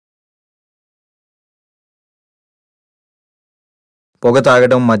పొగ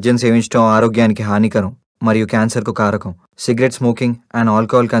తాగడం, మద్యం సేవించడం ఆరోగ్యానికి హానికరం మరియు క్యాన్సర్కు కారకం. Cigarette smoking and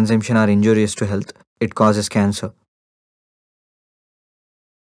alcohol consumption are injurious to health. It causes cancer.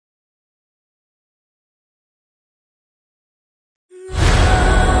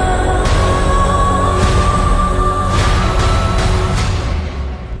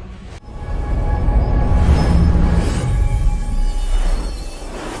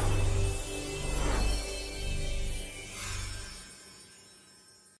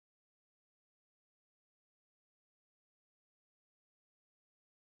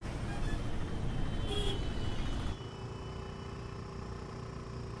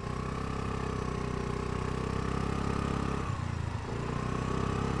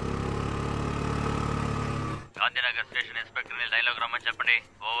 Gandhinagar station inspector ని డైలాగ్ రమ్మని చెప్పండి.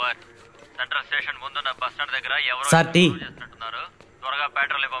 ఓవర్. సెంట్రల్ స్టేషన్ ముందున్న బస్ స్టాండ్ దగ్గర ఎవరో చేస్తున్నారు. త్వరగా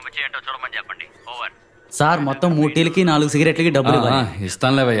పెట్రోల్ పంపించి ఏంటో చూడమని చెప్పండి. ఓవర్. సార్ మొత్తం 3 టీలకి 4 సిగరెట్లకి డబ్బులు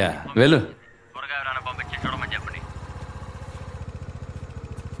ఇస్తానులేవయ్యా. వెళ్ళు. త్వరగా ఎవరైనా పంపించి చూడమని చెప్పండి.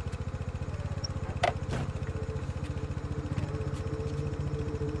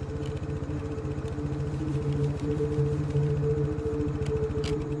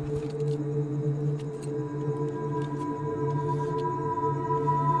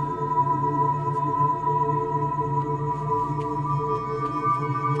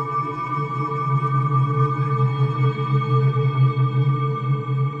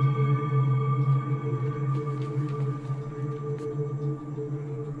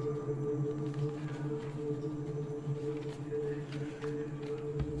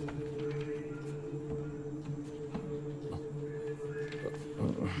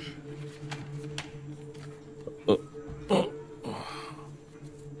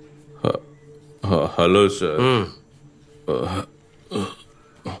 Hello sir.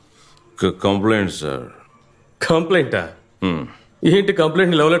 Complaint sir. కంప్లైంటా? ఏంటి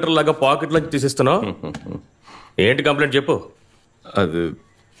కంప్లైంట్ లవ్ లెటర్ లాగా పాకెట్ లోంచి తీసిస్తున్నావు? ఏంటి కంప్లైంట్ చెప్పు. అది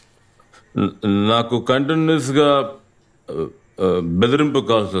నాకు కంటిన్యూస్ గా బెదిరింపు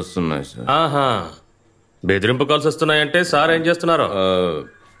కాల్స్ వస్తున్నాయి సార్. ఆహా, బెదిరింపు కాల్స్ వస్తున్నాయంటే సార్ ఏం చేస్తున్నారు?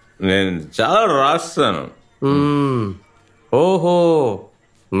 నేను చాలా రాస్తాను. ఓహో,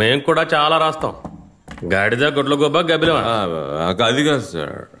 మేం కూడా చాలా రాస్తాం. గాడిద గుడ్ల గొబ్బ గబిలమా? అది కాదు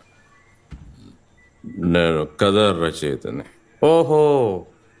సార్, నేను కథ రచయితని. ఓహో,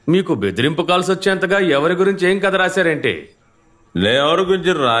 మీకు బెదిరింపు కాల్స్ వచ్చేంతగా ఎవరి గురించి ఏం కథ రాశారేంటి? నేను ఎవరి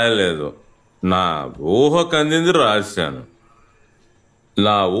గురించి రాయలేదు, నా ఊహకు అందింది రాశాను.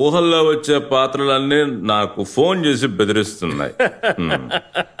 నా ఊహల్లో వచ్చే పాత్రలన్నీ నాకు ఫోన్ చేసి బెదిరిస్తున్నాయి.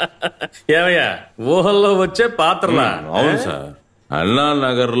 ఏమయ్యా, ఊహల్లో వచ్చే పాత్రలా? అవును సార్.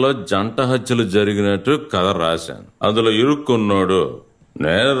 అన్నానగర్ లో జంట హత్యలు జరిగినట్టు కథ రాశాను. అందులో ఇరుక్కున్నాడు.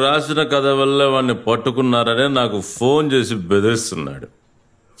 నేను రాసిన కథ వల్ల వాడిని పట్టుకున్నారని నాకు ఫోన్ చేసి బెదిరిస్తున్నాడు.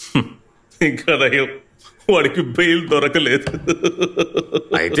 ఇంకా వాడికి బెయిల్ దొరకలేదు.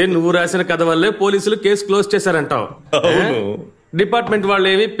 అయితే నువ్వు రాసిన కథ వల్లే పోలీసులు కేసు క్లోజ్ చేశారంటావు. డిపార్ట్మెంట్ వాళ్ళు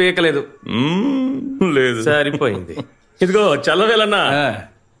ఏమీ పీకలేదు. లేదు. సరిపోయింది. ఇదిగో చల్లవేలన్నా.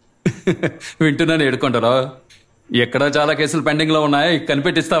 వింటున్నాను, ఏడుకుంటారా? ఎక్కడా చాలా కేసులు పెండింగ్ లో ఉన్నాయి,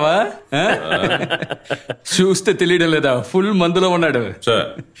 కనిపెట్టిస్తావా? చూస్తే తెలియడం లేదా, ఫుల్ మందులో ఉన్నాడు. సార్,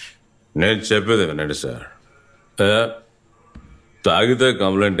 నేను చెప్పేది వినండి సార్. తాగితే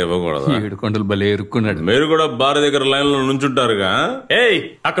కంప్లైంట్ ఇవ్వకూడదు. ఏడుకొండలు భలే ఎరుక్కున్నాడు. మీరు కూడా బార్ దగ్గర లైన్ లో నుంచుంటారుగా. ఏయ్,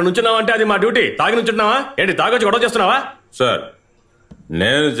 అక్కడ నుంచున్నావంటే అది మా డ్యూటీ. తాగి నుంచుంటున్నావా ఏంటి? తాగొచ్చి గొడవ చేస్తున్నావా? సార్,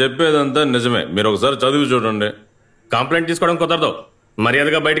 నేను చెప్పేదంతా నిజమే. మీరు ఒకసారి చదివి చూడండి. కంప్లైంట్ తీసుకోవడం కుదరదు.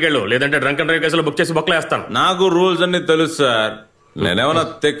 మర్యాదగా బయటకెళ్ళు, లేదంటే డ్రంక్ అండ్ డ్రైవ్ కేసులో బుక్ చేసి బొక్కలేస్తాను. నాకు రూల్స్ అన్ని తెలుసు సార్. నేనేమన్నా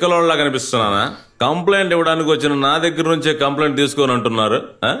తెక్కలోళ్ళ కనిపిస్తున్నానా? కంప్లైంట్ ఇవ్వడానికి వచ్చిన నా దగ్గర నుంచే కంప్లైంట్ తీసుకొని అంటున్నారు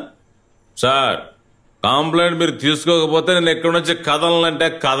సార్. కంప్లైంట్ మీరు తీసుకోకపోతే నేను ఎక్కడి నుంచి కదలనంటే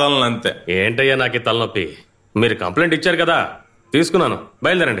కదలనంతే. ఏంటయ్యా నాకు తలనొప్పి. మీరు కంప్లైంట్ ఇచ్చారు కదా, తీసుకున్నాను.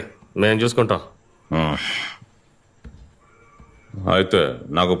 బయలుదేరండి, మేము చూసుకుంటాం. అయితే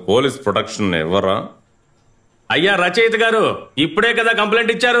నాకు పోలీస్ ప్రొటెక్షన్ ఇవ్వరా? అయ్యా రచయిత గారు, ఇప్పుడే కదా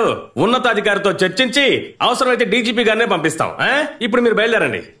కంప్లైంట్ ఇచ్చారు. ఉన్నతాధికారితో చర్చించి అవసరమైతే డీజీపీ గారినే పంపిస్తాం. ఇప్పుడు మీరు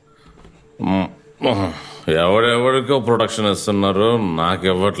బయలుదేరండి. ఎవడెవడికో ప్రొటెక్షన్ ఇస్తున్నారు, నాకు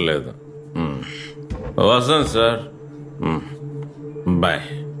ఇవ్వట్లేదు. వస్తాను సార్, బాయ్.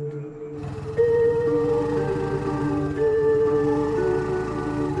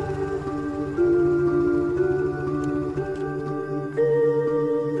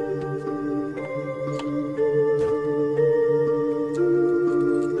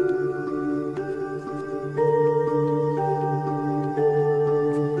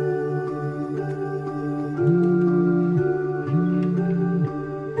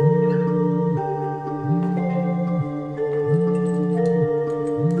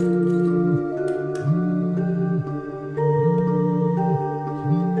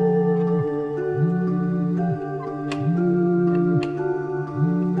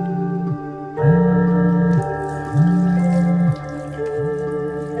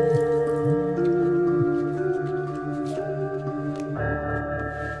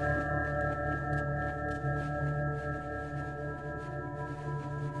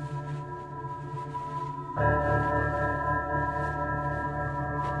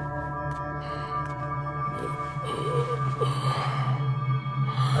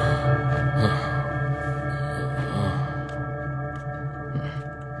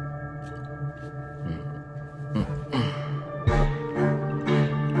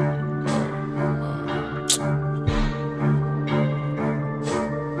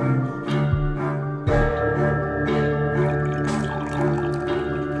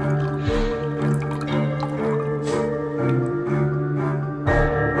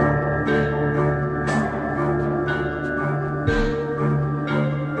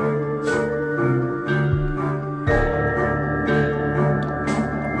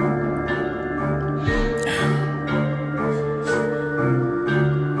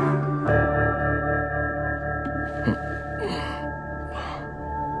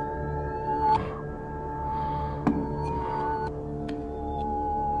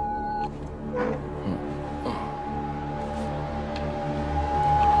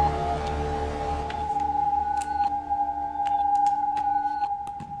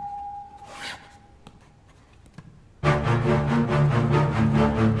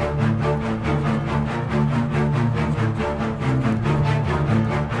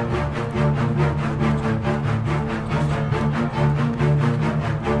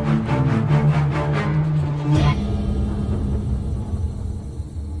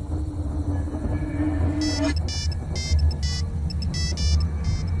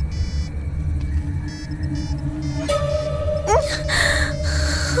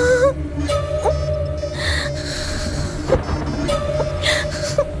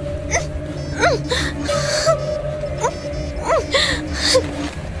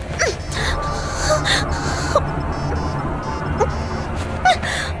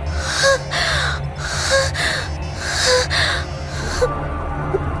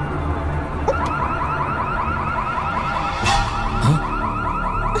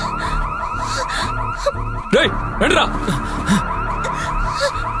 రండిరా.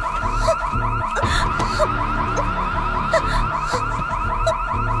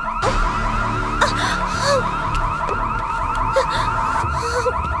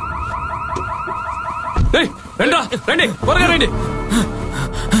 రండిరా, రండి, త్వరగా రండి.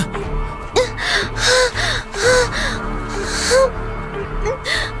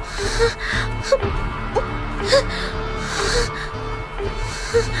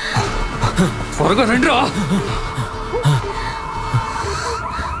 త్వరగా రండిరా.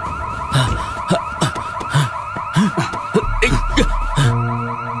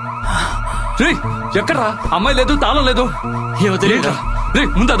 ఎక్కడ్రా? అమ్మాయి లేదు, తాళం లేదు. ఏమో తెలియదురా.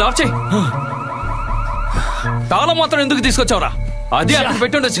 ముందు అది ఆఫ్ చేయి. తాళం మాత్రం ఎందుకు తీసుకొచ్చావురా? అదే అక్కడ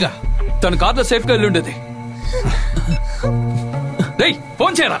పెట్టుండొచ్చుగా. తన కార్లో సేఫ్ గా వెళ్ళి ఉండేది. రేయ్,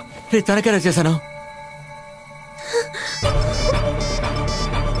 ఫోన్ చేయరా. తనకేరా చేశాను.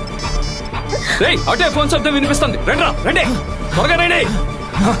 రేయ్, అటే ఫోన్ శబ్దం వినిపిస్తుంది. రండిరా, రండి, త్వరగా రండి.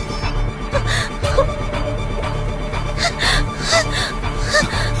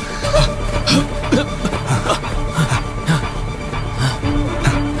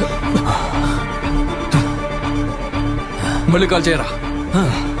 మళ్ళీ కాల్ చేయరా.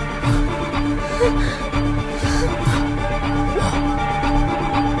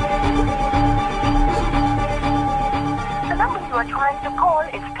 The number you are trying to call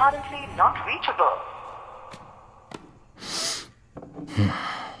is currently not reachable.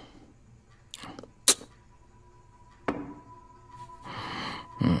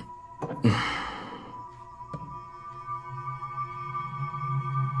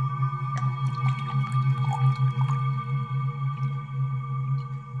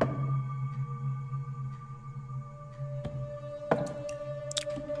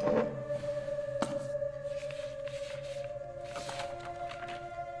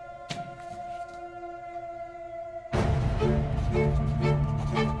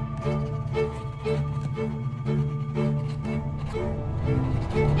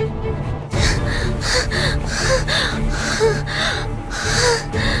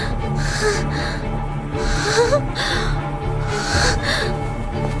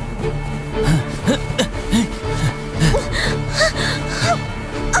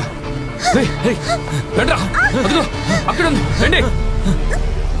 రండిరా, అదిగో అక్కడ ఉంది, రండి.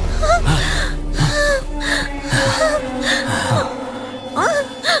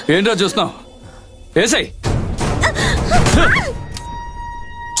 ఏంట్రా చూస్తున్నావు? ఏసై.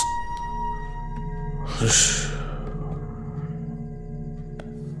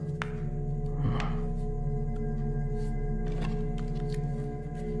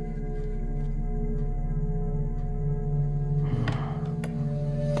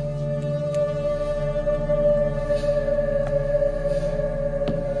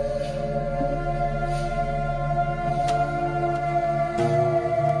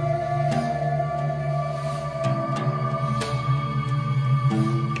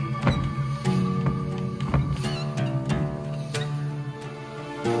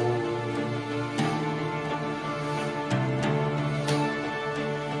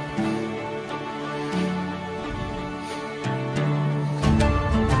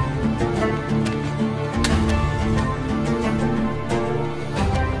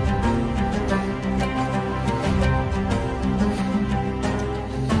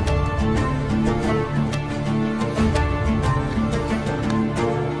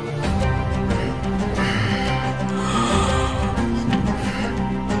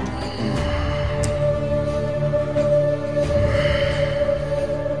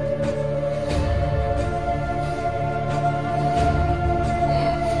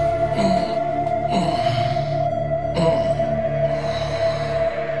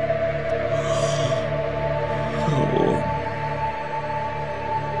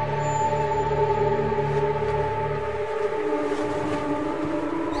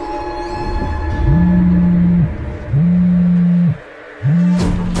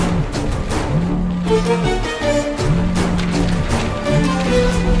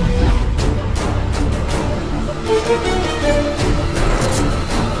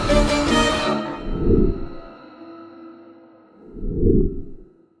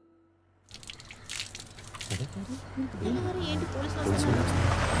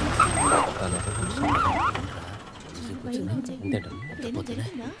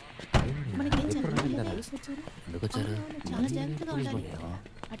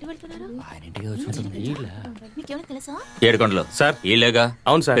 ఏడుకొండలు సార్. ఈలేగా?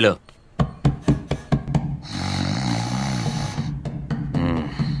 అవును సార్. హలో,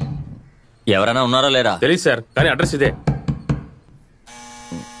 ఎవరైనా ఉన్నారా లేరా? తెలియదు సార్, కానీ అడ్రస్ ఇదే.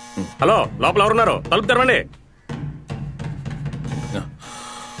 హలో, లోపల ఎవరున్నారు? తలుపు తెరవండి.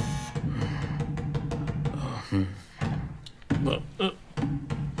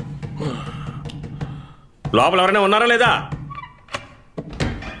 లోపల ఎవరైనా ఉన్నారా లేదా?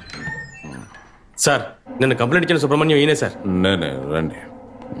 సార్, నిన్న కంప్లైంట్ ఇచ్చిన సుబ్రహ్మణ్యం ఈయనే సార్. నేనే, రండి.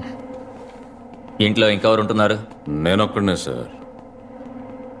 ఇంట్లో ఇంకెవరు ఉంటున్నారు? నేనొక్కడనే సార్.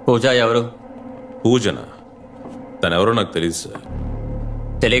 పూజ ఎవరు? పూజనా? తనెవరో నాకు తెలియదు సార్.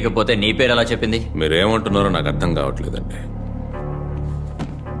 తెలియకపోతే నీ పేరు ఎలా చెప్పింది? మీరేమంటున్నారో నాకు అర్థం కావట్లేదండి.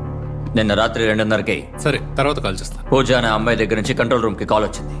 నిన్న రాత్రి 2:30కి సరే, తర్వాత కాల్ చేస్తాను. పూజ అనే అమ్మాయి దగ్గర నుంచి కంట్రోల్ రూమ్ కి కాల్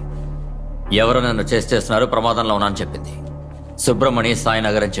వచ్చింది. ఎవరో నన్ను చేస్తున్నారు, ప్రమాదంలో ఉన్నా అని చెప్పింది. సుబ్రహ్మణ్య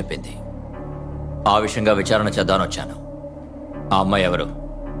సాయినగర్ అని చెప్పింది. ఆ విషయంగా విచారణ చేద్దామని వచ్చాను. ఆ అమ్మాయి ఎవరు?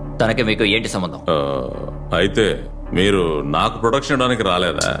 తనకి మీకు ఏంటి సంబంధం? అయితే మీరు నాకు ప్రొటెక్షన్ ఇవ్వడానికి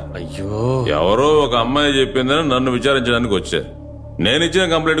రాలేదా? అయ్యో, ఎవరో ఒక అమ్మాయి చెప్పిందని నన్ను విచారించడానికి వచ్చారు. నేను ఇచ్చిన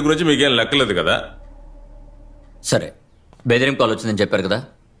కంప్లైంట్ గురించి మీకేం లెక్కలేదు కదా? సరే, బెదిరింపు కాల్ వచ్చిందని చెప్పారు కదా,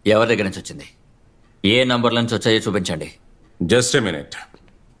 ఎవరి దగ్గర నుంచి వచ్చింది? ఏ నంబర్ల నుంచి వచ్చాయో చూపించండి. Just a minute.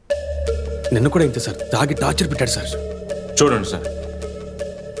 నిన్న కూడా ఇంతే సార్, తాగి టార్చర్ పెట్టాడు సార్. చూడండి సార్,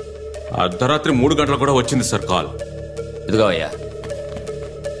 అర్ధరాత్రి 3 గంటలు కూడా వచ్చింది సార్ కాల్. ఇదిగో అయ్యా.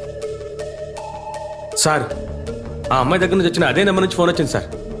 సార్, ఆ అమ్మాయి దగ్గర నుంచి వచ్చిన అదే నెంబర్ నుంచి ఫోన్ వచ్చింది సార్.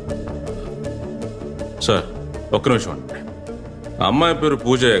 సార్, ఒక్క నిమిషం అండి. అమ్మాయి పేరు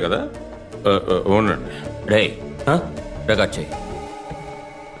పూజయ్య కదా? ఉండండి. రే, రికార్డ్ చేయి.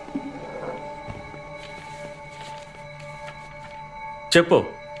 చెప్పు.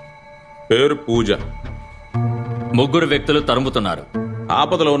 పేరు పూజ. 3 వ్యక్తులు తరుముతున్నారు.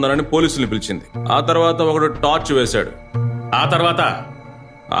 ఆపదలో ఉన్నారని పోలీసుల్ని పిలిచింది. ఆ తర్వాత ఒకడు టార్చ్ వేశాడు. ఆ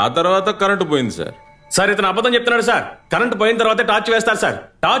తర్వాత కరెంటు పోయింది సార్. సార్, ఇతను అబద్ధం చెప్తున్నాడు సార్. కరెంట్ పోయిన తర్వాత టార్చ్ వేస్తారు సార్.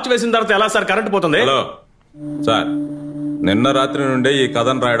 టార్చ్ వేసిన తర్వాత ఎలా సార్ కరెంట్ పోతుంది? హలో సార్, నిన్న రాత్రి నుండే ఈ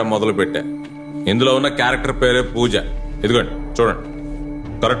కథను రాయడం మొదలు పెట్టా. ఇందులో ఉన్న క్యారెక్టర్ పేరే పూజ. ఇదిగోండి, చూడండి.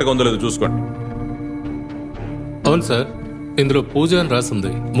 కరెక్ట్గా ఉందో లేదో చూసుకోండి. అవును సార్, ఇందులో పూజ అని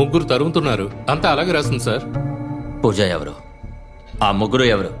రాసింది. 3 తరుగుతున్నారు, అంతా అలాగే రాసింది సార్. పూజ ఎవరు? ఆ 3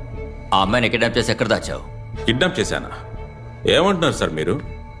 ఎవరు? ఆ అమ్మాయిని కిడ్నాప్ చేసి ఎక్కడ దాచావు? కిడ్నాప్ చేశానా? ఏమంటున్నారు సార్ మీరు?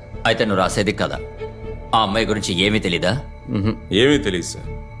 అయితే నువ్వు రాసేది కదా. ఆ అమ్మాయి గురించి ఏమీ తెలీదా? ఏమీ తెలియదు సార్.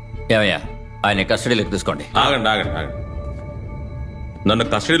 ఏమయ్యా, ఆయన కస్టడీలోకి తీసుకోండి. ఆగండి. నన్ను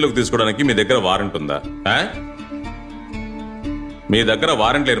కస్టడీలోకి తీసుకోవడానికి మీ దగ్గర వారెంట్ ఉందా? మీ దగ్గర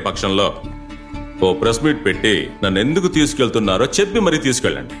వారెంట్ లేని పక్షంలో ఓ ప్రెస్ మీట్ పెట్టి నన్ను ఎందుకు తీసుకెళ్తున్నారో చెప్పి మరీ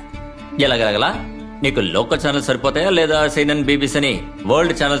తీసుకెళ్ళండి. ఎలాగలగలా? నీకు లోకల్ ఛానల్ సరిపోతాయా లేదా CNN, BBC అని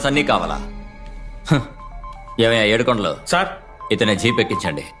వరల్డ్ ఛానల్స్ అన్నీ కావాలా? ఏమయ్యా ఏడుకొండలు సార్, ఇతనే జీప్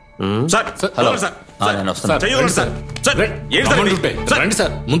ఎక్కించండి. హలో నేను వస్తాను. రండి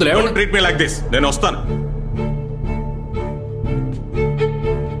సార్, ముందు ట్రీట్ మీ లైక్ దిస్. నేను వస్తాను.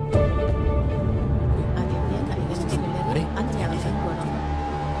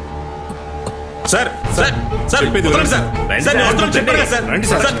 సార్ సార్ సార్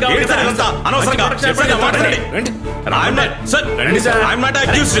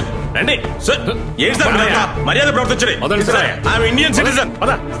మర్యాద ప్రవర్తించండి. Indian citizen.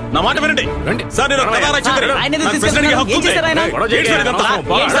 నా మాట వినండి సార్. నేను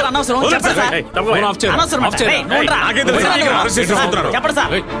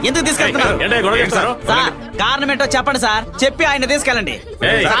కారణం ఏంటో చెప్పండి సార్. చెప్పి ఆయన తీసుకెళ్ళండి.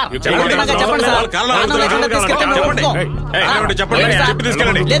 చెప్పండి సార్.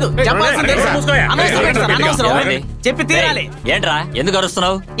 చెప్పి తీరాలి. ఏంట్రా ఎందుకు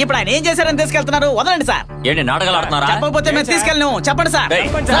అరుస్తున్నావు? ఇప్పుడు ఆయన ఏం చేశారని తీసుకెళ్తున్నారు? వదలండి సార్. ఏంటి నాటకాలు ఆడుతున్నారా? చెప్పకపోతే మేము తీసుకెళ్ళను. చెప్పండి సార్.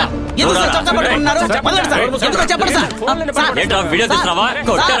 ఎందుకు సార్ చొక్కాపట్టుకుంటున్నారు? వదలండి సార్. ఎందుకో చెప్పండి సార్. ఏంట్రా వీడియో తీస్తున్నావా?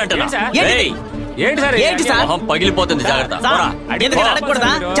 కొట్టారంటున్నా. ఏంటి సార్? పగిలిపోతుంది, జాగ్రత్త. ఎందుకు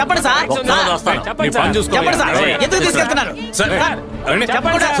అడగకూడదా? చెప్పండి సార్. చెప్పండి సార్. ఎందుకు తీసుకెళ్తున్నారు?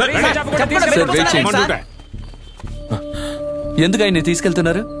 ఎందుకు ఆయన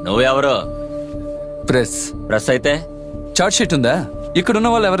తీసుకెళ్తున్నారు? నువ్వెవరు? ప్రెస్ అయితే చార్ట్ షీట్ ఉందా? ఇక్కడున్న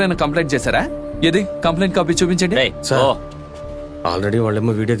వాళ్ళు ఎవరైనా కంప్లైంట్ చేశారా? ఏది కంప్లైంట్ కాపీ చూపించండి. ఆల్రెడీ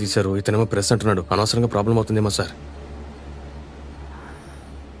వాళ్ళేమో వీడియో తీశారు, ఇతనేమో ప్రెస్ అంటున్నాడు. అనవసరంగా ప్రాబ్లం అవుతుందేమో సార్.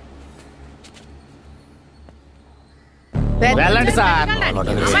 వెళ్ళండి సార్.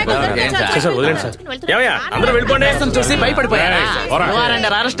 అందరూ వెళ్ళిపోండి. చూసి భయపడిపోయారా?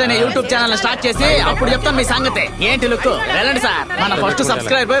 అరెస్ట్ అనే యూట్యూబ్ ఛానల్ స్టార్ట్ చేసి అప్పుడు చెప్తాం మీ సంగతి ఏంటి. లుక్ వెళ్ళండి సార్. మన ఫస్ట్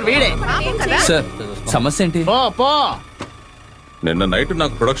సబ్స్క్రైబర్ వీడే సార్. సమస్య ఏంటి? పో. నిన్న నైట్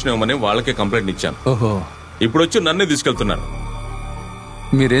నాకు ప్రొడక్షన్ ఇవ్వమని వాళ్ళకే కంప్లైంట్ ఇచ్చాను. ఓహో, ఇప్పుడు వచ్చి నన్నే తీసుకెళ్తున్నారు.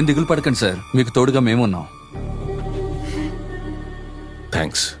 మీరేం దిగులు పడకండి సార్, మీకు తోడుగా మేమున్నాం.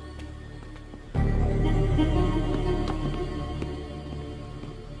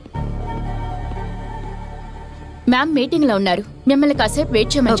 మ్యామ్ మీటింగ్ లో ఉన్నారు, మిమ్మల్ని కాసేపు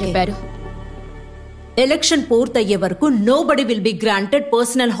వెయిట్ చేయమని చెప్పారు. ఎలక్షన్ పూర్తయ్యే వరకు nobody will be granted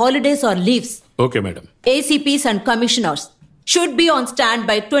personal holidays or leaves. Okay madam. ACPs and commissioners should be on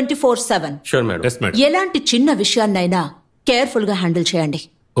standby 24/7. Sure madam. Yes madam. ఎలాంటి చిన్న విషయాన్నైనా కేర్ఫుల్ గా హ్యాండిల్ చేయండి.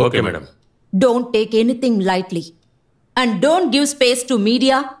 Okay madam. Don't take anything lightly and don't give space to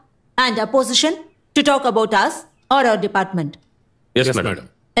media and opposition to talk about us or our department. Yes madam.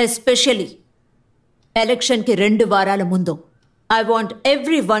 Especially election కి 2 వారాల ముందు. I want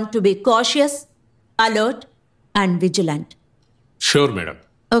everyone to be cautious, alert and vigilant. Sure madam.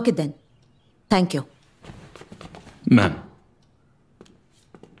 Okay then. Thank you. Ma'am,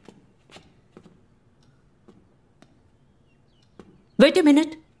 Wait a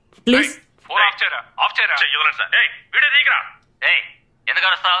minute, please. ఎందుకు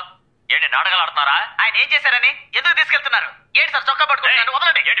అరుస్తావు? ఏంటి నాటకాలు ఆడుతున్నారా? ఆయన ఏం చేశారని ఎందుకు తీసుకెళ్తున్నారు? ఏంటి సార్ చొక్కా పట్టుకుంటున్నాను,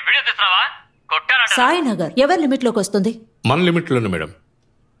 వదలండి. ఏంటి వీడియో తీస్తున్నావా? కొట్టానంట. సాయినగర్ ఎవరి లిమిట్ లోకి వస్తుంది? మన లిమిట్ లోనే madam.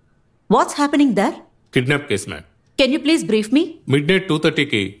 What's happening there? Kidnap case madam. Can you please brief me? Midnight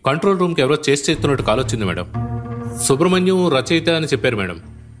 2:30కి control room కి ఎవరో చేస్తున్నట్టు కాల్ వచ్చింది మేడం. సుబ్రహ్మణ్యం రచయిత అని చెప్పారు మేడం.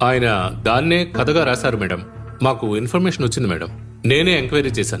 ఆయన దాన్నే కథగా రాశారు మేడం. మాకు ఇన్ఫర్మేషన్ వచ్చింది మేడం. నేనే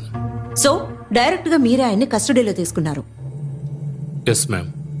ఎంక్వైరీ చేశాను. సో డైరెక్ట్ గా మీరే ఆయన్ని కస్టడీలో తీసుకున్నారు? Yes ma'am.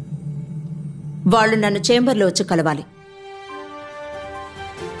 వాళ్ళు నన్ను చేంబర్లో వచ్చి కలవాలి.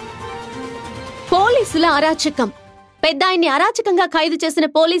 పోలీసుల అరాచకం. పెద్ద ఆయన్ని అరాచకంగా ఖైదు చేసిన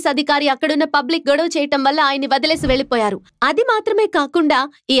పోలీస్ అధికారి అక్కడున్న పబ్లిక్ గొడవ చేయటం వల్ల ఆయన్ని వదిలేసి వెళ్లిపోయారు. అది మాత్రమే కాకుండా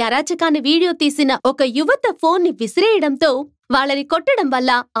ఈ అరాచకాన్ని వీడియో తీసిన ఒక యువత ఫోన్ ని విసిరేయడంతో వాళ్ళని కొట్టడం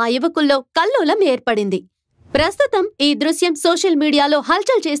వల్ల ఆ యువకుల్లో కల్లోలం ఏర్పడింది. ప్రస్తుతం ఈ దృశ్యం సోషల్ మీడియాలో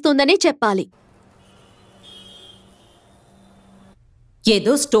హల్చల్ చేస్తోందని చెప్పాలి.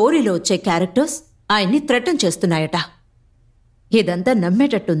 ఏదో స్టోరీలో వచ్చే క్యారెక్టర్స్ ఆయన్ని థ్రెటన్ చేస్తున్నాయట. ఇదంతా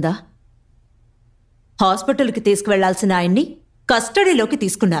నమ్మేటట్టుందా? హాస్పిటల్కి తీసుకువెళ్లాల్సిన ఆయన్ని కస్టడీలోకి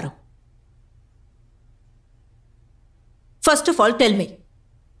తీసుకున్నారు. First of all tell me,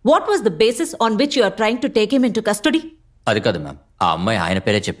 what was the basis on which you are trying to take him into custody? అది కాదు మ్యామ్, ఆ అమ్మాయి ఆయన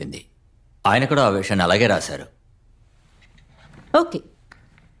పేరే చెప్పింది. ఆయన కూడా ఆ విషయాన్ని అలాగే రాశారు. ఓకే,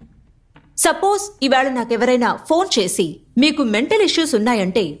 సపోజ్ ఇవాళ నాకెవరైనా ఫోన్ చేసి మీకు మెంటల్ ఇష్యూస్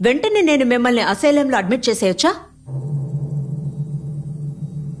ఉన్నాయంటే వెంటనే నేను మిమ్మల్ని అసైలంలో admit చేసేయచ్చా?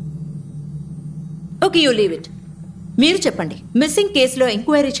 Okay, you leave it. మీరు చెప్పండి, మిస్సింగ్ కేసులో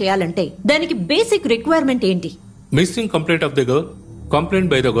ఎంక్వైరీ చేయాలంటే దానికి బేసిక్ రిక్వైర్మెంట్ ఏంటి? Missing complaint of the girl, complaint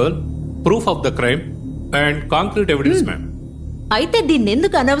by the girl, proof of the crime and concrete evidence ma'am. అయితే దీన్ని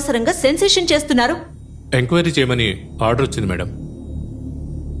ఎందుకు అనవసరంగా సెన్సేషన్ చేస్తున్నారు? ఎంక్వైరీ చేయమని ఆర్డర్ వచ్చింది మేడం.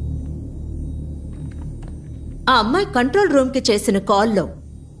 ఆ అమ్మాయి కంట్రోల్ రూమ్ కి చేసిన కాల్లో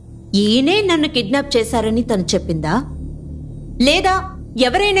ఈయనే నన్ను కిడ్నాప్ చేశారని తను చెప్పిందా? లేదా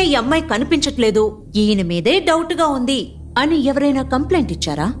ఎవరైనా ఈ అమ్మాయి కనిపించట్లేదు, ఈయన మీదే డౌట్ గా ఉంది అని ఎవరైనా కంప్లైంట్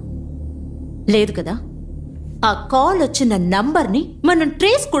ఇచ్చారా? లేదు కదా. ఆ కాల్ వచ్చిన నంబర్ని మనం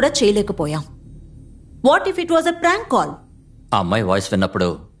ట్రేస్ కూడా చేయలేకపోయాం. What if it was a prank call? ఆ అమ్మాయి వాయిస్ విన్నప్పుడు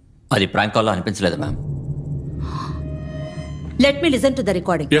అది ప్రాంక్ కాల్ అనిపించలేదు ma'am. Let me listen to the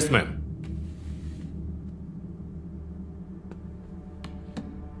recording. Yes ma'am.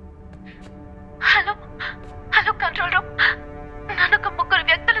 Hello hello, control room. నన్ను ఒక 3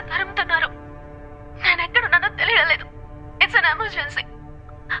 వ్యక్తులు తరుముతున్నారు. నేను ఎక్కడున్నానో తెలియలేదు. It's an emergency.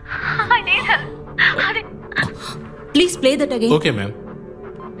 I need help. అది please play that again. Okay ma'am.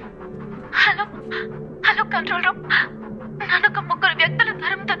 Hello hello, control room. నన్ను ఒక 3 వ్యక్తులు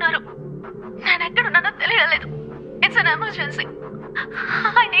తరుముతున్నారు. నేను ఎక్కడున్నానో తెలియలేదు. It's an emergency.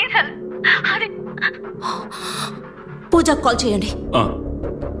 I need help. అది పూజా కాల్ చేయండి.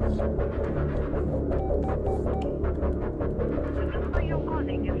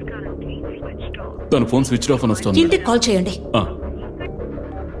 తన ఫోన్ స్విచ్ ఆఫ్ అని వస్తుంది. ఇంటికి కాల్ చేయండి.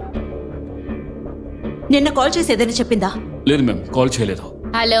 నిన్న కాల్ చేసి ఏదైనా చెప్పిందా? లేదు మ్యామ్, కాల్ చేయలేదు.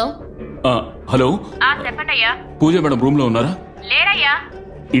 హలో హలో, చెప్పండి అయ్యా. పూజ మేడం రూమ్ లో ఉన్నారా? లేరయ్యా.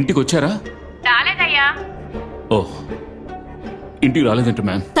 ఇంటికి వచ్చారా? రాలేదయ్యా. ఓహ్, ఇంటికి రాలేదంట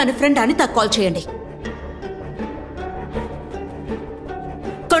మ్యామ్. తన ఫ్రెండ్ అనిత కాల్ చేయండి.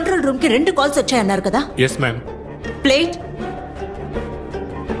 కంట్రోల్ రూమ్ కి 2 కాల్స్ వచ్చాయన్నారు కదా? Yes ma'am. ప్లేట్.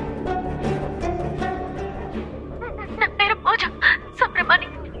 నా పేరు పూజ. సుబ్రహ్మణి,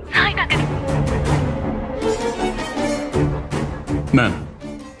 సాయినగర్. మ్యామ్,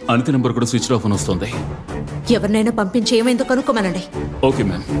 అనిత నెంబర్ కూడా స్విచ్ ఆఫ్ అని వస్తుంది. ఎవరినైనా పంపించి ఏమైందో కనుక్కోమనండి. Okay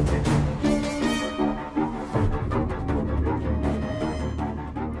ma'am.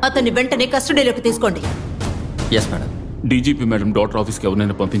 అతన్ని వెంటనే కస్టడీలోకి తీసుకోండి. Yes madam. DGP madam doctor ఆఫీస్కి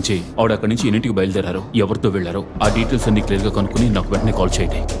ఎవరైనా పంపించి ఆవిడ అక్కడి నుంచి ఎన్నింటికి బయలుదేరారు, ఎవరితో వెళ్లారో ఆ డీటెయిల్స్ అన్ని క్లియర్గా కనుక్కుని నాకు వెంటనే కాల్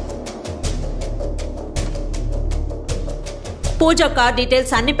చేయండి. పూజ కార్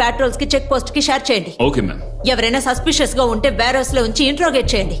డీటెయిల్స్ అన్ని పెట్రోల్స్ కి చెక్ పోస్ట్ కి షేర్ చేయండి. Okay ma'am. ఎవరైనా సస్పిషియస్ గా ఉంటే వేరస్ లో ఉంచి ఇంట్రోగేట్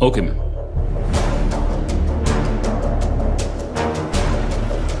చేయండి. Okay ma'am.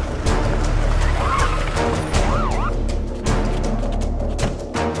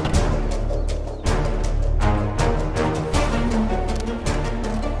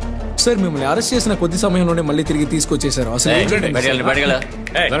 సార్ మిమ్మల్ని అరెస్ట్ చేసిన కొద్ది సమయంలోనే మళ్ళీ తిరిగి తీసుకొచ్చేశారు. అసలు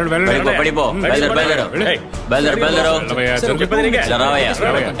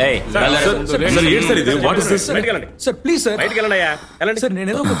సార్ ప్లీజ్ సార్ సార్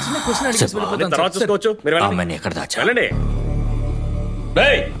నేనేదో ఒక చిన్న క్వశ్చన్ అడిగేసి వెళ్ళిపోతాను. ఎక్కడ దాచా?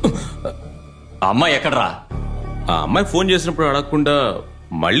 అమ్మాయి ఎక్కడరా? ఆ అమ్మాయి ఫోన్ చేసినప్పుడు అడగకుండా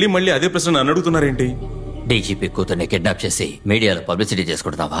మళ్ళీ మళ్ళీ అదే ప్రశ్న నన్ను అడుగుతున్నారేంటి? డీజీపీ కూతుర్ని కిడ్నాప్ చేసి మీడియాలో పబ్లిసిటీ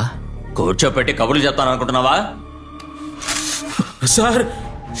చేసుకుంటున్నావా? కూర్చోపెట్టి కబుర్లు చెప్తాను అనుకుంటున్నావా? సార్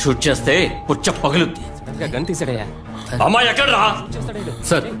షూట్ చేస్తే పుచ్చ పగులుద్ది. అమ్మాయి ఎక్కడరా?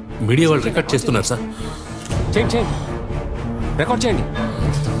 సార్ మీడియా వాళ్ళు రికార్డ్ చేస్తున్నారు సార్. రికార్డ్ చేయండి.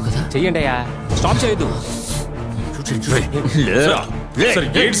 చెయ్యండి అయ్యా, స్టాప్ చేయొద్దు.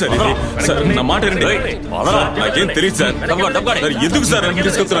 నా మాట నాకేం తెలియదు సార్. ఎందుకు సార్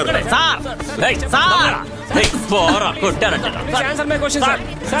తీసుకొస్తున్నారు?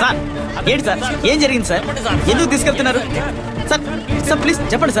 ఏంటి సార్, ఏం జరిగింది సార్? ఎందుకు తీసుకెళ్తున్నారు సార్? సార్ ప్లీజ్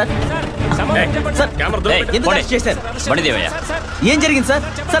చెప్పండి సార్. ఎందుకు అరెస్ట్ చేశారు? ఏం జరిగింది sir?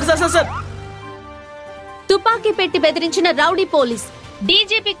 Sir sir sir sir తుపాకీ పెట్టి బెదిరించిన రౌడీ పోలీస్.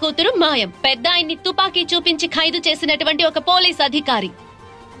 డీజీపీ కూతురు మాయం. పెద్ద ఆయన్ని తుపాకీ చూపించి ఖైదు చేసినటువంటి ఒక పోలీస్ అధికారి.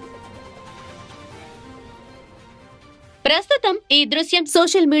 ప్రస్తుతం ఈ దృశ్యం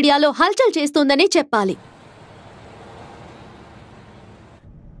సోషల్ మీడియాలో హల్చల్ చేస్తోందని చెప్పాలి.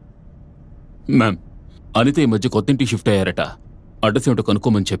 మ్యామ్, అనిత ఈ మధ్య కొత్తింటికి షిఫ్ట్ అయ్యారట. అడ్రస్ ఏమిటో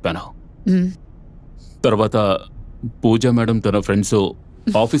కనుక్కోమని చెప్పాను. తర్వాత పూజా మేడం తన ఫ్రెండ్స్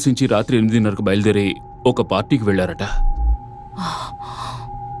ఆఫీస్ నుంచి రాత్రి 8:30కు బయలుదేరి ఒక పార్టీకి వెళ్లారట.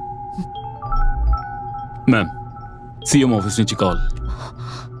 మ్యామ్, సీఎం ఆఫీస్ నుంచి కాల్.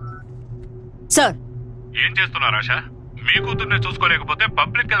 సార్ ఏం చేస్తున్నారు ఆశా? మీ కూతుర్ని చూసుకోలేకపోతే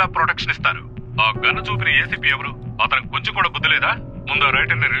పబ్లిక్ ఎలా ప్రొటెక్షన్ ఇస్తారు? ఆ గన్ను చూపిన ఏసీపీ ఎవరు? అతనికి కొంచెం కూడా బుద్ధి లేదా? ముందు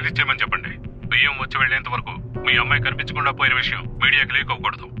రైటర్ని రిలీజ్ చేయమని చెప్పండి. బియ్యం వచ్చి వెళ్లేంత వరకు మీ అమ్మాయి కనిపించకుండా పోయిన విషయం మీడియాకి లీక్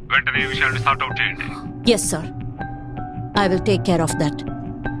అవ్వకూడదు. వెంటనే ఈ విషయాన్ని సార్ట్ అవుట్ చేయండి. Yes sir, I will take care of that.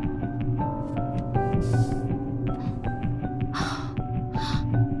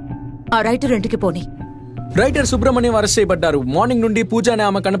 ఆ రైటర్ ఇంటికి పోని. Writer Subrahmanyam arrest చేయబడ్డారు. మార్నింగ్ నుండి పూజానే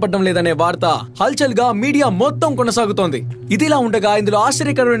ఆమె కనపడడం లేదనే వార్త హల్చల్ గా మీడియా మొత్తం కొనసాగుతోంది. ఇదిలా ఉండగా ఇందులో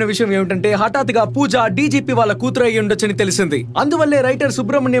ఆశ్చర్యకరమైన విషయం ఏమిటంటే హఠాత్తుగా పూజ డీజీపీ వాళ్ళ కూతురు అయ్యి ఉండొచ్చని తెలిసింది. అందువల్లే రైటర్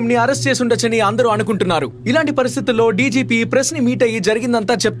సుబ్రహ్మణ్యం ని అరెస్ట్ చేసి ఉండొచ్చని అందరూ అనుకుంటున్నారు. ఇలాంటి పరిస్థితుల్లో డీజీపీ ప్రెస్ ని మీట్ అయ్యి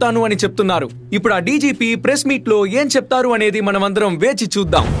జరిగిందంతా చెప్తాను అని చెప్తున్నారు. ఇప్పుడు ఆ డీజీపీ ప్రెస్ మీట్ లో ఏం చెప్తారు అనేది మనం అందరం వేచి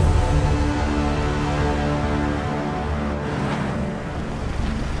చూద్దాం.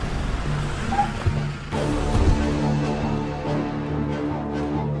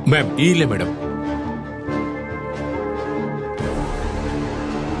 Ma'am, ఈలే madam.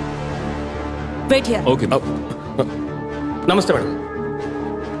 Wait here. Okay. నమస్తే madam.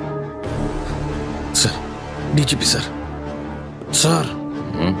 Sir, DGP sir. Sir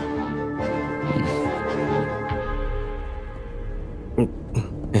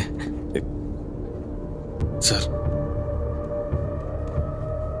sir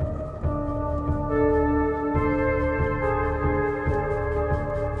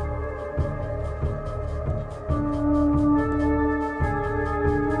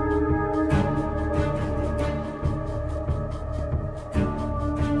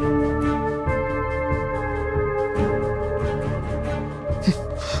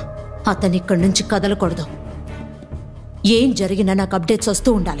అతని ఇక్కడి నుంచి కదలకూడదు. ఏం జరిగినా నాకు అప్డేట్స్ వస్తూ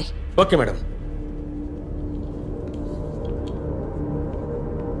ఉండాలి. Okay madam.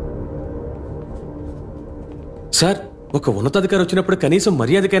 సార్, ఒక ఉన్నతాధికారి వచ్చినప్పుడు కనీసం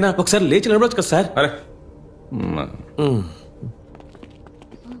మర్యాదకైనా ఒకసారి లేచి నిలబడొచ్చు కదా sir.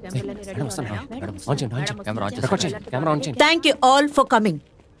 Thank you all for coming.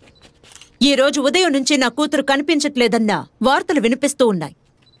 ఈ రోజు ఉదయం నుంచి నా కూతురు కనిపించట్లేదన్న వార్తలు వినిపిస్తూ ఉన్నాయి.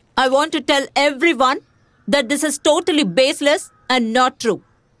 I want to tell everyone that this is totally baseless and not true.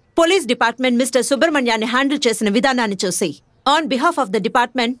 Police department Mr. Subramanianni handle చేసిన విధానాన్ని చూసి on behalf of the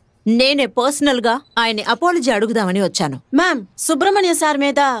department నేనే పర్సనల్ గా ఆయన అపాలజీ అడుగుదామని వచ్చాను. మ్యామ్, సుబ్రహ్మణ్య సార్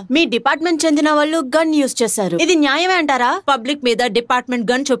మీద మీ డిపార్ట్మెంట్ చెందిన వాళ్ళు గన్ యూజ్ చేశారు. ఇది న్యాయమే అంటారా? పబ్లిక్ మీద డిపార్ట్మెంట్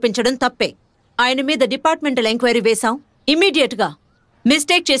గన్ చూపించడం తప్పే. ఆయన మీద డిపార్ట్మెంటల్ ఎంక్వైరీ వేశాం. ఇమీడియట్ గా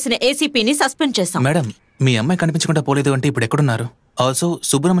మిస్టేక్ చేసిన ఏసీపీని సస్పెండ్ చేశాం. మేడం, మీ అమ్మాయి కనిపించకుండా పోలేదు అంటే ఇప్పుడు ఎక్కడున్నారు? ఆల్సో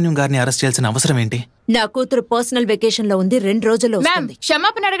సుబ్రహ్మణ్యం గారిని అరెస్ట్ చేయాల్సిన అవసరం ఏంటి? నా కూతురు పర్సనల్ వెకేషన్ లో ఉంది, 2 రోజుల్లో వస్తుంది.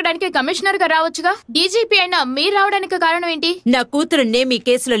 క్షమాపణ అడగడానికి కమిషనర్ గా రావచ్చుగా, డీజీపీ అయినా మీరు రావడానికి కారణం ఏంటి? నా కూతురు నేమ్ ఈ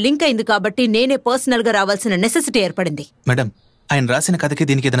కేసులో లింక్ అయింది కాబట్టి నేనే పర్సనల్ గా రావాల్సిన నెసెసిటీ ఏర్పడింది. మేడం, ఆయన రాసిన కథకి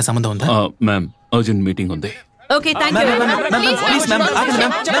దీనికి ఏదైనా సంబంధం ఉందా? మ్యామ్, అర్జెంట్ మీటింగ్ ఉంది. ఓకే,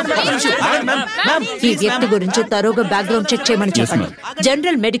 ఈ వ్యక్తి గురించి తరోగా బ్యాక్గ్రౌండ్ చెక్ చేయమని చెప్పండి.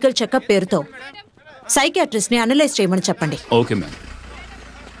 జనరల్ మెడికల్ చెకప్ పేరుతో సైకియాట్రిస్ట్ ని అనలైజ్ చేయమని చెప్పండి. Okay ma'am.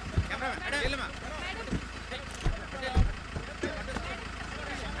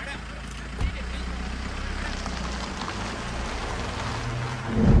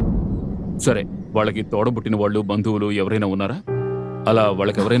 సరే, వాళ్ళకి తోడబుట్టిన వాళ్ళు, బంధువులు ఎవరైనా ఉన్నారా? అలా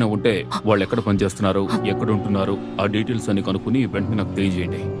వాళ్ళకి ఎవరైనా ఉంటే వాళ్ళు ఎక్కడ పనిచేస్తున్నారు, ఎక్కడ ఉంటున్నారు, ఆ డీటెయిల్స్ అన్ని కనుక్కుని వెంటనే నాకు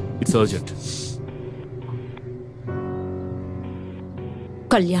తెలియజేయండి. It's urgent.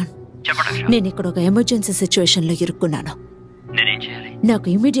 కళ్యాణ్, నేను ఇక్కడ ఒక ఎమర్జెన్సీ సిచ్యువేషన్ లో ఇరుక్కున్నాను. నాకు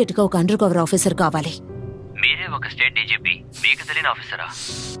ఇమీడియట్ గా ఒక అండర్ కవర్ ఆఫీసర్ కావాలి. మీరే ఒక స్టేట్ డీజీపీ, మీకు తెలియని ఆఫీసరా?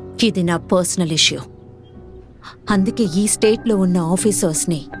 ఇది నా పర్సనల్ ఇష్యూ. అందుకే ఈ స్టేట్ లో ఉన్న ఆఫీసర్స్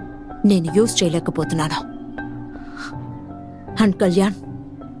ని నేను యూజ్ చేయలేకపోతున్నాను. అండ్ కళ్యాణ్,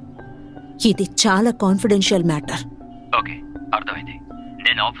 ఇది చాలా కాన్ఫిడెన్షియల్ మ్యాటర్. ఓకే, అర్థమైంది.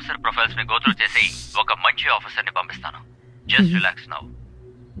 నేను ఆఫీసర్ ప్రొఫైల్స్ ని గోత్రు చేసి ఒక మంచి ఆఫీసర్ ని పంపిస్తాను. Just relax now.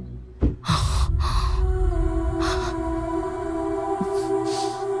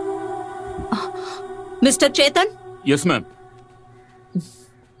 Mister Chetan. Yes ma'am.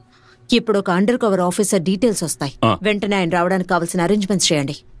 ఇప్పుడు ఒక అండర్ కవర్ ఆఫీసర్ డీటెయిల్స్ వస్తాయి. వెంటనే ఆయన రావడానికి కావాల్సిన అరేంజ్మెంట్స్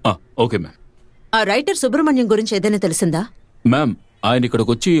చేయండి. Okay ma'am. ఆ రైటర్ సుబ్రహ్మణ్యం గురించి ఏదైనా తెలిసిందా? మ్యామ్, ఆయన ఇక్కడికి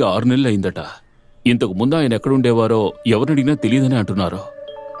వచ్చి 6 నెలలు అయిందట. ఇంతకు ముందు ఆయన ఎక్కడుండేవారో ఎవరిని అడిగినా తెలియదని అంటున్నారు.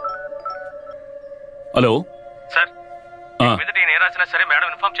 హలో సార్, మీదట ఏ రాసినా సరే మేడం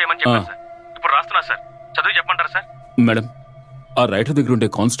ఇన్ఫార్మ్ చేయమని చెప్పారు సార్. ఇప్పుడు రాస్తున్నా సార్, చదువు చెప్పమంటారా సార్? మేడం, ఆ రైటర్ దగ్గర ఉండే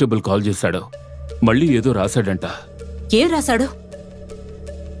కానిస్టేబుల్ కాల్ చేశాడు. మళ్ళీ ఏదో రాశాడంట. ఏం రాశాడు?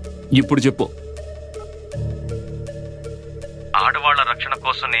 ఇప్పుడు చెప్పు. ఆడవాళ్ల రక్షణ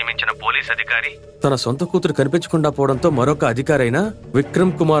కోసం నియమించిన పోలీస్ అధికారి తన సొంత కూతురు కనిపించకుండా పోవడంతో మరొక అధికారి అయిన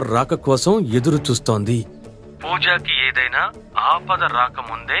విక్రమ్ కుమార్ రాక కోసం ఎదురు చూస్తోంది. పూజకి ఏదైనా ఆపద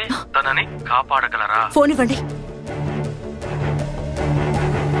రాకముందే తనని కాపాడగలరా? ఫోన్ ఇవ్వండి.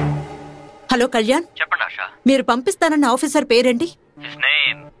 హలో కళ్యాణ్, చెప్పండి ఆశా. మీరు పంపిస్తానన్న ఆఫీసర్ పేరేంటి? His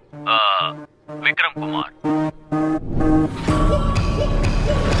name Vikram Kumar.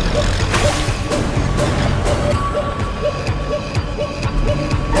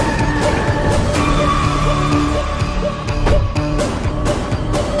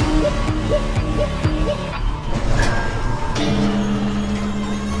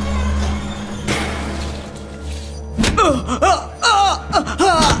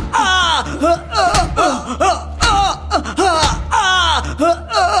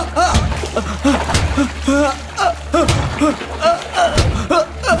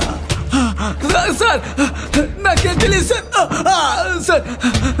 Sir, నాకేం తెలియదు సార్. సార్,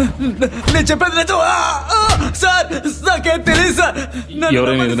 నేను చెప్పేది నిజం సార్. నాకేం తెలియదు సార్.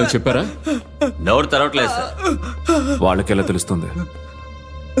 ఎవరైనా ఏదైనా చెప్పారా? నోరు తెరవట్లేదు సార్. వాళ్ళకి ఎలా తెలుస్తుంది?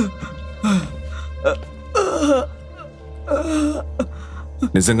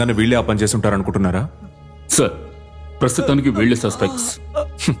 నిజంగానే వీళ్ళే ఆ పని చేసి ఉంటారనుకుంటున్నారా? సార్, ప్రస్తుతానికి వీళ్ళే సస్పెక్ట్స్.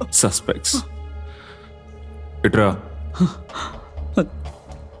 సస్పెక్ట్స్? ఇట్రా.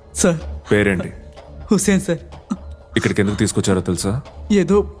 సార్, పేరేంటి? హుసేన్ సార్. ఇక్కడికి ఎందుకు తీసుకొచ్చారో తెలుసా?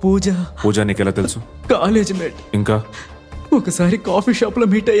 ఏదో పూజ. పూజ నీకెలా తెలుసు? College mate. ఇంకా ఒకసారి కాఫీ షాప్ లో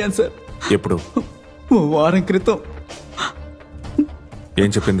మీట్ అయ్యాను సార్. ఎప్పుడు? ఓ వారం క్రితం. ఏం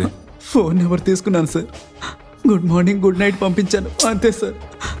చెప్పింది? ఫోన్ నెంబర్ తీసుకున్నాను sir. Good morning, good night పంపించాను, అంతే సార్.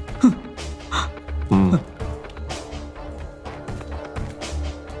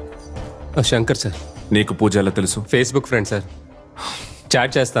 శంకర్ సార్. నీకు పూజ ఎలా తెలుసు? Facebook friend sir.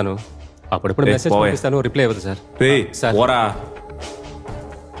 చాట్ చేస్తాను, అప్పుడప్పుడు మెసేజ్ పంపిస్తాను, రిప్లై ఇవ్వదు సార్.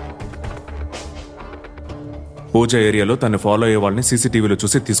 పూజ ఏరియాలో తను ఫాలో అయ్యే వాళ్ళని సీసీటీవీలో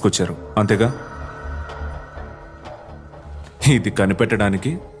చూసి తీసుకొచ్చారు, అంతేగా? ఇది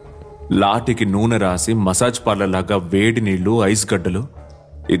కనిపెట్టడానికి లాఠీకి నూనె రాసి మసాజ్ పార్లర్ లాగా వేడి నీళ్లు, ఐస్ గడ్డలు,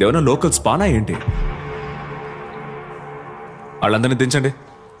 ఇదేమైనా లోకల్ స్పానా ఏంటి? వాళ్ళందరినీ దించండి,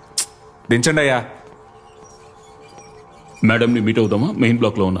 దించండి అయ్యా. మేడంని మీట్ అవుదామా? మెయిన్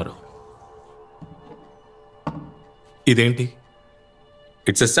బ్లాక్ లో ఉన్నారు. ఇదేంటి?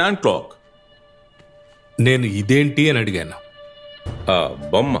 It's a sand clock. నేను ఇదేంటి అని అడిగాను.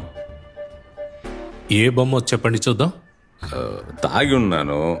 బొమ్మ. ఏ బొమ్మ చెప్పండి చూద్దాం. తాగి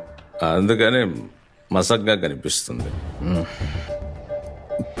ఉన్నాను, అందుకనే మసగ్గా కనిపిస్తుంది.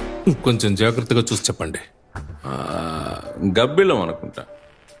 కొంచెం జాగ్రత్తగా చూసి చెప్పండి. గబ్బిలం అనుకుంటా.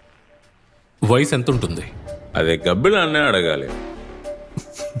 వయసు ఎంత ఉంటుంది? అదే గబ్బిలాన్నే అడగాలి.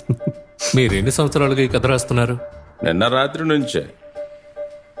 మీరు ఎన్ని సంవత్సరాలుగా ఈ కథ రాస్తున్నారు? నిన్న రాత్రి నుంచే.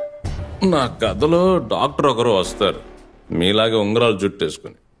 నా కథలో డాక్టర్ ఒకరు వస్తారు, మీలాగే ఉంగరాలు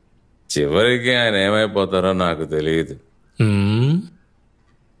జుట్టేసుకుని. చివరికి ఆయన ఏమైపోతారో నాకు తెలియదు.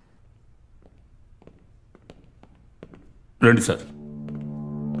 రండి sir.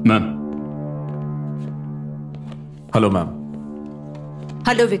 Ma'am. Hello ma'am.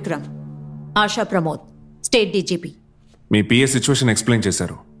 Hello Vikram. ASHA Pramod, state DGP. మీ పిఏ సిచ్యువేషన్ ఎక్స్ప్లెయిన్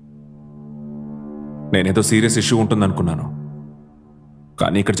చేశారు. నేనేదో సీరియస్ ఇష్యూ ఉంటుందనుకున్నాను,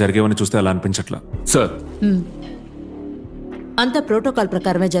 కానీ ఇక్కడ జరిగేవని చూస్తే అలా అనిపించట్లా. సార్, అంత ప్రోటోకాల్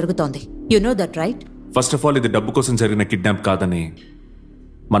ప్రకారమే జరుగుతోంది. You know that right? First of all, ఇది డబ్బు కోసం జరిగిన కిడ్నాప్ కాదని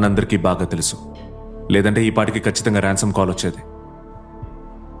మనందరికీ బాగా తెలుసు. లేదంటే ఈ పాటికి ఖచ్చితంగా ర్యాన్సమ్ కాల్ వచ్చేది.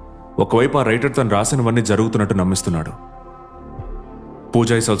 ఒకవైపు ఆ రైటర్ తను రాసినవన్నీ జరుగుతున్నట్టు నమ్మిస్తున్నాడు.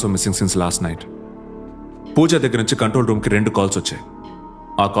 పూజ is also missing since last night. పూజ దగ్గర నుంచి కంట్రోల్ రూమ్కి 2 కాల్స్ వచ్చాయి.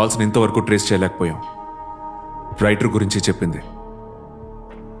 ఆ కాల్స్ని ఇంతవరకు ట్రేస్ చేయలేకపోయాం. రైటర్ గురించి చెప్పింది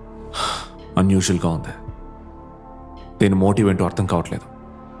అన్యూజువల్గా ఉంది. దీని మోటివ్ ఏంటో అర్థం కావట్లేదు.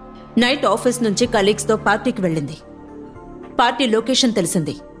 నైట్ ఆఫీస్ నుంచి కలీగ్స్ తో పార్టీకి వెళ్ళింది. పార్టీ లొకేషన్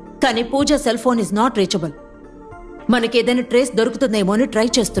తెలిసింది, కానీ పూజ cell phone is not reachable. మనకేదైనా ట్రేస్ దొరుకుతుందేమో అని ట్రై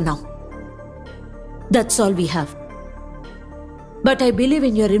చేస్తున్నాం. That's all we have. But I believe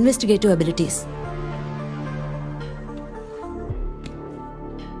in your investigative abilities.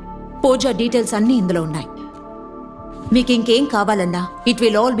 Puja details అన్నీ ఇందులో ఉన్నాయి. మీకు ఇంకేం కావాలన్నా it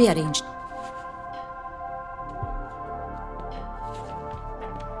will all be arranged.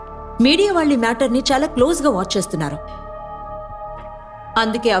 Media వాళ్ళ మ్యాటర్ని చాలా క్లోజ్ గా వాచ్ చేస్తున్నారు,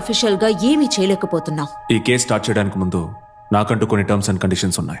 అందుకే అఫీషియల్ గా ఏమీ చేయలేకపోతున్నాం. ఈ కేసు స్టార్ట్ చేయడానికి ముందు నాకంటూ కొన్ని టర్మ్స్ అండ్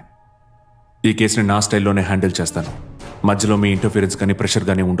కండిషన్స్ ఉన్నాయి. ఈ కేసుని నా స్టైల్లోనే హ్యాండిల్ చేస్తాను. మధ్యలో మీ ఇంటర్ఫిరెన్స్ కానీ ప్రెషర్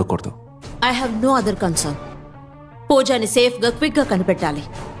కానీ ఉండకూడదు. I have no other concern. పూజాని safe గా క్విక్ గా కనిపెట్టాలి.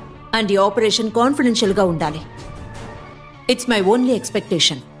 అండ్ ఈ ఆపరేషన్ కాన్ఫిడెన్షియల్ గా ఉండాలి. It's my only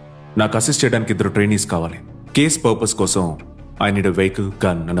expectation. నాకు అసిస్ట్ చేయడానికి 2 ట్రైనీస్ కావాలి. కేస్ పర్పస్ కోసం I need a vehicle,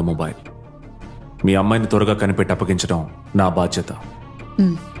 gun and mobile. మీ అమ్మాయిని త్వరగా కనిపెట్టి అప్పగించడం నా బాధ్యత.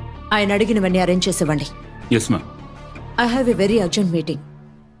 ఆయన అడిగినవన్నీ arrange చేసేవ్వండి. Yes ma'am. I have a very urgent meeting.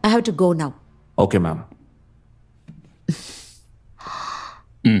 I have to go now. Okay ma'am.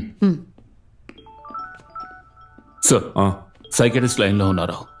 Sir, psychiatrist లైన్లో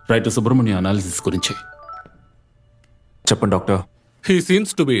ఉన్నారు. రైటర్ సుబ్రహ్మణ్యం అనాలిసిస్ గురించి చెప్పండి doctor. He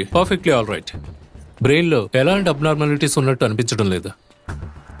seems to be perfectly all right. బ్రెయిన్లో ఎలాంటి అబ్నార్మాలిటీస్ ఉన్నట్టు అనిపించడం లేదు.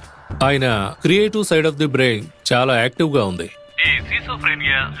 ఆయన creative side of the brain చాలా యాక్టివ్గా ఉంది. ఈ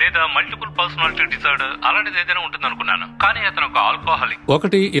సిజోఫ్రెనియా లేదా మల్టిపుల్ పర్సనాలిటీ డిసార్డర్ అలాంటిది ఏదైనా ఉంటుంది అనుకున్నాను, కానీ అతను ఒక ఆల్కహాలిక్.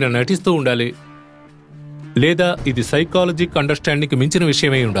 ఒకటి ఈయన నటిస్తూ ఉండాలి, లేదా ఇది సైకాలజిక్ అండర్స్టాండింగ్ మించిన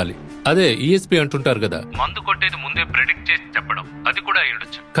విషయమై ఉండాలి. అదే ఈఎస్పీ అంటుంటారు కదా, మందు కొట్టేది ముందే ప్రెడిక్ట్ చేసి చెప్పడం. అది కూడా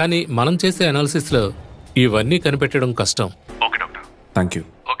అయ్యుండొచ్చు. కానీ మనం చేసే అనాలిసిస్ లో ఇవన్నీ కనిపెట్టడం కష్టం. Okay doctor. Thank you.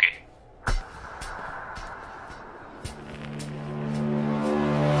 Okay.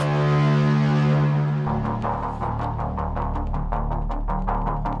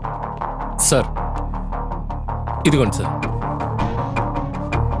 Sir, ఇదిగోండి సార్.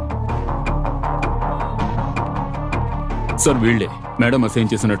 సార్, వీళ్ళే మేడం అసైన్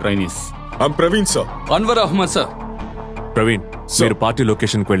చేసిన trainees. Praveen sir. Anwar Ahmed sir. Praveen, మీరు పార్టీ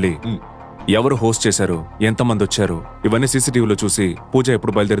లొకేషన్కి వెళ్ళి ఎవరు హోస్ట్ చేశారు, ఎంతమంది వచ్చారు, ఇవన్నీ సీసీటీవీలో చూసి పూజ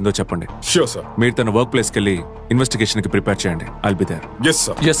ఎప్పుడు బయలుదేరిందో చెప్పండి. Sure sir. మీరు తన వర్క్ ప్లేస్కి వెళ్ళి ఇన్వెస్టిగేషన్ కి ప్రిపేర్ చేయండి. I'll be there. Yes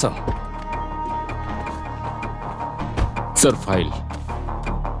sir. Yes sir. Sir, file.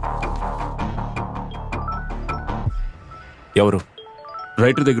 ఎవరు?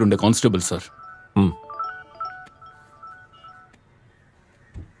 రైటర్ దగ్గర ఉండే కానిస్టేబుల్ సార్.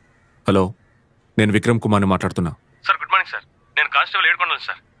 హలో, నేను విక్రమ్ కుమార్ని మాట్లాడుతున్నా. Sir, good morning sir. నేను కానిస్టేబుల్ ఏడుకొండను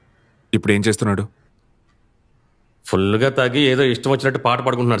సార్. ఇప్పుడు ఏం చేస్తున్నాడు? ఫుల్గా తాగి ఏదో ఇష్టం వచ్చినట్టు పాట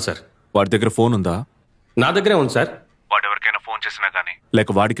పాడుకుంటున్నాడు సార్. వాడి దగ్గర ఫోన్ ఉందా? నా దగ్గరే ఉంది సార్. వాడు ఎవరికైనా ఫోన్ చేసినా కానీ,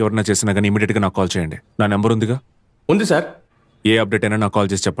 లేక వాడికి ఎవరైనా చేసినా కానీ ఇమీడియట్ గా నాకు కాల్ చేయండి. నా నెంబర్ ఉందిగా? ఉంది సార్. ఏ అప్డేట్ అయినా నాకు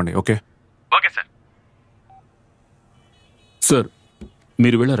కాల్ చేసి చెప్పండి. ఓకే? Okay sir. సార్,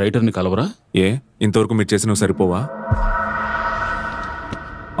 మీరు వెళ్ళే రైటర్ని కలవరా? ఏ, ఇంతవరకు మీరు చేసినవి సరిపోవా?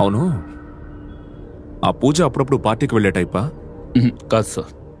 అవును, ఆ పూజ అప్పుడప్పుడు పార్టీకి వెళ్ళే టైపా? కాదు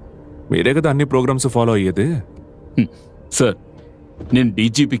సార్. మీరే కదా అన్ని ప్రోగ్రామ్స్ ఫాలో అయ్యేది. సార్, నేను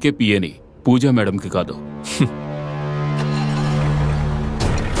డీజీపీకే పిఏని, పూజా మేడంకి కాదు.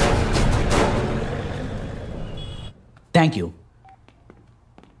 Thank you.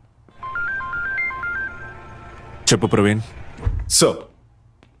 చెప్పు ప్రవీణ్. సార్,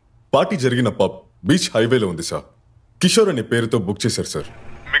 పార్టీ జరిగిన పబ్ బీచ్ హైవేలో ఉంది సార్. కిషోర్ అనే పేరుతో బుక్ చేశారు సార్.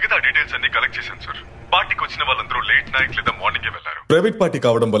 మిగతా డీటెయిల్స్ అన్ని కలెక్ట్ చేశాను సార్. పార్టీకి వచ్చిన వాళ్ళందరూ లేట్ నైట్ లేదా మార్నింగే వెళ్లారు. ప్రైవేట్ పార్టీ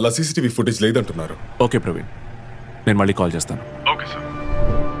కావడం వల్ల సీసీటీవీ ఫుటేజ్ లేదంటున్నారు. ఓకే ప్రవీణ్, నేను మళ్ళీ కాల్ చేస్తాను. Okay sir.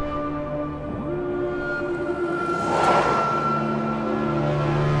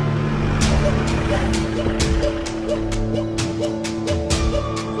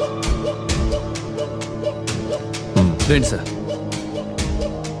 రండి సార్.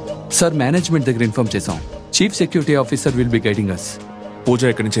 సార్ మేనేజ్మెంట్ దగ్గర ఇన్ఫార్మ్ చేశాం. Chief security officer will be guiding us. పూజ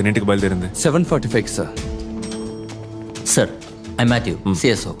ఎక్కడి నుంచి ఎన్నింటికి బయలుదేరింది? 7:45 sir. Sir I Matthew,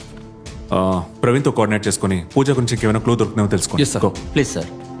 CSO. ప్రవీణ్తో coordinate చేసుకుని పూజ గురించి ఏమైనా క్లూ దొరుకుతుందో తెలుసుకోండి. Please sir.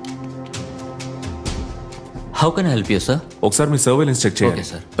 How can I help you sir? ఒకసారి మీ సర్వేలెన్స్ చెక్ చేయండి. Okay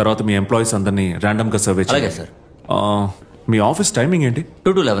sir. తర్వాత మీ ఎంప్లాయీస్ అందరినీ ర్యాండమ్ గా సర్వే చేయండి. అలాగే సార్. మీ ఆఫీస్ టైమింగ్ ఏంటి?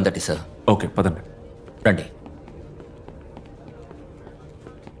 2 to 11:30 సార్. ఓకే, పదండి. రండి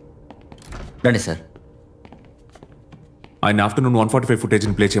రండి సార్. ఆయన ఆఫ్టర్నూన్ 1:45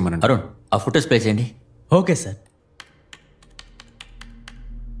 ఫుటేజ్ని ప్లే చేయమనండి. అరుణ్, ఆ ఫుటేజ్ ప్లే చేయండి. ఓకే సార్,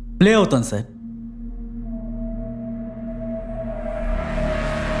 ప్లే అవుతాను సార్.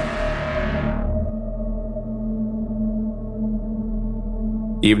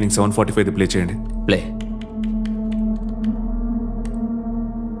 ఈవినింగ్ 7:45 ప్లే చేయండి. ప్లే.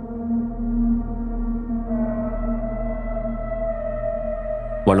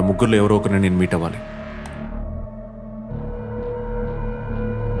 వాళ్ళ ముగ్గురులో ఎవరో ఒకరిని నేను మీట్ అవ్వాలి.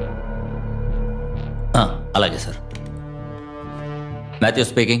 అలాగే sir. Matthew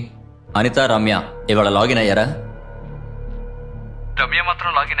speaking. Anitha, Ramya ఇవాళ లాగిన్ అయ్యారా? రమ్య మాత్రం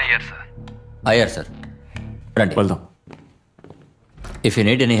లాగిన్ అయ్యారు సార్. అయ్యారు సార్. రండి వెళ్దాం. If you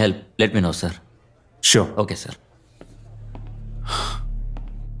need any help let me no sir. Sure. Okay sir.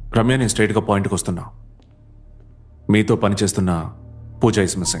 Ramya, నేను స్ట్రైట్గా పాయింట్కి వస్తున్నా. మీతో పనిచేస్తున్న పూజ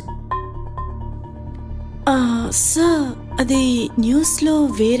ఇస్ మిస్సింగ్. సార్, అది న్యూస్లో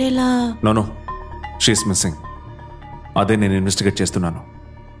వేరేలా. No, she is missing. అదే నేను ఇన్వెస్టిగేట్ చేస్తున్నాను.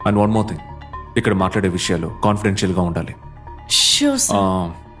 అండ్ వన్ మోర్ థింగ్, ఇక్కడ మాట్లాడే విషయాలు కాన్ఫిడెన్షియల్గా ఉండాలి. Sure sir.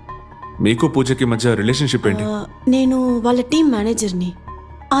 మీకు పూజకి మధ్య రిలేషన్షిప్ ఏంటి? నేను వాళ్ళ టీమ్ మేనేజర్ని.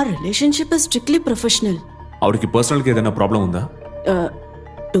 ఆ రిలేషన్షిప్ స్ట్రిక్ట్లీ ప్రొఫెషనల్. ఆవిడకి పర్సనల్గా ఏదైనా ప్రాబ్లం ఉందా?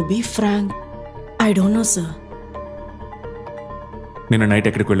 To be Frank, I don't know sir. నిన్న నైట్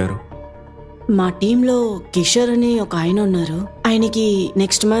ఎక్కడికి వెళ్ళారు? మా టీంలో కిషోర్ అని ఒక ఆయన ఉన్నారు. ఆయనకి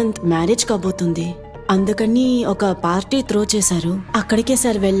నెక్స్ట్ మంత్ మ్యారేజ్ కాబోతుంది. అందుకని ఒక పార్టీ త్రో చేశారు. అక్కడికే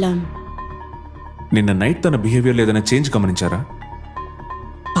సార్ వెళ్ళాం. నిన్న నైట్ తన బిహేవియర్ ఏదైనా చేంజ్ గమనించారా?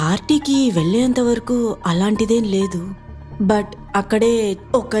 పార్టీకి వెళ్ళేంత వరకు అలాంటిదేం లేదు. బట్ అక్కడే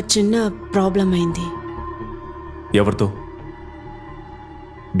ఒక చిన్న ప్రాబ్లం అయింది. ఎవరితో?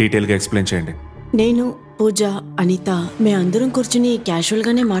 డీటెయిల్గా ఎక్స్ప్లెయిన్ చేయండి. నేను, పూజ, అనిత మే అందరం కూర్చుని క్యాజువల్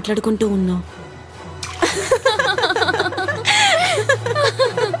గానే మాట్లాడుకుంటూ ఉన్నాం.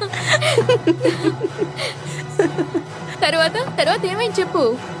 తర్వాత ఏమైంది చెప్పు.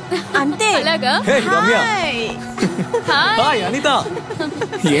 అంతే. అలాగా? హే రమ్య. హాయ్. హాయ్ అనిత.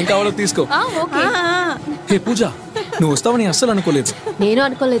 ఏం కావాలో తీసుకో. ఓకే. హే పూజ, నువ్వు వస్తావని అస్సలు అనుకోలేదు. నేను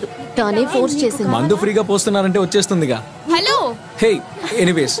అనుకోలేదు, తానే ఫోర్స్ చేసింది. మందు ఫ్రీగా పోస్తున్నారంటే వచ్చేస్తుందిగా. హలో. హే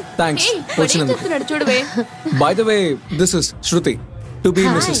ఎనీవేస్, థ్యాంక్స్ వచ్చినందుకు. చెప్తున్నాడు చూడవే. By the way, this is Shruti to be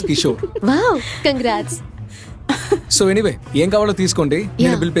Mrs Kishore. Wow, congrats. So anyway, ఏం కావాలో తీసుకోండి,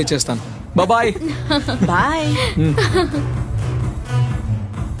 నేను బిల్ పే చేస్తాను. Bye bye.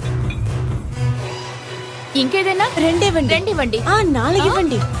 ఇంకేదైనా? రెండివ్వండి. 4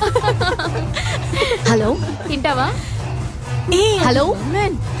 ఇవ్వండి. హలో, తింటావా? హలో.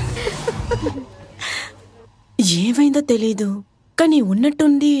 ఏమైందో తెలీదు, కానీ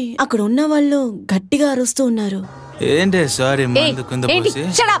ఉన్నట్టుండి అక్కడ ఉన్న వాళ్ళు గట్టిగా అరుస్తూ ఉన్నారు. ఏంటే సారీ మందు కింద పోసి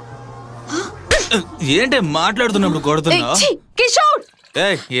ఏంటే మాట్లాడుతున్నప్పుడు కొడుతున్నావు? కిషోర్.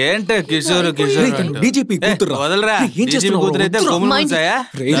 ఏంటే కిషోర్ డీజీపీ కూతురు. వదలరా. డీజీపీ కూతురు అయితే కొమ్ములు మూసాయా?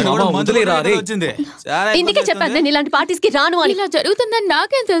 వచ్చింది. ఇందుకే చెప్పాను నేను ఇలాంటి పార్టీస్ కి రాను అని. ఇలా జరుగుతుందని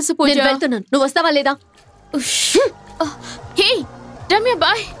నాకేం తెలుసు పూజ. నేను వెళ్తున్నాను, నువ్వు వస్తావా లేదా? హే రమ్య,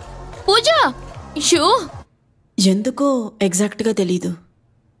 బాయ్. పూజ. ఎందుకో ఎగ్జాక్ట్ గా తెలీదు.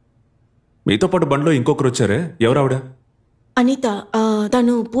 మీతో పాటు బండిలో ఇంకొకరు వచ్చారే, ఎవరావిడ? అనిత.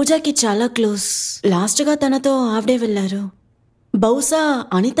 తను పూజకి చాలా క్లోజ్. లాస్ట్ గా తనతో ఆవిడే వెళ్ళారు. బహుశా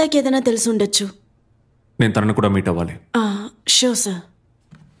అనితకి ఏదైనా తెలిసి ఉండొచ్చు. నేను తనను కూడా మీట్ అవ్వాలి. Sure sir.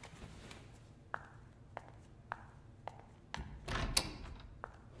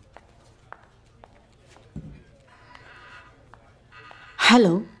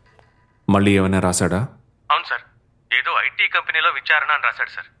 హలో. మళ్ళీ ఏమైనా రాశాడా? అవును సార్, ఏదో ఐటీ కంపెనీలో విచారణ అని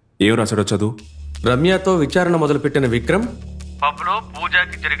రాశాడు సార్. ఏం రాశాడో చదువు. రమ్యతో విచారణ మొదలుపెట్టిన విక్రమ్ పబ్లో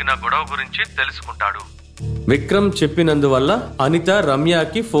పూజకి జరిగిన గొడవ గురించి తెలుసుకుంటాడు. విక్రమ్ చెప్పినందువల్ల అనిత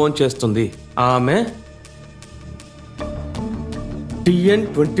రమ్యకి ఫోన్ చేస్తుంది. ఆమె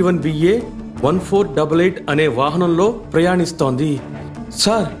TN21BA 1488 అనే వాహనంలో ప్రయాణిస్తోంది.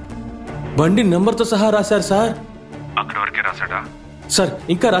 సార్, బండి నెంబర్తో సహా రాశారు సార్. అక్కడి వరకే రాశాడా? సార్,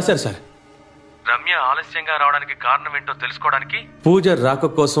 ఇంకా రాశారు సార్. రమ్య ఆలస్యంగా రావడానికి కారణం ఏంటో తెలుసుకోవడానికి పూజ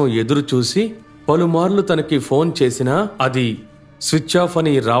రాక కోసం ఎదురు చూసి పలుమార్లు తనకి ఫోన్ చేసినా అది స్విచ్ ఆఫ్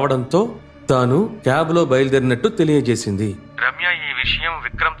అని రావడంతో తాను క్యాబ్లో బయలుదేరినట్టు తెలియజేసింది. రమ్య ఈ విషయం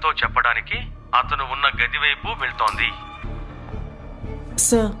విక్రమ్తో చెప్పడానికి అతను ఉన్న గది వైపు వెళ్తోంది.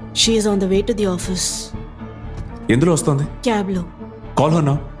 Sir, she is on the way to the office. ఎందులో వస్తుంది? క్యాబ్ లో. Call her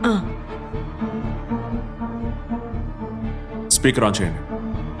now. Speaker on చేయండి.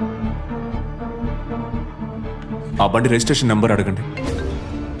 ఆ బండి రిజిస్ట్రేషన్ నెంబర్ అడగండి.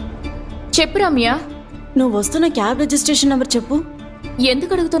 చెప్పు రమ్య. నువ్వు వస్తున్న క్యాబ్ రిజిస్ట్రేషన్ నెంబర్ చెప్పు.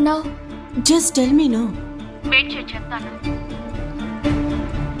 ఎందుకు అడుగుతున్నావు? Just tell me. No wait చేయి, చెప్తాను.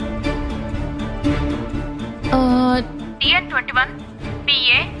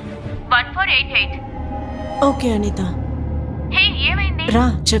 TN21BA 1488. ఓకే అనిత. హే, ఏమైంది? రా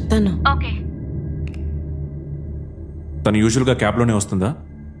చెప్తాను. ఓకే. తను యూజువల్గా క్యాబ్లోనే వస్తుందా?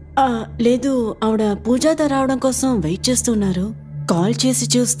 లేదు, ఆవిడ పూజాతో రావడం కోసం వెయిట్ చేస్తున్నారు. కాల్ చేసి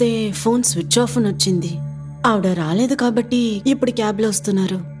చూస్తే ఫోన్ స్విచ్ ఆఫ్ అని వచ్చింది. ఆవిడ రాలేదు కాబట్టి ఇప్పుడు క్యాబ్లో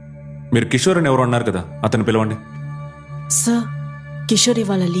వస్తున్నారు. మీరు కిషోర్ అని ఎవరు అన్నారు కదా, అతను పిలవండి. సార్, కిషోర్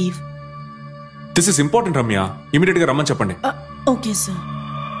ఇవాళ leave. This is important Ramya, immediate గా రమ్మని చెప్పండి. Okay sir.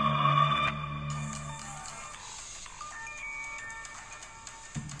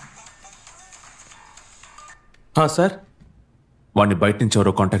 సార్, వాడిని బయట నుంచి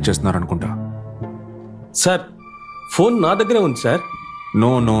ఎవరో కాంటాక్ట్ చేస్తున్నారు అనుకుంటా. సార్, ఫోన్ నా దగ్గరే ఉంది sir.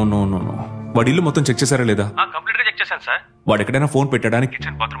 No no no no no వాడి ఇల్లు మొత్తం చెక్ చేశారా లేదా? కంప్లీట్ గా చెక్ చేశాను సార్. వాడు ఎక్కడైనా ఫోన్ పెట్టడానికి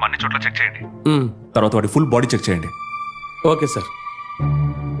కిచెన్, బాత్రూమ్ అన్ని చోట్ల చెక్ చేయండి. తర్వాత వాడి ఫుల్ బాడీ చెక్ చేయండి. Okay sir.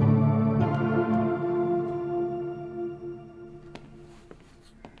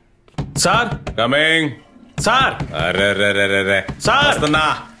 Sir, coming. Sir, అరే సార్,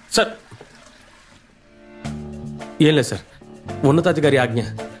 సార్, ఏం లేదు సార్, ఉన్నతాధికారి ఆజ్ఞ.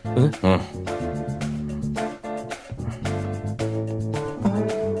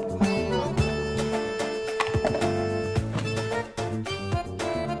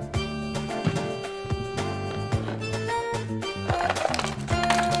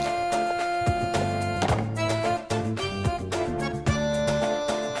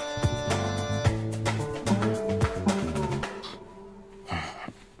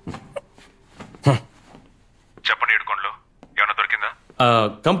 చెప్పండి, ఏడుకోండ్లో ఏమైనా దొరికిందా?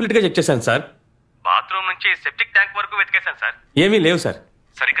 కంప్లీట్ గా చెక్ చేశాను సార్. బాత్రూమ్ నుంచి సెప్టిక్ ట్యాంక్ వరకు వెతికేశాను సార్. ఏమీ లేవు సార్.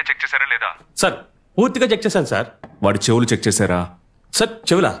 సరిగ్గా చెక్ చేశారా లేదా? సార్, పూర్తిగా చెక్ చేశాను సార్. వాడి చెవులు చెక్ చేశారా? సార్,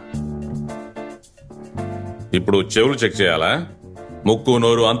 చెవులా? ఇప్పుడు చెవులు చెక్ చేయాలా? ముక్కు,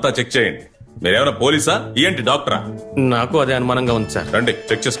 నోరు అంతా చెక్ చేయండి. మీరేమైనా పోలీసా, ఏంటి డాక్టరా? నాకు అదే అనుమానంగా ఉంది సార్. రండి,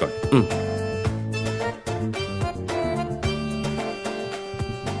 చెక్ చేసుకోండి.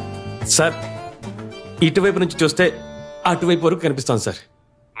 సార్, ఇటువైపు నుంచి చూస్తే అటువైపు వరకు కనిపిస్తోంది సార్.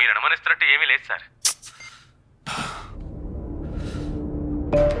 మీరు అనుమానిస్తున్నట్టు ఏమీ లేదు సార్.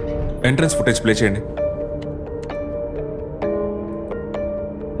 ఎంట్రన్స్ ఫుటేజ్ ప్లే చేయండి.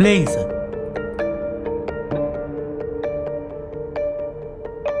 Playing sir.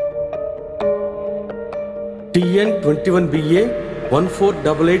 TN21BA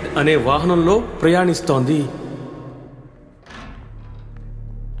 1488 అనే వాహనంలో ప్రయాణిస్తోంది.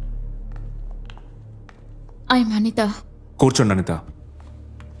 ఐఎమ్ అనిత. కూర్చోండి అనిత.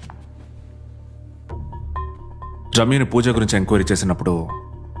 రమ్యని పూజ గురించి ఎంక్వైరీ చేసినప్పుడు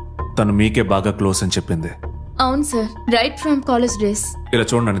తను మీకే బాగా క్లోజ్ అని చెప్పింది. అవును sir, right from college days. ఇలా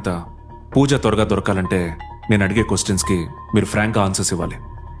చూడండి అనిత, పూజ త్వరగా దొరకాలంటే నేను అడిగే క్వశ్చన్స్ కి మీరు ఫ్రాంక్ గా ఆన్సర్స్ ఇవ్వాలి.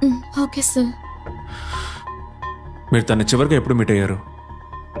 Okay sir. మీరు తను చివరిగా ఎప్పుడు మీట్ అయ్యారు?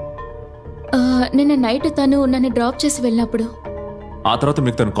 నిన్న నైట్ తను నన్ను డ్రాప్ చేసి వెళ్ళినప్పుడు. ఆ తర్వాత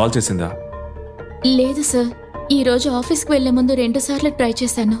మీకు తను కాల్ చేసిందా? లేదు సార్, ఈ రోజు ఆఫీస్కి వెళ్లే ముందు 2 సార్లు ట్రై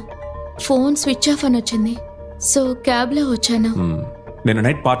చేశాను. ఫోన్ స్విచ్ ఆఫ్ అని వచ్చింది. సో క్యాబ్ లో వచ్చాను. నిన్న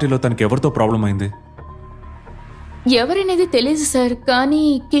నైట్ పార్టీలో తనకి ఎవరితో ప్రాబ్లం అయింది? ఎవరనేది తెలీదు సార్, కానీ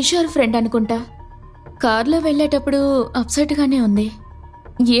కిషోర్ ఫ్రెండ్ అనుకుంటా. కార్లో వెళ్ళేటప్పుడు అప్సెట్ గానే ఉంది.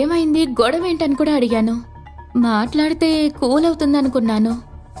 ఏమైంది, గొడవ ఏంటని కూడా అడిగాను. మాట్లాడితే కూల్ అవుతుంది అనుకున్నాను.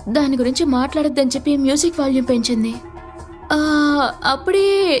 దాని గురించి మాట్లాడొద్దని చెప్పి మ్యూజిక్ వాల్యూమ్ పెంచింది. అప్పుడే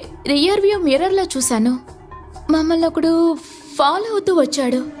రియర్ వ్యూ మిర్రర్ లో చూశాను, మమ్మల్ని ఒకడు ఫాలో అవుతూ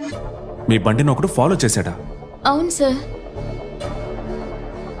వచ్చాడు. మీ బండిని ఒకడు ఫాలో చేశాడా? అవును సార్.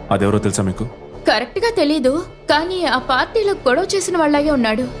 అదెవరో తెలుసా మీకు? కరెక్ట్ గా తెలీదు, కానీ ఆ పార్టీలో గొడవ చేసిన వాళ్ళగే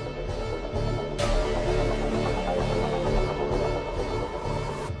ఉన్నాడు.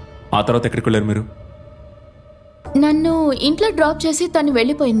 ఆ తర్వాత ఎక్కడికి వెళ్ళారు మీరు? నన్ను ఇంట్లో డ్రాప్ చేసి తను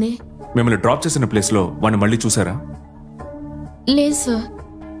వెళ్ళిపోయింది. మిమ్మల్ని డ్రాప్ చేసిన ప్లేస్లో వాడిని మళ్ళీ చూసారా? లేదు సార్.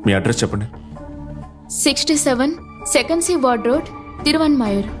 మీ అడ్రస్ చెప్పండి. 67 second C ward road,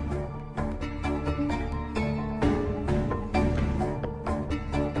 తిరువన్మయూర్.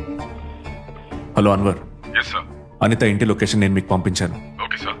 Hello Anwar. Anitha ఇంటి లొకేషన్ నేను మీకు పంపించాను.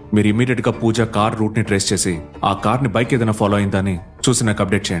 మీరు ఇమీడియట్ గా పూజ కార్ రూట్ ని ట్రేస్ చేసి ఆ కార్ ని బైక్ ఏదైనా ఫాలో అయిందని చూసి నాకు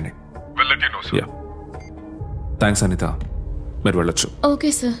అప్డేట్ చేయండి. థ్యాంక్స్ అనిత, మీరు వెళ్ళొచ్చు. Okay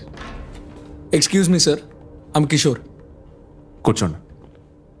sir. Excuse me sir, I'm Kishore. కూర్చోండి.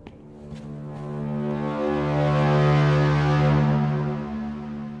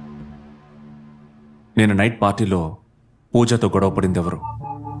 నేను నైట్ పార్టీలో పూజతో గొడవ పడింది ఎవరు?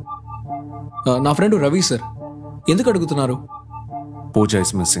 నా ఫ్రెండ్ రవి సార్. ఎందుకు అడుగుతున్నారు? పూజ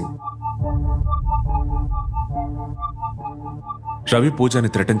ఇస్ మిస్సింగ్. రవి పూజని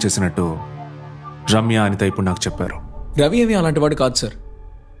థ్రెటన్ చేసినట్టు రమ్య అనిత ఇప్పుడు నాకు చెప్పారు. రవి ఏమీ అలాంటి వాడు కాదు సార్.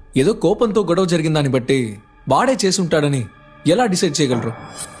 ఏదో కోపంతో గొడవ జరిగిందాన్ని బట్టి వాడే చేసుంటాడని ఎలా డిసైడ్ చేయగలరు?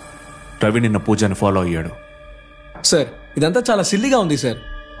 రవి నిన్న పూజని ఫాలో అయ్యాడు. సార్, ఇదంతా చాలా సిల్లీగా ఉంది సార్.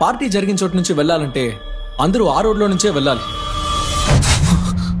 పార్టీ జరిగిన చోటు నుంచి వెళ్ళాలంటే అందరూ ఆ రోడ్లో నుంచే వెళ్ళాలి.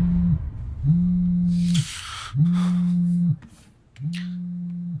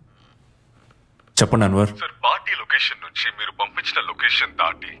 చెప్పండి అన్వర్. సార్, పార్టీ లొకేషన్ నుంచి మీరు పంపించిన లొకేషన్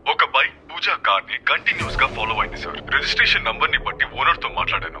దాటి ఒక బైక్ పూజా కార్ ని కంటిన్యూస్ గా ఫాలో అయింది సార్. రిజిస్ట్రేషన్ నంబర్ ని బట్టి ఓనర్ తో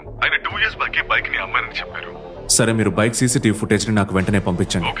మాట్లాడాను. ఆయన 2 years బ్యాక్ బైక్ ని అమ్మానని చెప్పారు. సరే, మీరు బైక్ సీసీటీవీ ఫుటేజ్ ని నాకు వెంటనే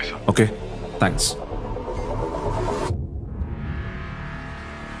పంపించండి. Okay, thanks.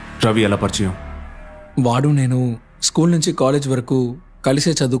 రవి ఎలా పరిచయం? వాడు నేను స్కూల్ నుంచి కాలేజ్ వరకు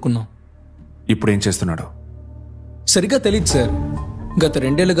కలిసే చదువుకున్నాం. ఇప్పుడు ఏం చేస్తున్నాడు? సరిగ్గా తెలియదు సార్. గత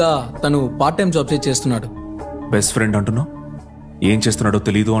 2 ఏళ్లుగా తను పార్ట్ టైం జాబ్స్ చేస్తున్నాడు. బెస్ట్ ఫ్రెండ్ అంటున్నావు, ఏం చేస్తున్నాడో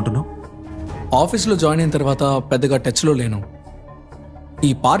తెలీదు అంటున్నావు. ఆఫీస్లో జాయిన్ అయిన తర్వాత పెద్దగా టచ్లో లేను. ఈ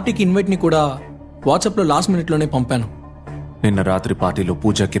పార్టీకి ఇన్వైట్ని కూడా వాట్సాప్లో లాస్ట్ మినిట్లోనే పంపాను. నిన్న రాత్రి పార్టీలో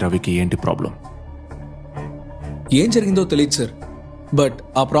పూజకి రవికి ఏంటి ప్రాబ్లం? ఏం జరిగిందో తెలియదు సార్. బట్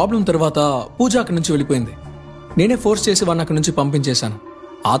ఆ ప్రాబ్లం తర్వాత పూజ అక్కడి నుంచి వెళ్ళిపోయింది. నేనే ఫోర్స్ చేసి వాడిని అక్కడి నుంచి పంపించేశాను.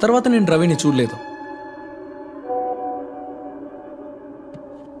 ఆ తర్వాత నేను రవిని చూడలేదు.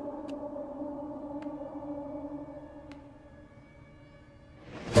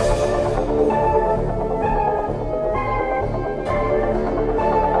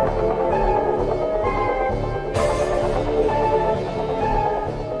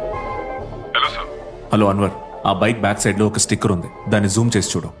 హలో అన్వర్, ఆ బైక్ బ్యాక్ సైడ్ లో ఒక స్టిక్కర్ ఉంది, దాన్ని జూమ్ చేసి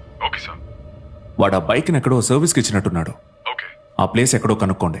చూడు. వాడు ఆ బైక్ ని ఎక్కడో సర్వీస్కి ఇచ్చినట్టున్నాడు. ఆ ప్లేస్ ఎక్కడో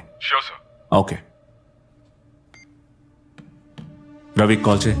కనుక్కోండి. ఓకే. రవి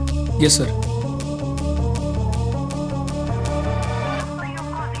కాల్ చేయి. Yes sir.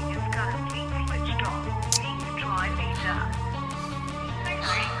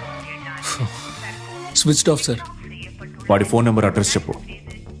 Switched off sir. వాడి ఫోన్ నెంబర్, అడ్రస్ చెప్పు.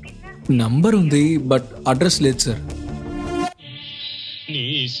 నంబర్ ఉంది బట్ అడ్రస్ లేదు సార్. నీ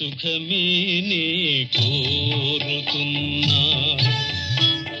సుఖమే నే కోరుతున్నా,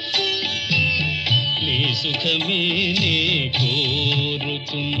 నీ సుఖమే నే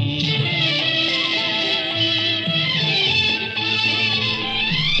కోరుతున్నా.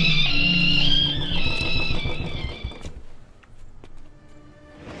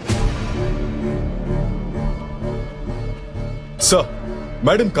 సార్,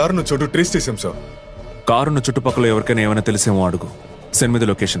 మేడం కారును చోటు ట్రేస్ చేశాం సార్. కారున్న చుట్టుపక్కల ఎవరికైనా ఏమైనా తెలిసేమో అడుగు. Send me the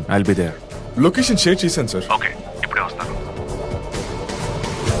location, I'll be there. Location share చేశాను సార్. ఓకే, ఇప్పుడే వస్తాను.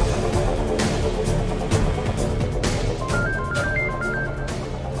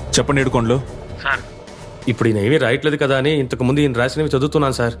 చెప్పండి ఏడుకోండ్లో. సార్, ఇప్పుడు ఈయన ఏమీ రాయట్లేదు కదా అని ఇంతకు ముందు ఈయన రాసినవి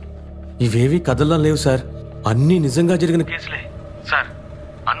చదువుతున్నాను సార్. ఇవేవి కథల్లో లేవు సార్, అన్నీ నిజంగా జరిగిన కేసులే సార్.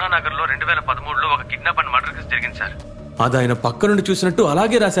 అన్నానగర్లో 2013లో ఒక కిడ్నాప్ అండ్ మర్డర్ కేసు జరిగింది సార్. అది ఆయన పక్క నుండి చూసినట్టు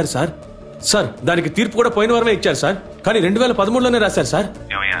అలాగే రాశారు సార్. సార్, దానికి తీర్పు కూడా పోయిన వారమే ఇచ్చారు సార్, కానీ 2013లోనే రాశారు సార్.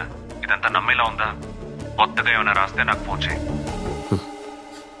 ఏమయ్యా, ఇదంతా నమ్మేలా ఉందా? కొత్తగా ఏమైనా రాస్తే నాకు ఫోన్ చేయి.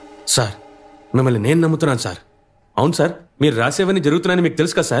 సార్, మిమ్మల్ని నేను నమ్ముతున్నాను సార్. అవును సార్, మీరు రాసేవన్నీ జరుగుతున్నాయని మీకు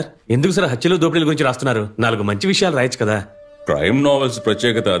తెలుసు కదా సార్. ఎందుకు సార్ హత్యలు దోపిడీల గురించి రాస్తున్నారు? 4 మంచి విషయాలు రాయొచ్చు కదా. క్రైమ్ నావెల్స్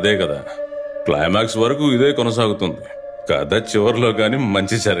ప్రత్యేకత అదే కదా, క్లైమాక్స్ వరకు ఇదే కొనసాగుతుంది. కథ చివరిలో గాని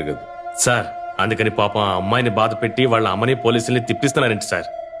మంచి జరగదు సార్. అందుకని పాపం ఆ అమ్మాయిని బాధ పెట్టి వాళ్ళ అమ్మని పోలీసుల్ని తిప్పిస్తున్నారంట సార్.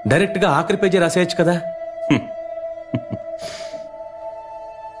 డైరెక్ట్ గా ఆఖరి పేజీ రాసేయచ్చు కదా.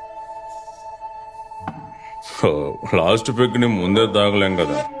 లాస్ట్ పిక్ ని ముందే దాగలేం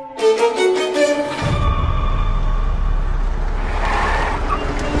కదా.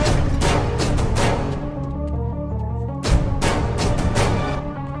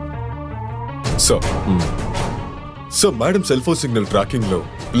 Sir madam cell phone signal tracking లో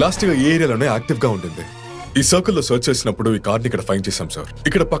లాస్ట్ గా ఏ ఏరియాలోనే యాక్టివ్ గా ఉంటుంది. ఈ సర్కిల్ లో సర్చ్ చేసినప్పుడు ఈ కార్ని ఇక్కడ ఫైండ్ చేశాం సార్.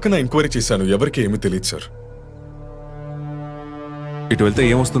 ఇక్కడ పక్కన ఎంక్వైరీ చేశాను, ఎవరికి ఏమీ తెలియదు సార్. ఇటు వెళ్తే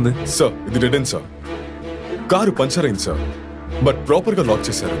ఏమొస్తుంది సార్? ఇది dead end sir. Car puncture అయింది సార్, బట్ ప్రాపర్ గా లాక్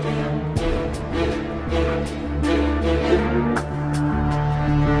చేశారు.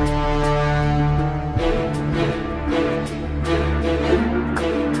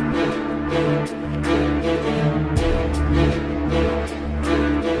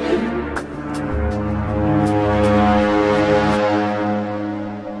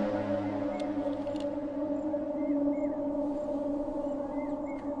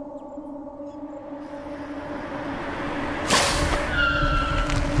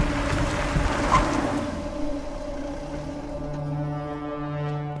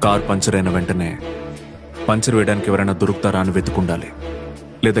 కార్ పంచర్ అయిన వెంటనే పంచర్ వేయడానికి ఎవరైనా దొరుకుతారా అని వెతుకుండాలి,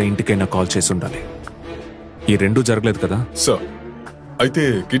 లేదా ఇంటికైనా కాల్ చేసి ఉండాలి. ఈ రెండూ జరగలేదు కదా సార్? అయితే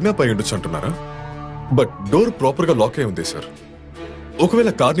కిడ్నాప్ అయి ఉండొచ్చు అంటున్నారా? బట్ డోర్ ప్రాపర్ గా లాక్ అయి ఉంది సార్.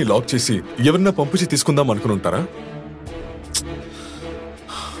 ఒకవేళ కార్ని లాక్ చేసి ఎవరైనా పంపించి తీసుకుందాం అనుకుని ఉంటారా?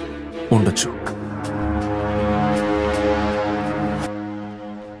 ఉండొచ్చు.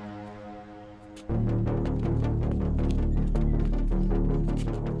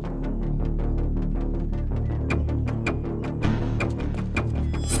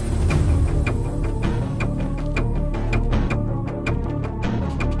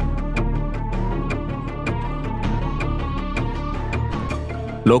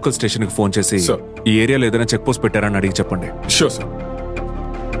 లోకల్ స్టేషన్ కి ఫోన్ చేసి ఈ ఏరియాలో ఏదైనా చెక్ పోస్ట్ పెట్టారని అడిగి చెప్పండి. Sure sir.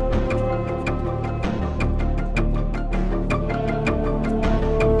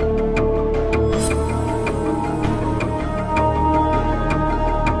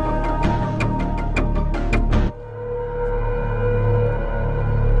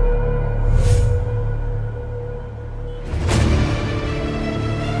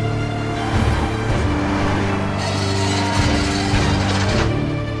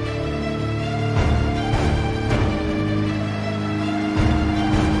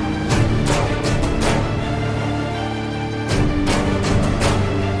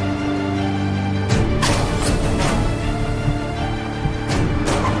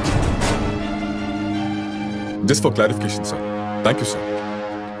 Just for clarification, sir. Thank you, sir.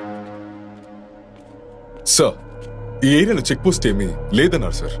 Sir, ఈ ఏరియాలో చెక్ పోస్ట్ ఏమీ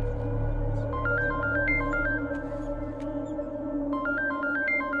లేదన్నారు సార్.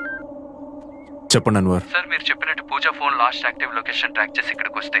 చెప్పండి అన్వర్. సార్, మీరు చెప్పినట్టు పూజా phone last active location track చేసి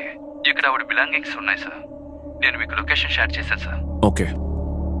ఇక్కడికి వస్తే ఇక్కడ ఆవిడ బిలాంగింగ్స్ ఉన్నాయి సార్. నేను మీకు లొకేషన్ షేర్ చేశాను సార్. ఓకే.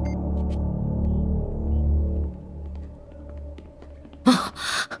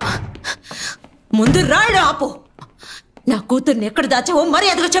 ముందు రాయడం ఆపు. నా కూతుర్ని ఎక్కడ దాచావో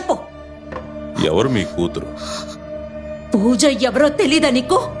మర్యాదగా చెప్పు. ఎవరు మీ కూతురు? పూజ ఎవరో తెలీదా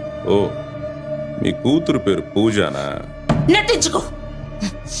నీకు? ఓ, మీ కూతురు పేరు పూజానా? నటించుకో.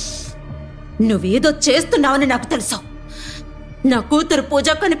 నువ్వేదో చేస్తున్నావని నాకు తెలుసు. నా కూతురు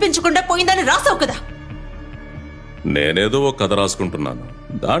పూజ కనిపించకుండా పోయిందని రాసావు కదా. నేనేదో ఓ కథ రాసుకుంటున్నాను,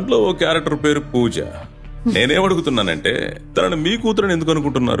 దాంట్లో ఓ క్యారెక్టర్ పేరు పూజ. నేనేమడుగుతున్నానంటే తనని మీ కూతురుని ఎందుకు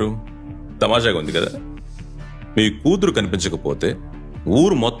అనుకుంటున్నారు? తమాషాగా ఉంది కదా. మీ కూతురు కనిపించకపోతే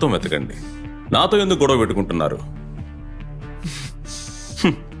ఊరు మొత్తం వెతకండి, నాతో ఎందుకు గొడవ పెట్టుకుంటున్నారు?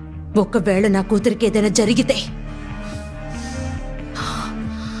 ఒకవేళ నా కూతురికి ఏదైనా జరిగితే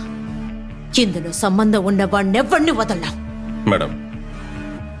ఇందులో సంబంధం ఉన్న వాడినెవ్వడిని వదల్లా. మేడం,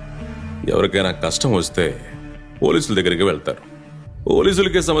 ఎవరికైనా కష్టం వస్తే పోలీసుల దగ్గరికి వెళ్తారు.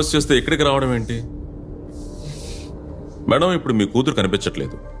 పోలీసులకే సమస్య వస్తే ఇక్కడికి రావడం ఏంటి? మేడం, ఇప్పుడు మీ కూతురు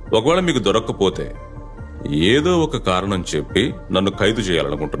కనిపించట్లేదు. ఒకవేళ మీకు దొరక్కపోతే ఏదో ఒక కారణం చెప్పి నన్ను ఖైదు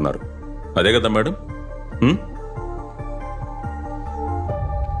చేయాలనుకుంటున్నారు, అదే కదా మేడం?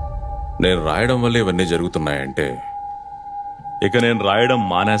 నేను రాయడం వల్ల ఇవన్నీ జరుగుతున్నాయంటే ఇక నేను రాయడం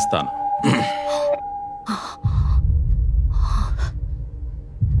మానేస్తాను.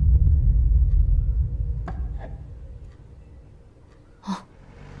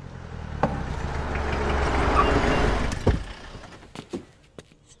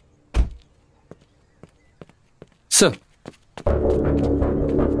 సార్,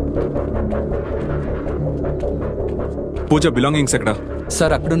 పూజ బిలాంగింగ్స్ ఎక్కడ?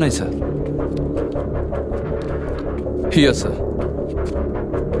 Sir అక్కడున్నాయి sir. Here sir.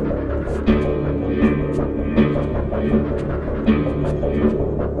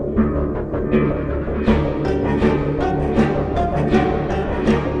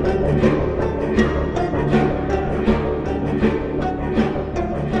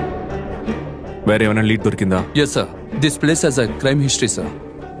 వేరే ఏమైనా లీడ్ దొరికిందా? Yes sir, this place has a crime history sir.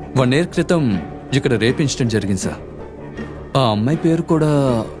 1 year క్రితం ఇక్కడ రేప్ ఇన్సిడెంట్ జరిగింది సార్. ఆ అమ్మాయి పేరు కూడా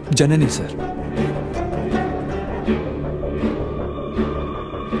జనని సార్.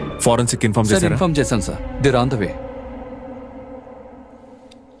 ఫారెన్సిక్ ఇన్ఫార్మ్ సార్ చేశారా? ఇన్ఫార్మ్ చేశాను sir. దిర్ on the way.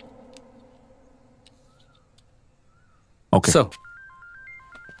 Okay sir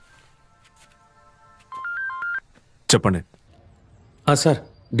చెప్పండి. సార్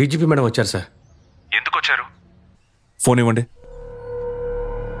డీజీపీ మేడం వచ్చారు సార్. ఎందుకు వచ్చారు? ఫోన్ ఇవ్వండి.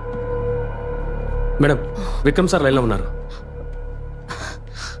 మేడం విక్రమ్ సార్ లైన్లో ఉన్నారు.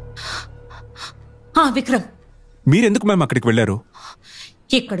 విక్రమ్, మీరెందుకు మేము అక్కడికి వెళ్ళారు?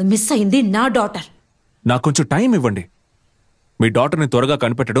 ఇక్కడ మిస్ అయింది నా డాటర్. నాకు కొంచెం టైం ఇవ్వండి. మీ డాటర్ని త్వరగా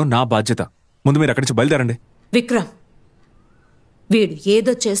కనిపెట్టడం నా బాధ్యత. ముందు మీరు అక్కడి నుంచి బయలుదేరండి. విక్రమ్, వీడు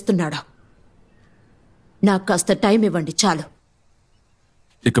ఏదో చేస్తున్నాడా? నాకు కాస్త టైం ఇవ్వండి చాలు.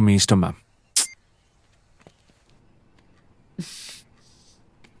 ఇక మీ ఇష్టం మ్యామ్.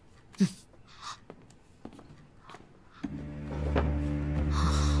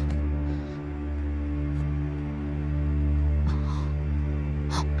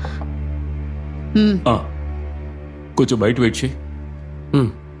 కొంచెం బయట వెయిట్ చేయి.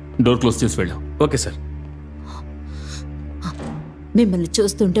 డోర్ క్లోజ్ చేసి వెళ్ళు. Okay sir. మిమ్మల్ని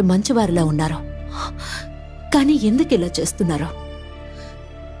చూస్తుంటే మంచివారిలా ఉన్నారు, కానీ ఎందుకు ఇలా చేస్తున్నారో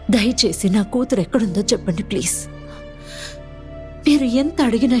దయచేసి నా కూతురు ఎక్కడుందో చెప్పండి ప్లీజ్. మీరు ఎంత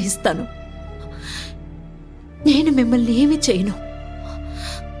అడిగినా ఇస్తాను. నేను మిమ్మల్ని ఏమి చేయను.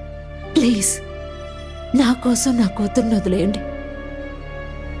 ప్లీజ్ నా కోసం నా కూతుర్ని వదిలేయండి.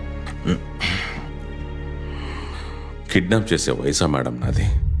 కిడ్నాప్ చేసే వయసా మేడం నాది?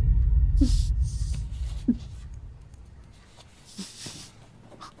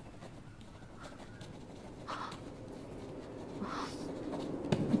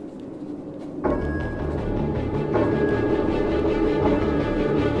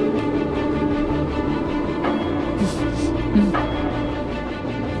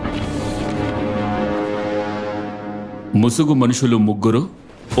 ముసుగు మనుషులు ముగ్గురు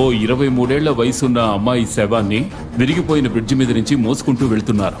ఓ 23 ఏళ్ల వయసున్న అమ్మాయి శవాన్ని విరిగిపోయిన బ్రిడ్జి మీద నుంచి మోసుకుంటూ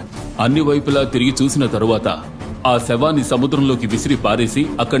వెళ్తున్నారు. అన్ని వైపులా తిరిగి చూసిన తరువాత ఆ శవాన్ని సముద్రంలోకి విసిరి పారేసి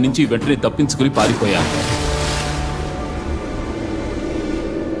అక్కడి నుంచి వెంటనే తప్పించుకుని పారిపోయారు.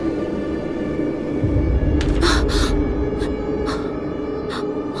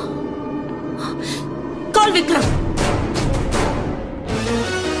 కాల్ విక్రమ్.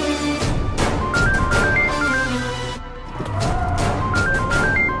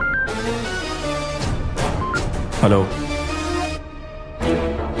 హలో,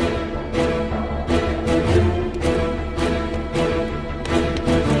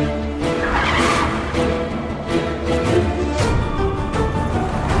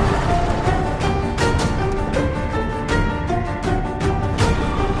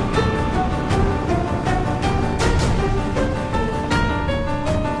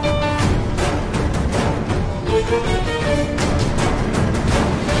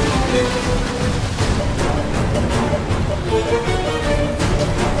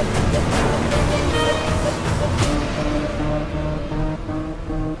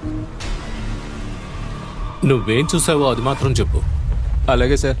 నువ్వేం చూసావో అది మాత్రం చెప్పు.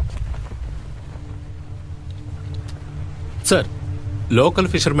 అలాగే సార్. సార్, లోకల్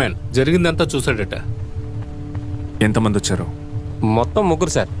ఫిషర్మ్యాన్ జరిగిందంతా చూశాడట. ఎంతమంది వచ్చారు? మొత్తం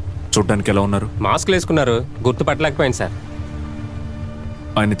 3 సార్. చూడ్డానికి ఎలా ఉన్నారు? మాస్క్లు వేసుకున్నారు, గుర్తుపట్టలేకపోయింది సార్.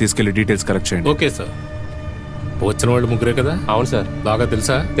 ఆయన తీసుకెళ్లి డీటెయిల్స్ కలెక్ట్ చేయండి. Okay sir. వచ్చిన వాళ్ళు 3 కదా? అవును సార్. బాగా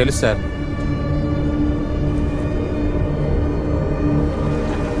తెలుసా? తెలుసు సార్.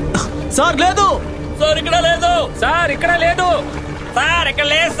 సార్ లేదు సార్, ఇక్కడ లేదు సార్. ఇక్కడ లేదు సార్. ఇక్కడ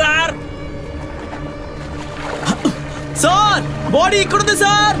లేదు సార్. సార్, బాడీ ఇక్కడుంది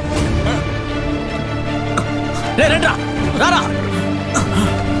సార్. రండ్రా, రారా.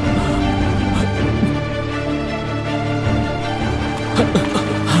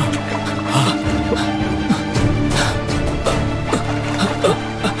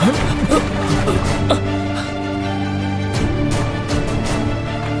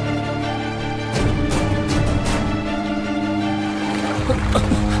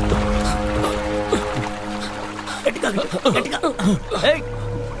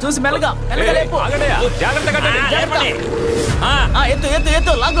 చూసి మెల్లగా లేపు. ఎత్తు ఎత్తు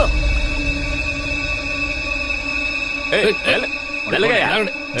ఎత్తు లాగు.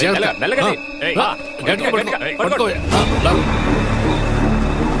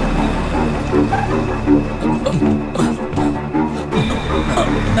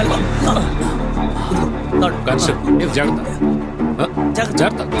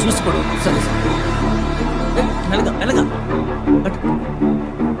 జాగ్రత్త చూసుకోండి. సరే మెల్లగా మెల్లగా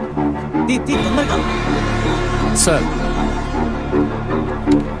తొందరగా. సార్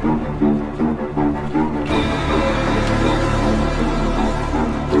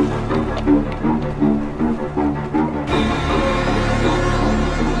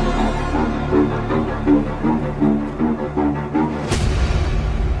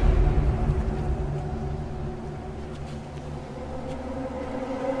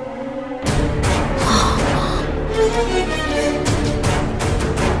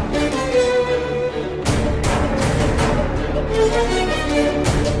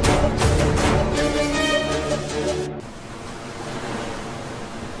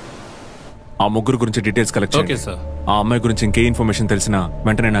ఆ ముగ్గురు గురించి డీటెయిల్స్ కలెక్ట్ చేయండి. Okay sir. ఆ అమ్మాయి గురించి ఇంకే ఇన్ఫర్మేషన్ తెలిసినా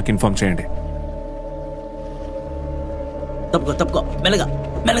వెంటనే నాకు ఇన్ఫార్మ్ చేయండి. తప్పుకో మెల్లగా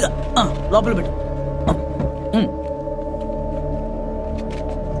మెల్లగా లోపల పెట్టు.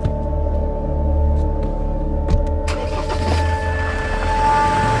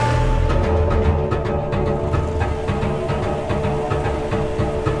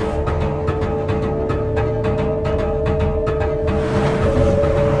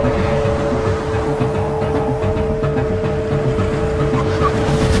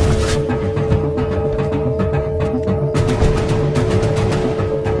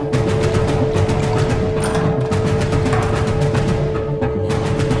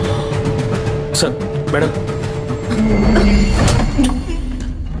 Sir madam.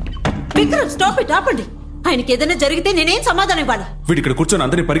 Vikram stop it, ఆపండి. ఆయనకి ఏదైనా జరిగితే నేనేం సమాధానం ఇవ్వాలి? వీడు ఇక్కడ కూర్చొని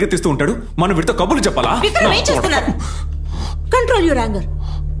అందరినీ పరిగెత్తిస్తూ ఉంటాడు, మనం వీడితో కబుర్లు చెప్పాలా? విక్రమ్ ఏం చేస్తున్నారు? Control your anger.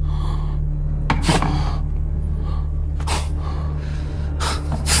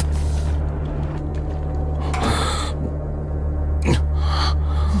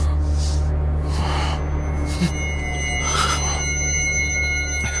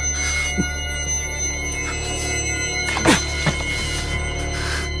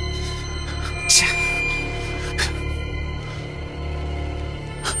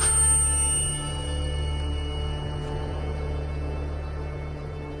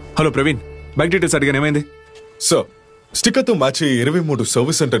 Hello Praveen, back details అడిగాను, ఏమైంది? సార్, స్టిక్కర్ తో మ్యాచ్ అయ్యే 23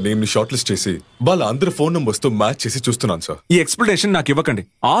 సర్వీస్ సెంటర్ నేమ్ ని షార్ట్ లిస్ట్ చేసి వాళ్ళ అందరి ఫోన్ నంబర్స్ తో మ్యాచ్ చేసి చూస్తున్నాను సార్. ఈ ఎక్స్ప్లెనేషన్ నాకు ఇవ్వకండి.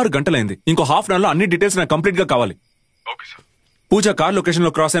 6 గంటలైంది. ఇంకో హాఫ్ అన్ అవర్ లో అన్ని డీటెయిల్స్ నాకు కంప్లీట్ గా కావాలి. పూజ కార్ లొకేషన్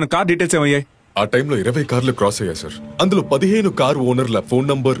లో క్రాస్ అయిన కార్ డీటెయిల్స్ ఏమయ్యాయి? ఆ టైంలో 20 కార్లు క్రాస్ అయ్యాయి సార్. అందులో 15 car ఓనర్ల phone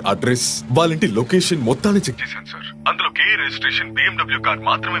number, address, వాళ్ళంటి location మొత్తాన్ని చెక్ చేశాను సార్. అందులో కే రిజిస్ట్రేషన్ BMW కార్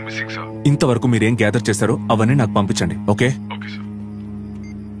మాత్రమే మిస్సింగ్ సార్. ఇంతవరకు మీరేం గ్యాదర్ చేశారో అవన్నీ నాకు పంపించండి. ఓకే?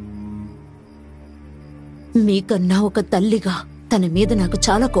 మీకన్నా ఒక తల్లిగా తన మీద నాకు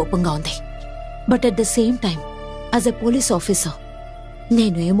చాలా కోపంగా ఉంది. But at the same time as a police officer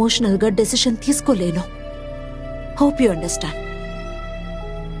నేను ఎమోషనల్ గా decision తీసుకోలేను. Hope you understand.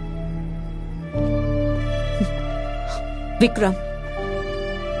 Vikram,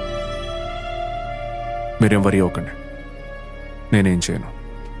 మీరేం వరీ అవ్వకండి, నేనేం చేయను.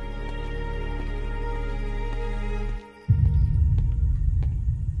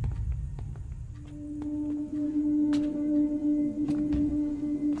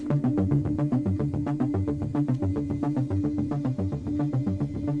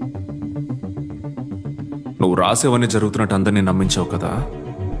 నువ్వు రాసేవన్నీ జరుగుతున్నట్టు అందరినీ నమ్మించావు కదా.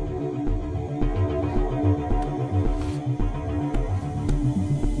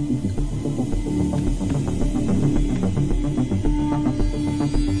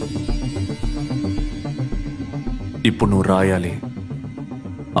 ఇప్పుడు నువ్వు రాయాలి,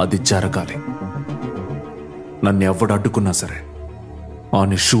 అది జరగాలి. నన్ను ఎవడు అడ్డుకున్నా సరే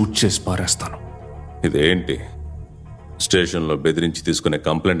ఆని షూట్ చేసి పారేస్తాను. ఇదేంటి స్టేషన్లో బెదిరించి తీసుకునే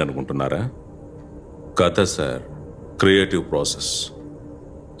కంప్లైంట్ అనుకుంటున్నారా? కథ సార్, క్రియేటివ్ ప్రాసెస్.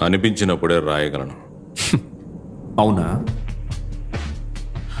 అనిపించినప్పుడే రాయగలను. అవునా?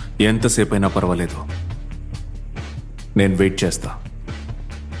 ఎంతసేపైనా పర్వాలేదు, నేను వెయిట్ చేస్తా.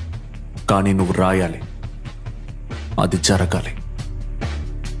 కానీ నువ్వు రాయాలి, అది జరగాలి.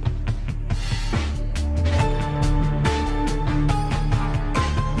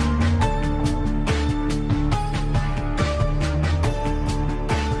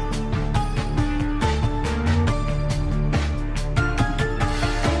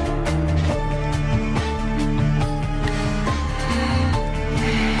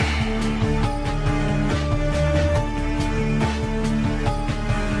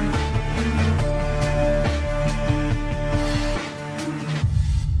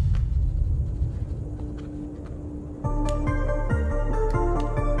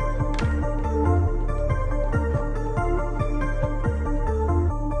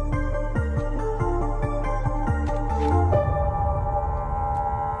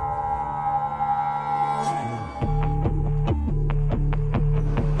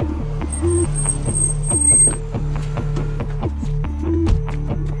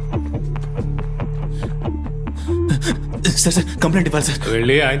 సార్ సార్ కంప్లైంట్ ఇవ్వాలి సార్.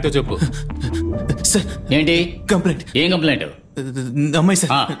 వెళ్ళి ఆయనతో చెప్పు. సార్ ఏంటి కంప్లైంట్? ఏం కంప్లైంట్? అమ్మాయి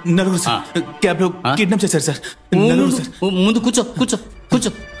సార్, నలుగురు సార్ క్యాబ్ లో కిడ్నాప్ చేశారు సార్. నలుగురు సార్. ముందు కూర్చో కూర్చో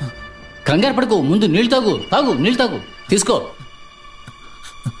కూర్చో. కంగారు పడుకో, ముందు నీళ్ళు తాగు తాగు నీళ్ళు తాగు. తీసుకో.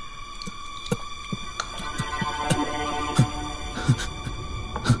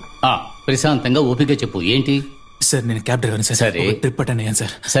 ప్రశాంతంగా ఓపిక చెప్పు. ఏంటి సార్? నేను క్యాబ్ డ్రైవర్ని సార్. సరే. ట్రిప్ అటెండ్ అయ్యాను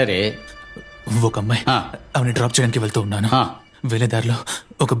సార్. సరే. ఒక అమ్మాయి ఆమెను డ్రాప్ చేయడానికి వెళ్తూ ఉన్నాను. వెళ్ళే దారిలో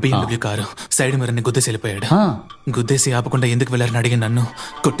ఒక BMW కారు సైడ్ మిర్రర్ని గుద్దేసి వెళ్ళిపోయాడు. గుద్దేసి ఆపకుండా ఎందుకు వెళ్ళారని అడిగి నన్ను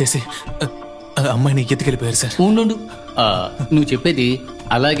కొట్టేసి అమ్మాయిని ఎత్తుకెళ్ళిపోయారు సార్. ఉండు, నువ్వు చెప్పేది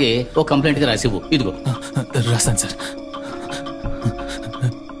అలాగే ఒక కంప్లైంట్గా రాసివ్వు. ఇదిగో రాస్తాను సార్.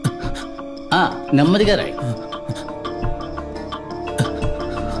 నెమ్మదిగా రాయి.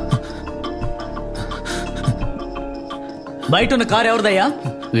 బయట ఉన్న కారు ఎవరిదయ్యా?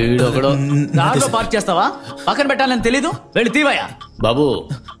 వీడొకడు. కార్లో పార్క్ చేస్తావా? పక్కన పెట్టాలని తెలీదు? వెళ్ళి తీవయ్యా. బాబు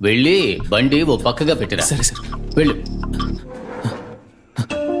వెళ్ళి బండి ఓ పక్కగా పెట్టిరా. సరే సార్. వెళ్ళు.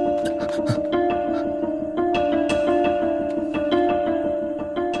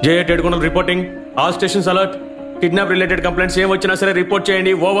 జే8 ఏడుకొండలు reporting. All stations alert. Kidnap related complaints ఏం వచ్చినా సరే రిపోర్ట్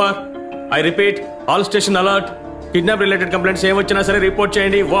చేయండి. Over. I repeat, all station alert. Kidnap related complaints ఏం వచ్చినా సరే రిపోర్ట్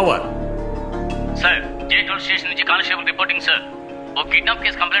చేయండి. ఓవర్. సార్, J12 స్టేషన్ నుంచి కానిస్టేబుల్ రిపోర్టింగ్ సార్. ఓ కిడ్నాప్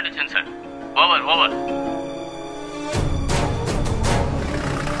కేసు కంప్లైంట్ వచ్చింది సార్. Over over.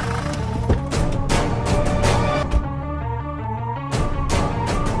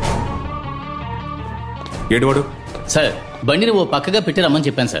 ఏడువాడు? సార్, బండిని ఓ పక్కగా పెట్టి రమ్మని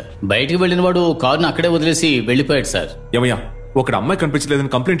చెప్పాను సార్. బయటికి వెళ్ళిన వాడు కారును అక్కడే వదిలేసి వెళ్ళిపోయాడు సార్. ఏమయ్యా, ఒకడు అమ్మాయి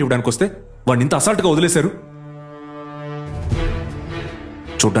కనిపించలేదని కంప్లైంట్ ఇవ్వడానికి వస్తే వాడిని ఇంత అసాల్ట్గా వదిలేశారు.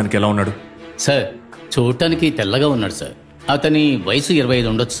 చూడ్డానికి ఎలా ఉన్నాడు? సార్, చూడటానికి తెల్లగా ఉన్నాడు సార్. అతని వయసు 25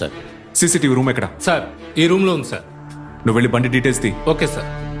 ఉండొచ్చు సార్. సీసీటీవీ రూమ్ ఎక్కడ? సార్, ఈ రూమ్ లో ఉంది సార్. నువ్వు వెళ్ళి బండి డీటెయిల్స్ తీ. Okay sir.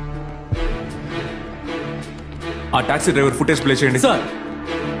 ఆ టాక్సీ డ్రైవర్ ఫుటేజ్ ప్లే చేయండి సార్.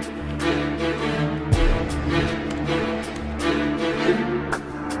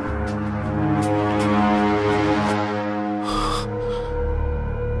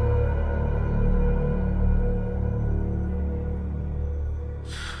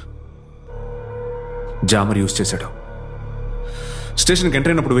 జామర్ యూజ్ చేశాడు. స్టేషన్కి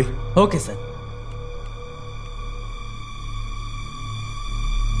ఎంటర్ అయినప్పుడు పోయి. Okay sir.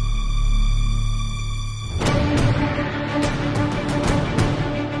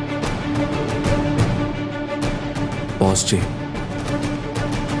 పాజ్ చేయి.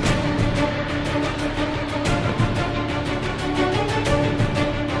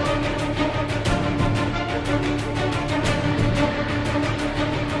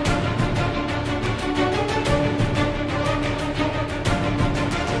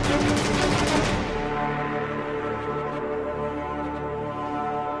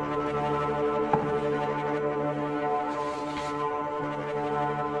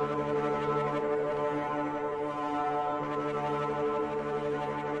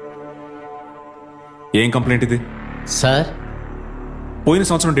 ఏం కంప్లైంట్ ఇది? సార్, పోయిన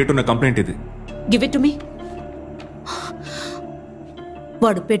సంవత్సరం డేట్ ఉన్న కంప్లైంట్ ఇది. Give it to me.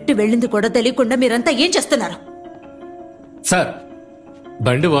 వాడు పెట్టి వెళ్ళింది కూడా తెలియకుండా మీరంతా ఏం చేస్తున్నారు? సార్,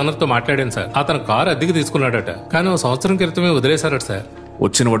 బండి ఓనర్తో మాట్లాడాను సార్. అతను కారు అద్దెకి తీసుకున్నాడట, కానీ ఓ సంవత్సరం క్రితమే వదిలేశారట సార్.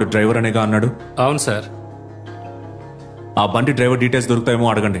 వచ్చిన వాడు డ్రైవర్ అనేగా అన్నాడు. అవును సార్. ఆ బండి డ్రైవర్ డీటెయిల్స్ దొరుకుతాయేమో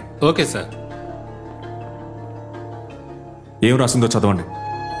అడగండి. Okay sir. ఏం రాసిందో చదవండి.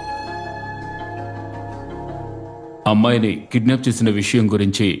 అమ్మాయిని కిడ్నాప్ చేసిన విషయం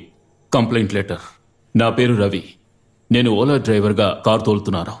గురించి కంప్లైంట్ లెటర్. నా పేరు రవి. నేను ఓలా డ్రైవర్గా కారు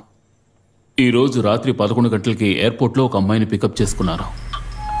తోలుతున్నాను. ఈరోజు రాత్రి 11 గంటలకి ఎయిర్పోర్ట్లో ఒక అమ్మాయిని పికప్ చేసుకున్నాను.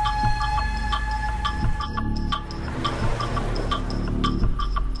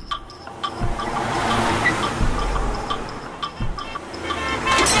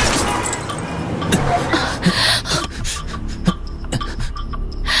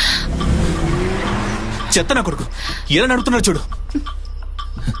 చెత్త నా కొడుకు ఎలా నడుపుతున్నాడు చూడు.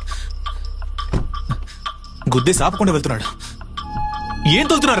 గుద్దేసి ఆపకుండా వెళ్తున్నాడు. ఏం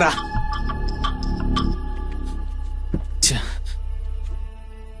తోలుతున్నారా?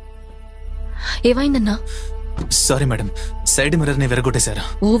 ఏమైందన్నా? సారీ మేడం, సైడ్ మిర్రర్ ని విరగొట్టేశారు.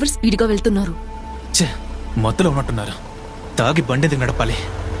 ఓవర్ స్పీడ్ గా వెళ్తున్నారు. మొత్తలో ఉన్నట్టున్నారు. తాగి బండి ఎందుకు నడపాలి?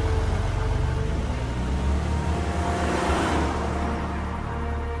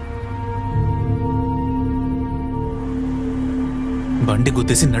 బండి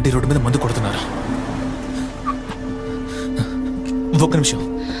గుద్దేసి నడి రోడ్డు మీద మందు కొడుతున్నారు. ఒక్క నిమిషం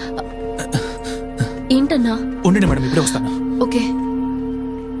ఏంటన్నా? ఉండండి మేడం, ఇప్పుడే వస్తాను. ఓకే.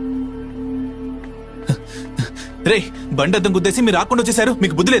 రే బండి అద్దం గుద్దేసి మీరు రాకుండా వచ్చేసారు,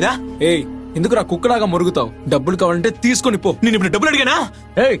 మీకు బుద్ధి లేదా? ఏయ్ ఎందుకురా కుక్కలాగా మురుగుతావు? డబ్బులు కావాలంటే తీసుకొని పో. నేను ఇప్పుడు డబ్బులు అడిగానా?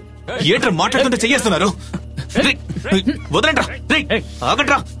 ఏంట్రా మాట్లాడుతుంటే చెయ్యేస్తున్నారు? వదలండి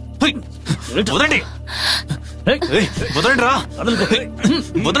ఆగండి రా, వదలండి వదలండి రా,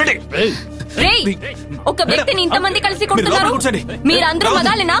 వదలండి. ఒక వ్యక్తిని ఇంతమంది కలిసి కొడుతున్నారు, మీరందరూ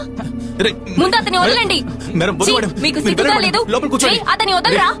మగాలేనా? ముందు అతని వదలండి. మీకు సిగ్గుగా లేదు? అతని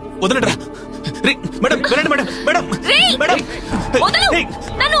వదలరా. వదలండి మేడం, వెళ్ళండి మేడం. మేడం మేడం వదలు,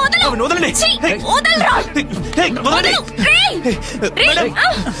 నన్ను వదలు. వదలండి, వదలరా. వదలండి,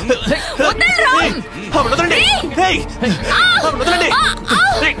 వదలరా. వదలండి, వదలండి,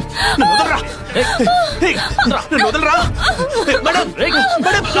 వదలరా, వదలరా మేడం,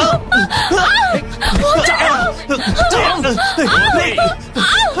 మేడం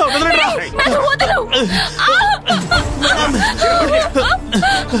వదలండి, వదలు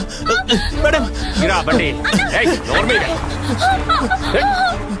మేడం.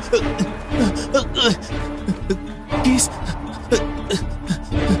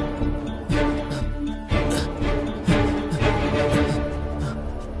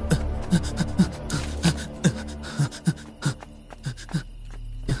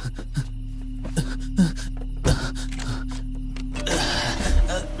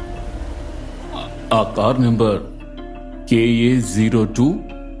 ఆ కార్ నెంబర్ KA02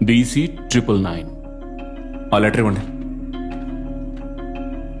 BC 999. ఆ లెటర్ ఇవ్వండి.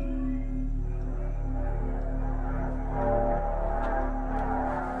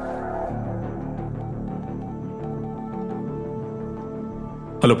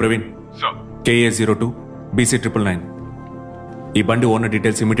 Hello Praveen, KA02 BC 999. ఈ బండి ఓనర్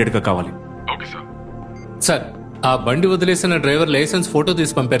డీటెయిల్స్ ఇమీడియట్ గా కావాలి. సార్ ఆ బండి వదిలేసిన డ్రైవర్ లైసెన్స్ ఫోటో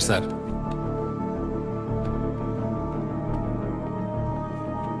తీసి పంపారు సార్.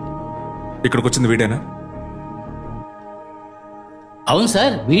 ఇక్కడికి వచ్చింది వీడేనా? అవును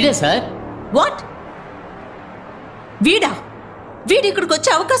సార్, వీడే సార్. వాట్? వీడా? వీడి ఇక్కడికి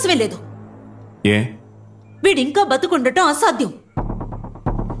వచ్చే అవకాశమే లేదు. ఏ? వీడి ఇంకా బతుకుండటం అసాధ్యం.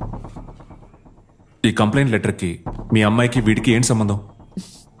 ఈ కంప్లైంట్ లెటర్ కి మీ అమ్మాయికి వీడికి ఏం సంబంధం?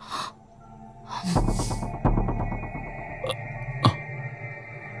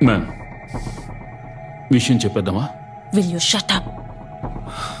 మ్యామ్, విషయం చెప్పేద్దామా? Will you shut up?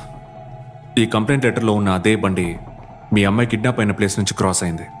 ఈ కంప్లైంట్ లెటర్లో ఉన్న అదే బండి మీ అమ్మాయి కిడ్నాప్ అయిన ప్లేస్ నుంచి క్రాస్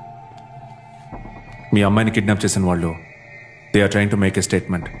అయింది. మీ అమ్మాయిని కిడ్నాప్ చేసిన వాళ్ళు they are trying to make a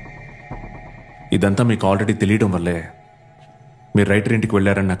statement. ఇదంతా మీకు ఆల్రెడీ తెలియడం వల్లే మీరు రైటర్ ఇంటికి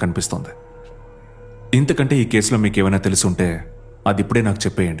వెళ్ళారని నాకు అనిపిస్తోంది. ఇంతకంటే ఈ కేసులో మీకు ఏమైనా తెలుసుంటే అది ఇప్పుడే నాకు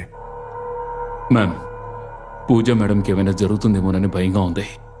చెప్పేయండి. మ్యామ్, పూజ మేడంకి ఏమైనా జరుగుతుందేమోనని భయంగా ఉంది.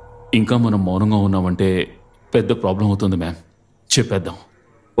 ఇంకా మనం మౌనంగా ఉన్నామంటే పెద్ద ప్రాబ్లం అవుతుంది మ్యామ్. చెప్పేద్దాం.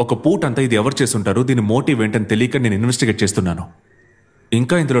 ఒక పూట అంతా ఇది ఎవరు చేస్తుంటారు, దీని మోటివ్ ఏంటని తెలియక నేను ఇన్వెస్టిగేట్ చేస్తున్నాను.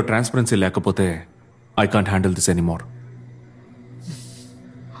 ఇంకా ఇందులో ట్రాన్స్పరెన్సీ లేకపోతే I can't handle this anymore.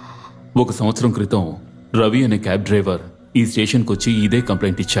 1 సంవత్సరం క్రితం రవి అనే క్యాబ్ డ్రైవర్ ఈ స్టేషన్కి వచ్చి ఇదే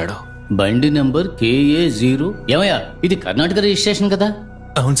కంప్లైంట్ ఇచ్చాడు. బండి నెంబర్ KA0. ఏమయ్యా, ఇది కర్ణాటక రిజిస్ట్రేషన్ కదా?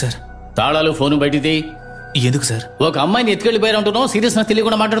 అవును సార్. తాళాలు, ఫోను బయటిది. ఎందుకు సార్? ఒక అమ్మాయిని ఎత్తుకెళ్ళిపోయారు అంటున్నావు, సీరియస్నెస్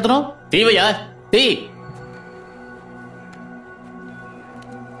తెలియకుండా మాట్లాడుతున్నావు. తీవయ్యా, తీ.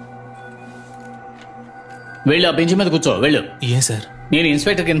 వెళ్ళు, ఆ బెంచ్ మీద కూర్చో. వెళ్ళు. ఏ సార్? నేను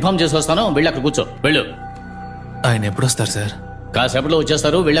ఇన్స్పెక్టర్కి ఇన్ఫార్మ్ చేసి వస్తాను. వెళ్ళి అక్కడ కూర్చో. వెళ్ళు. ఆయన ఎప్పుడు వస్తారు సార్? కాసేపట్లో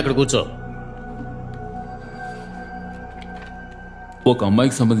వచ్చేస్తారు. వెళ్ళి అక్కడ కూర్చో. ఒక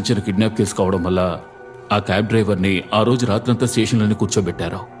అమ్మాయికి సంబంధించిన కిడ్నాప్ కేసు కావడం వల్ల ఆ క్యాబ్ డ్రైవర్ని ఆ రోజు రాత్రంతా స్టేషన్లోనే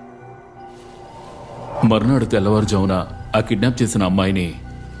కూర్చోబెట్టారు. మర్నాడు తెల్లవారుజామున ఆ కిడ్నాప్ చేసిన అమ్మాయిని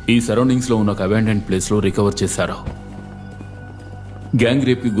ఈ సరౌండింగ్స్లో ఉన్న ఒక అబాండెంట్ ప్లేస్లో రికవర్ చేశారు. గ్యాంగ్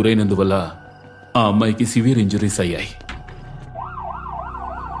రేప్కి గురైనందువల్ల ఆ అమ్మాయికి సివియర్ ఇంజరీస్ అయ్యాయి.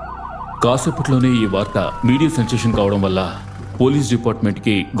 కాసేపట్లోనే ఈ వార్త మీడియా సెన్సేషన్ కావడం వల్ల పోలీస్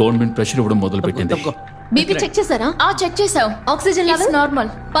డిపార్ట్మెంట్కి గవర్నమెంట్ ప్రెషర్ ఇవ్వడం మొదలుపెట్టింది. బీపీ చెక్ చేశారా? చెక్ చేసాం. Oxygen level normal.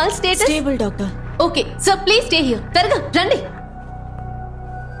 Pulse status stable doctor. Okay sir, please stay here. త్వరగా రండి.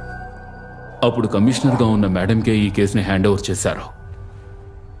 అప్పుడు కమిషనర్గా ఉన్న మేడంకే ఈ కేసుని హ్యాండ్ ఓవర్ చేశారు.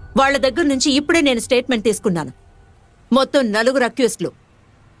 వాళ్ళ దగ్గర నుంచి ఇప్పుడే నేను స్టేట్మెంట్ తీసుకున్నాను. మొత్తం 4 అక్యూస్డ్లు.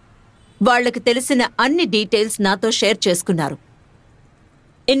 వాళ్లకు తెలిసిన అన్ని డీటెయిల్స్ నాతో షేర్ చేసుకున్నారు.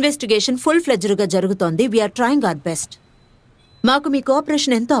 ఇన్వెస్టిగేషన్ ఫుల్ ఫ్లెడ్జ్డ్గా జరుగుతోంది. We are trying our best. మాకు మీ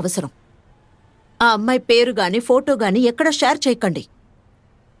కోఆపరేషన్ ఎంతో అవసరం. ఆ అమ్మాయి పేరు గాని ఫోటో గాని ఎక్కడ షేర్ చేయకండి.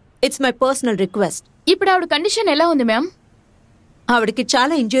 It's my personal request. ఇప్పుడు ఆవిడ కండిషన్ ఎలా ఉంది మ్యామ్? ఆవిడకి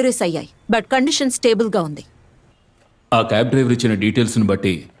చాలా ఇంజురీస్ అయ్యాయి, బట్ కండిషన్ స్టేబుల్ గా ఉంది. ఆ క్యాబ్ డ్రైవర్ ఇచ్చిన డీటెయిల్స్ ని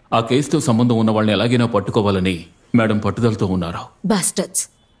బట్టి ఆ కేసుతో సంబంధం ఉన్న వాళ్ళని ఎలాగైనా పట్టుకోవాలని మేడం పట్టుదలతో ఉన్నారు. బాస్టర్డ్స్.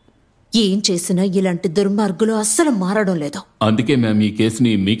 ఏం చేసినా ఇలాంటి దుర్మార్గులు అస్సలు మారడం లేదు. అందుకే మ్యామ్ ఈ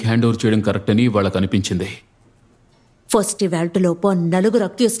కేసుని మీకు హ్యాండ్ ఓవర్ చేయడం కరెక్ట్ అని వాళ్ళకి అనిపించింది. ఫస్ట్ ఇవాల్టిలోపు 4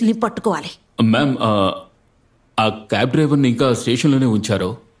 అక్యూస్డ్ని పట్టుకోవాలి. మ్యామ్ ఆ క్యాబ్ డ్రైవర్ని ఇంకా స్టేషన్లోనే ఉంచారు,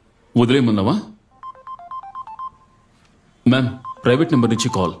 వదిలేయమన్నావా? మ్యామ్ ప్రైవేట్ నెంబర్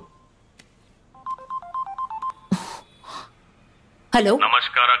నుంచి కాల్. హలో.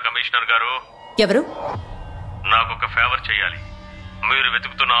 నమస్కారం కమిషనర్ గారు. ఎవరు? నాకు ఒక ఫేవర్ చేయాలి. మీరు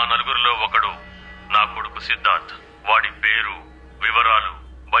వెతుకుతున్న ఆ 4గురిలో ఒకడు నా కొడుకు సిద్ధార్థ్. వాడి పేరు వివరాలు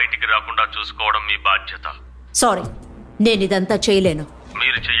బయటికి రాకుండా చూసుకోవడం మీ బాధ్యత. సారీ, నేను ఇదంతా చేయలేను.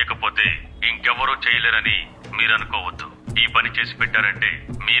 మీరు చెయ్యకపోతే ఇంకెవరూ చేయలేరని మీరు అనుకోవద్దు. ఈ పని చేసి పెట్టారంటే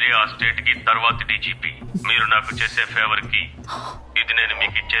మీరే ఆ స్టేట్ కి తర్వాతి డీజీపీ. మీరు నాకు చేసే ఫేవర్ కి ఇది నేను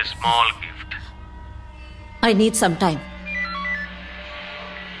మీకు ఇచ్చే small gift. I need some time.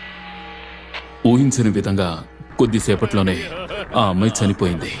 ఊహించని విధంగా కొద్దిసేపట్లోనే ఆ అమ్మాయి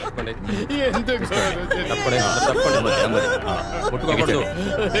చనిపోయింది.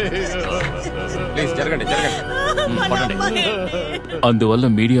 అందువల్ల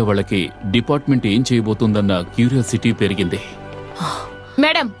మీడియా వాళ్ళకి డిపార్ట్మెంట్ ఏం చేయబోతుందన్న క్యూరియాసిటీ పెరిగింది.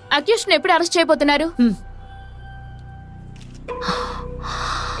 మేడం, అక్యూజ్డ్ ఎప్పుడు అరెస్ట్ చేయబోతున్నారు?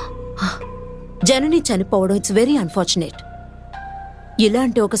 జనని చనిపోవడం ఇట్స్ వెరీ అన్ఫార్చునేట్.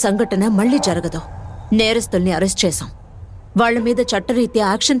 ఇలాంటి ఒక సంఘటన మళ్ళీ జరగదు. నేరస్తుల్ని అరెస్ట్ చేశాం. వాళ్ల మీద చట్టరీత్యా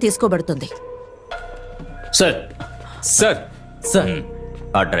యాక్షన్ తీసుకోబడుతుంది. సార్ సార్ సార్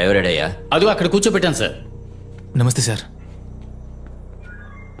ఆ డ్రైవర్ ఏడయ్యా? అదిగో అక్కడ కూర్చోబెట్టాను సార్. నమస్తే సార్.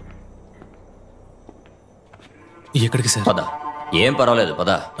 ఎక్కడికి సార్? పద. ఏం పర్వాలేదు,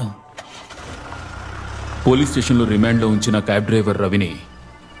 పద. పోలీస్ స్టేషన్లో రిమాండ్లో ఉంచిన క్యాబ్ డ్రైవర్ రవిని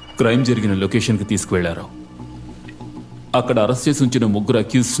క్రైమ్ జరిగిన లొకేషన్కి తీసుకువెళ్లారు. అక్కడ అరెస్ట్ చేసి ఉంచిన 3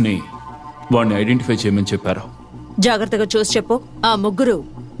 అక్యూజ్డ్ని వాడిని ఐడెంటిఫై చేయమని చెప్పారు. జాగ్రత్తగా చూసి చెప్పు. ఆ 3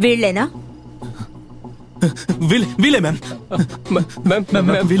 వీళ్ళేనా? వీలే మ్యామ్.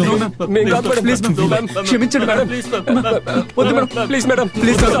 క్షమించండి మేడం. వద్దు madam, please madam,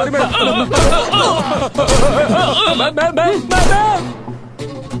 please sorry madam.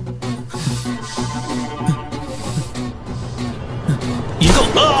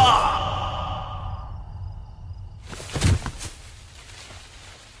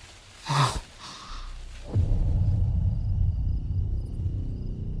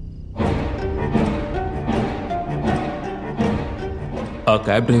 ఆ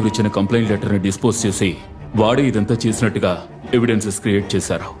క్యాబ్ డ్రైవర్ ఇచ్చిన కంప్లైంట్ లెటర్ని డిస్పోజ్ చేసి వాడే ఇదంతా చేసినట్టుగా ఎవిడెన్సెస్ క్రియేట్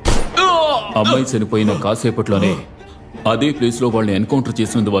చేశారు. అమ్మాయి చనిపోయిన కాసేపట్లోనే అదే ప్లేస్లో వాళ్ళని ఎన్కౌంటర్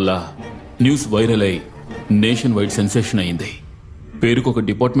చేసినందువల్ల న్యూస్ వైరల్ అయి నేషన్ వైడ్ సెన్సేషన్ అయింది. పేరుకు ఒక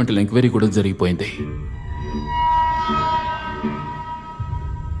డిపార్ట్మెంటల్ ఎంక్వైరీ కూడా జరిగిపోయింది.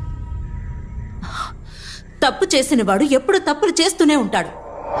 తప్పు చేసిన వాడు ఎప్పుడు తప్పులు చేస్తూనే ఉంటాడు.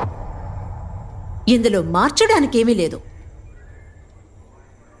 ఇందులో మార్చడానికి ఏమీ లేదు.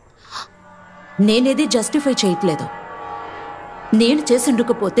 నేనేది జస్టిఫై చేయట్లేదు. నేను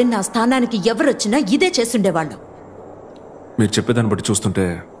చేసుండకపోతే నా స్థానానికి ఎవరొచ్చినా ఇదే చేసుండేవాళ్ళు. మీరు చెప్పేదాన్ని బట్టి చూస్తుంటే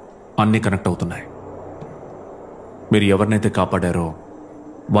అన్నీ కనెక్ట్ అవుతున్నాయి. మీరు ఎవరినైతే కాపాడారో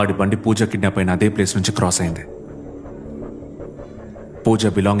వాడి బండి పూజ కిడ్నాప్ అయిన అదే ప్లేస్ నుంచి క్రాస్ అయింది.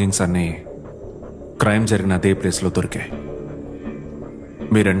 పూజ బిలాంగింగ్స్ అన్నీ క్రైమ్ జరిగిన అదే ప్లేస్లో దొరికాయి.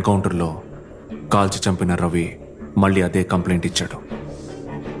 మీరు ఎన్కౌంటర్లో కాల్చి చంపిన రవి మళ్ళీ అదే కంప్లైంట్ ఇచ్చాడు.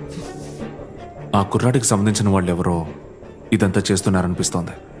 ఆ కుర్రాడికి సంబంధించిన వాళ్ళు ఎవరో ఇదంతా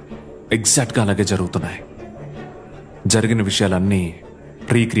చేస్తున్నారనిపిస్తోంది. ఎగ్జాక్ట్గా అలాగే జరుగుతున్నాయి. జరిగిన విషయాలన్నీ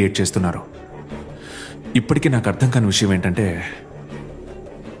రీక్రియేట్ చేస్తున్నారు. ఇప్పటికీ నాకు అర్థం కాని విషయం ఏంటంటే,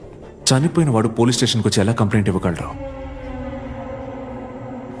 చనిపోయిన వాడు పోలీస్ స్టేషన్కి వచ్చి ఎలా కంప్లైంట్ ఇవ్వగలరు?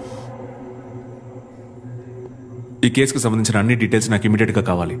 ఈ కేసుకు సంబంధించిన అన్ని డీటెయిల్స్ నాకు ఇమీడియట్గా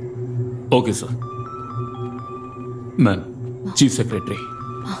కావాలి. Okay sir. Ma'am, chief secretary.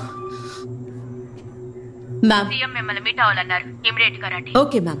 Ma'am, CM మిమ్మల్ని మీట్ అవ్వాలన్నారు. ఇమిడియట్ గా రండి.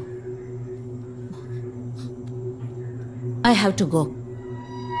 Okay ma'am. I have to go.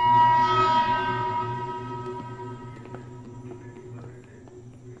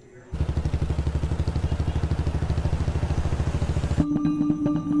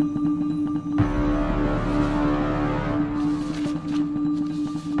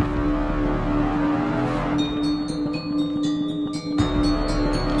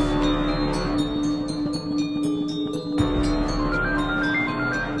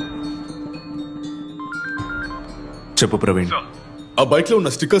 చెప్పు ప్రవీణ్. ఆ బైక్ లో ఉన్న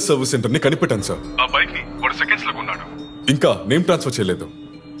స్టిక్కర్ సర్వీస్ సెంటర్ ని కనిపెట్టాను సార్. ఆ బైక్ ని 1 సెకండ్స్ లో కొన్నాడు. ఇంకా నేమ్ ట్రాన్స్ఫర్ చేయలేదు.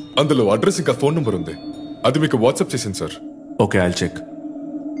 అందులో అడ్రస్ ఇంకా ఫోన్ నంబర్ ఉంది. అది మీకు వాట్సాప్ చేసింది సార్. Okay, I'll check.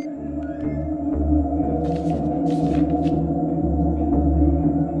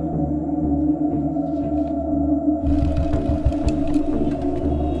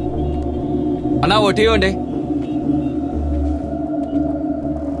 అన్నా ఒకటి ఇవ్వండి.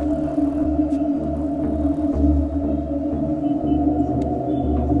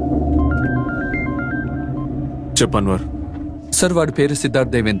 చెప్పన్వర్. సార్ వాడి పేరు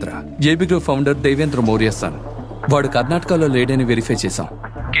Siddharth Devendra, AB group founder Devendra Maurya sir. వాడు కర్ణాటకలో లేడని వెరిఫై చేశాం.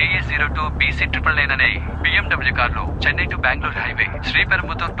 KA02 BC999 అనే BMW కార్లో Chennai to Bengaluru highway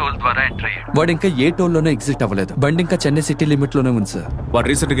శ్రీపెరంబుతూర్ toll ద్వారా ఎంటర్ అయ్యాడు. వాడు ఇంకా ఏ టోల్ లోనే ఎగ్జిట్ అవ్వలేదు. బండి ఇంకా చెన్నై సిటీ లిమిట్ లోనే ఉంది సార్. వాడు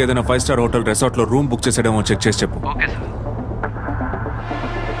రీసెంట్ గా ఏదైనా 5 స్టార్ హోటల్ రిసార్ట్ లో రూమ్ బుక్ చేసాడేమో చెక్ చేసి చెప్పు. Okay sir.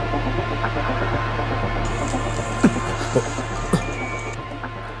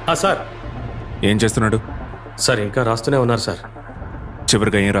 సార్ ఏం చేస్తున్నాడు సార్? ఇంకా రాస్తూనే ఉన్నారు సార్.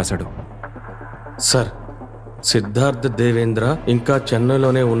 చివరిగా ఏం రాశాడు సార్? సిద్ధార్థ్ దేవేంద్ర ఇంకా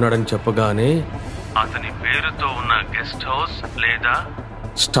చెన్నైలోనే ఉన్నాడని చెప్పగానే అతని పేరుతో ఉన్న గెస్ట్ హౌస్ లేదా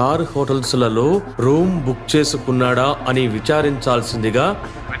స్టార్ హోటల్స్లలో రూమ్ బుక్ చేసుకున్నాడా అని విచారించాల్సిందిగా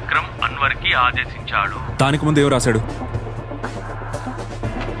విక్రమ్ అన్వర్ కి ఆదేశించాడు. దానికి ముందు ఏం రాశాడు?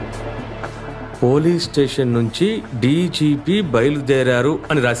 పోలీస్ స్టేషన్ నుంచి డీజీపీ బయలుదేరారు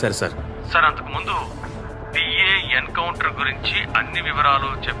అని రాశారు సార్. సార్ అంతకుముందు పిఏ ఎన్కౌంటర్ గురించి అన్ని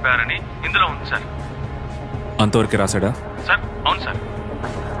వివరాలు చెప్పారని ఇందులో ఉంది సార్. అంతవరకు రాశాడా? సార్ అవును సార్.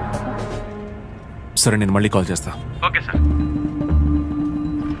 సరే నేను మళ్ళీ కాల్ చేస్తా. Okay sir.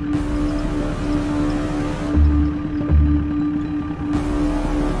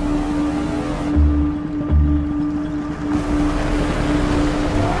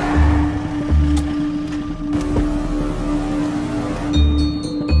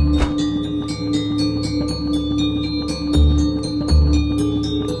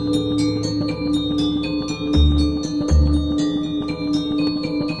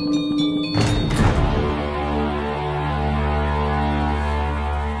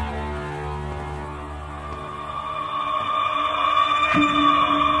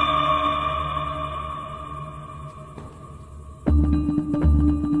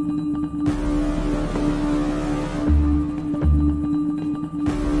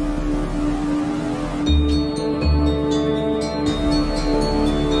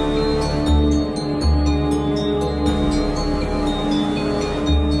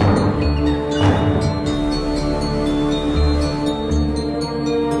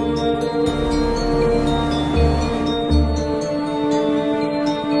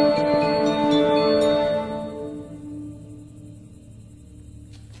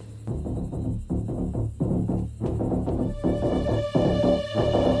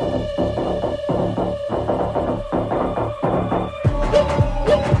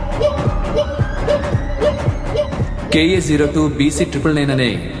 KA02 BC999 అనే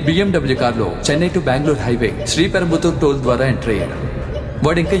BMW కార్లో Chennai to Bengaluru highway శ్రీపెరంబుతూర్ toll ద్వారా ఎంటర్ అయ్యాడు.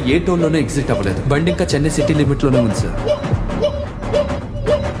 వాడు ఇంకా ఏ టోల్ లోనే ఎగ్జిట్ అవ్వలేదు. బండి ఇంకా చెన్నై సిటీ లిమిట్ లోనే ఉంది సార్.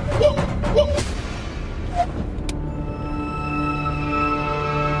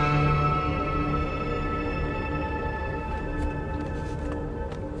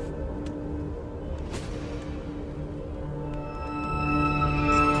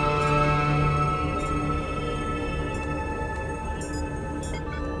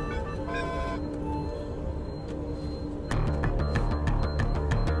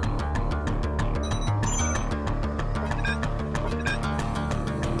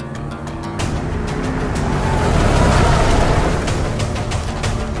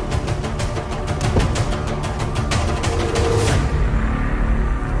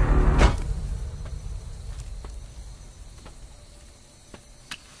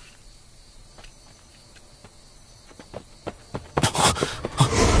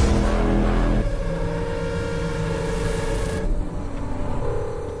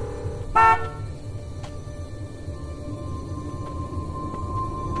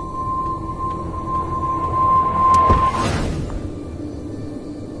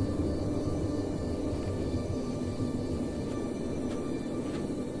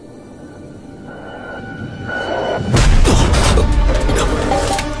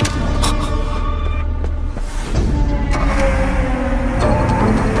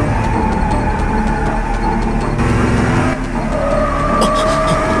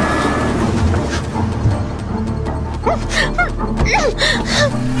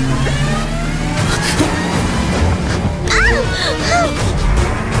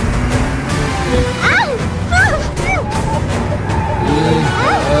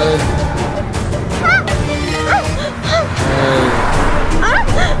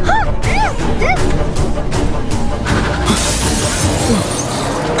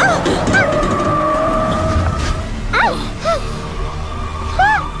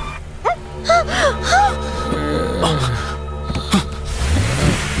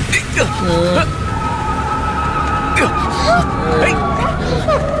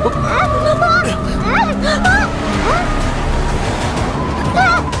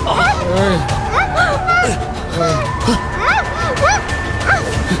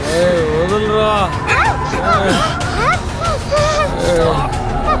 వదలరా.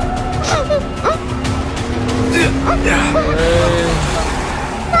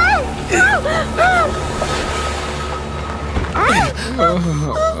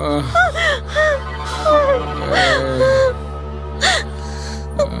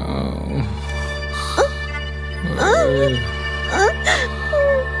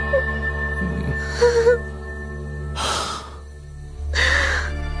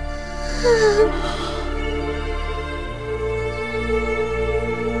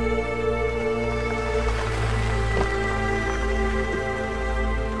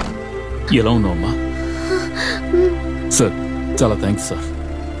 ఎలా ఉన్నావు అమ్మా? సార్ చాలా థ్యాంక్స్ సార్.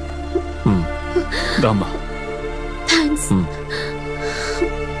 రామ్మా. థ్యాంక్స్.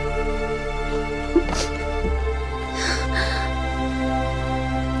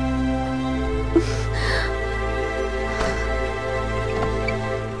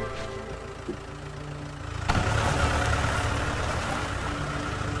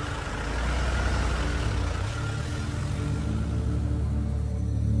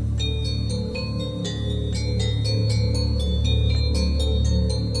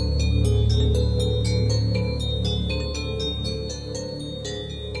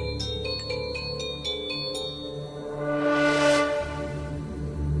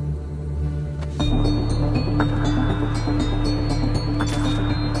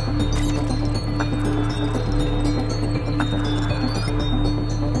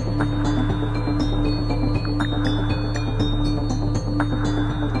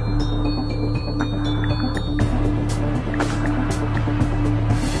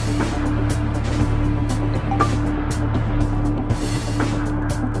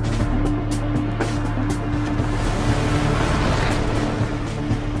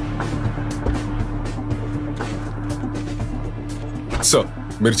 సార్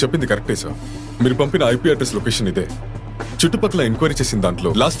మీరు చెప్పింది కరెక్టే సార్. మీరు పంపిన ఐపీ అడ్రస్ లొకేషన్ ఇదే. చుట్టుపక్కల ఎంక్వైరీ చేసిన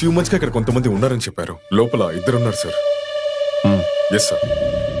దాంట్లో లాస్ట్ ఫ్యూ మంత్స్ గా ఇక్కడ కొంతమంది ఉన్నారని చెప్పారు. లోపల 2 ఉన్నారు సార్. Yes sir.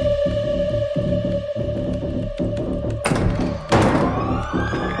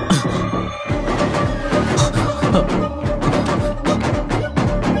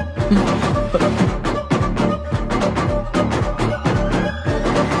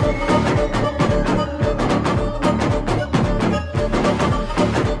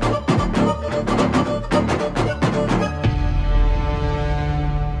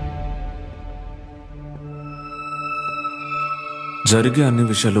 జరిగే అన్ని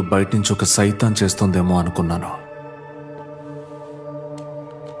విషయాలు బయట నుంచి ఒక సైతాన్ చేస్తుందేమో అనుకున్నాను.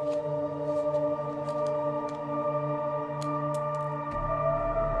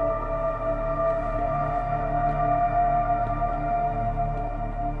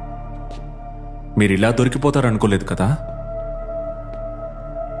 మీరు ఇలా దొరికిపోతారనుకోలేదు కదా.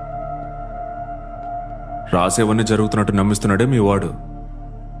 రాసేవన్నీ జరుగుతున్నట్టు నమ్మిస్తున్నాడే మీ వాడు.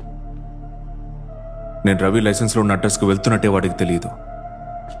 నేను రవి లైసెన్స్లో ఉన్న అడ్రస్కి వెళ్తున్నట్టే వాడికి తెలియదు.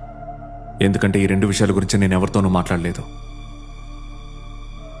 ఎందుకంటే ఈ 2 విషయాల గురించి నేను ఎవరితోనూ మాట్లాడలేదు.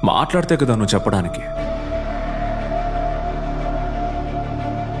 మాట్లాడితే కదా నువ్వు చెప్పడానికి.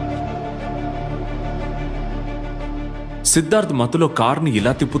 సిద్ధార్థ్ మత్తులో కార్ని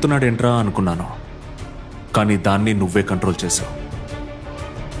ఇలా తిప్పుతున్నాడేంట్రా అనుకున్నాను. కానీ దాన్ని నువ్వే కంట్రోల్ చేశావు.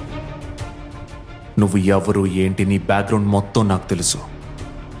 నువ్వు ఎవరు ఏంటి నీ బ్యాక్గ్రౌండ్ మొత్తం నాకు తెలుసు.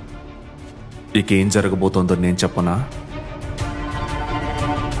 ఇక ఏం జరగబోతోందో నేను చెప్పనా?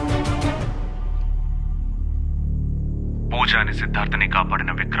 పూజాని సిద్ధార్థని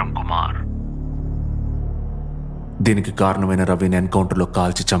కాపాడిన విక్రమ్ కుమార్ దీనికి కారణమైన రవిని ఎన్కౌంటర్లో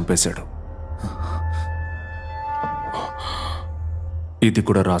కాల్చి చంపేశాడు. ఇది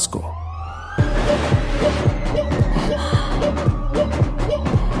కూడా రాసుకో.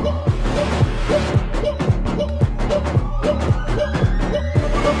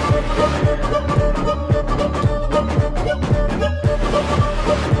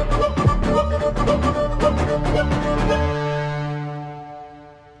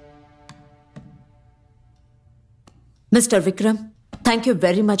 Mr. Vikram, thank you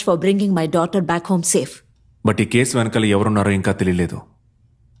very much for bringing my daughter back home safe. But ఈ కేసు వెనకాల ఎవరున్నారో ఇంకా తెలియలేదు.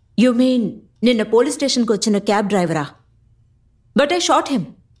 You mean నిన్న పోలీస్ స్టేషన్కి వచ్చిన cab డ్రైవరా? But I shot him.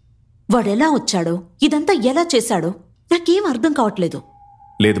 వాడెలా వచ్చాడో ఇదంతా ఎలా చేశాడో నాకేం అర్థం కావట్లేదు.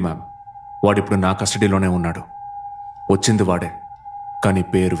 లేదు మ్యామ్, వాడిప్పుడు నా కస్టడీలోనే ఉన్నాడు. వచ్చింది వాడే, కానీ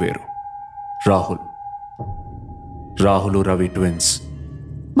పేరు వేరు. రాహుల్ రవి ట్విన్స్.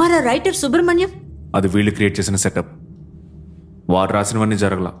 మరా రైటర్ సుబ్రహ్మణ్యం? అది వీళ్ళు క్రియేట్ చేసిన సెటప్. వాడు రాసినవన్నీ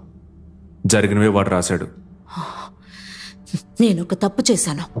జరగలా, జరిగినవే వాడు రాశాడు. నేను ఒక తప్పు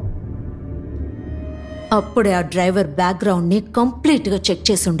చేశాను. అప్పుడే ఆ డ్రైవర్ బ్యాక్గ్రౌండ్ని కంప్లీట్గా చెక్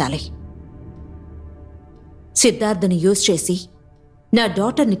చేసి ఉండాలి. సిద్ధార్థని యూజ్ చేసి నా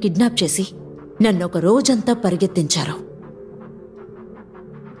డాటర్ని కిడ్నాప్ చేసి నన్ను ఒక రోజంతా పరిగెత్తించారు.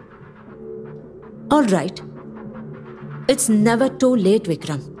 All right, it's never too late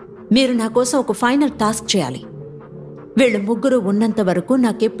Vikram. మీరు నా కోసం ఒక ఫైనల్ టాస్క్ చేయాలి. వీళ్ళు ముగ్గురు ఉన్నంత వరకు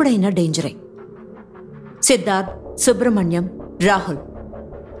నాకెప్పుడైనా డేంజరే. సిద్ధార్థ్, సుబ్రహ్మణ్యం, రాహుల్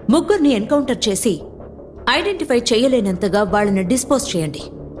ముగ్గురిని ఎన్కౌంటర్ చేసి ఐడెంటిఫై చేయలేనంతగా వాళ్ళని డిస్పోజ్ చేయండి.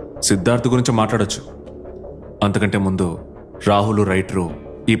 సిద్ధార్థ్ గురించి మాట్లాడొచ్చు. అంతకంటే ముందు రాహుల్, రైటరు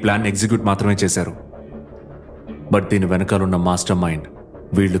ఈ ప్లాన్ ఎగ్జిక్యూట్ మాత్రమే చేశారు. బట్ దీని వెనకాలన్న మాస్టర్ మైండ్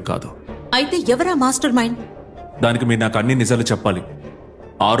వీళ్ళు కాదు. అయితే ఎవరా మాస్టర్ మైండ్? దానికి మీరు నాకు అన్ని నిజాలు చెప్పాలి.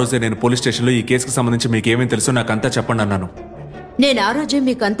 ఆ రోజే నేను పోలీస్ స్టేషన్లో ఈ కేసుకు సంబంధించి మీకేమేం తెలుసో నాకంతా చెప్పండి అన్నాను. నేను ఆ రోజే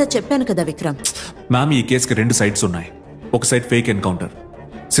మీకు అంతా చెప్పాను కదా విక్రమ్. మ్యామ్, ఈ కేసుకి 2 సైడ్స్ ఉన్నాయి. ఒక సైడ్ ఫేక్ ఎన్కౌంటర్,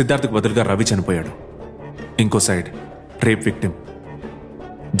 సిద్ధార్థ్కి బదులుగా రవి చనిపోయాడు. ఇంకో సైడ్ రేప్ విక్టిమ్.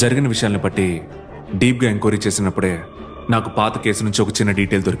 జరిగిన విషయాన్ని బట్టి డీప్గా ఎంక్వైరీ చేసినప్పుడే నాకు పాత కేసు నుంచి ఒక చిన్న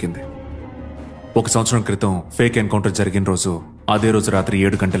డీటెయిల్ దొరికింది. 1 సంవత్సరం క్రితం ఫేక్ ఎన్కౌంటర్ జరిగిన రోజు, అదే రోజు రాత్రి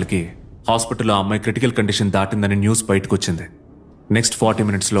 7 గంటలకి హాస్పిటల్లో ఆ అమ్మాయి క్రిటికల్ కండిషన్ దాటిందని న్యూస్ బయటకు వచ్చింది. నెక్స్ట్ 40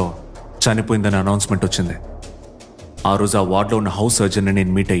 మినిట్స్లో చనిపోయిందని అనౌన్స్మెంట్ వచ్చింది. ఆ రోజు ఆ వార్డులో ఉన్న హౌస్ సర్జన్ని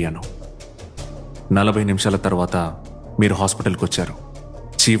నేను మీట్ అయ్యాను. 40 నిమిషాల తర్వాత మీరు హాస్పిటల్కి వచ్చారు.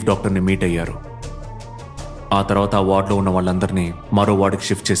 చీఫ్ డాక్టర్ని మీట్ అయ్యారు. ఆ తర్వాత ఆ వార్డులో ఉన్న వాళ్ళందరినీ మరో వార్డుకి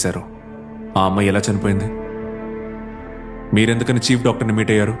షిఫ్ట్ చేశారు. ఆ అమ్మాయి ఎలా చనిపోయింది? మీరెందుకని చీఫ్ డాక్టర్ని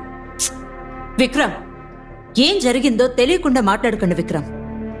మీట్ అయ్యారు? విక్రమ్, ఏం జరిగిందో తెలియకుండా మాట్లాడకండి విక్రమ్.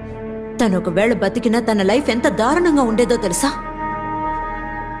 తను ఒకవేళ బతికినా తన లైఫ్ ఎంత దారుణంగా ఉండేదో తెలుసా?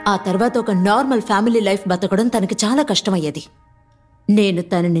 ఆ తర్వాత ఒక నార్మల్ ఫ్యామిలీ లైఫ్ బతకడం తనకి చాలా కష్టమయ్యేది. నేను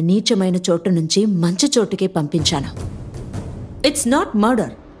తనని నీచమైన చోటు నుంచి మంచి చోటుకే పంపించాను. It's not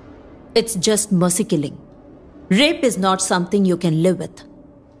murder, it's just mercy killing. Rape is not something you can live with.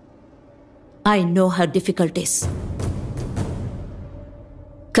 I know her difficulties.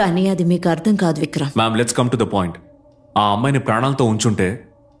 కానీ అది మీకు అర్థం కాదు Vikram. Ma'am, let's come to the point. ఆ అమ్మాయిని ప్రాణాలతో ఉంచుంటే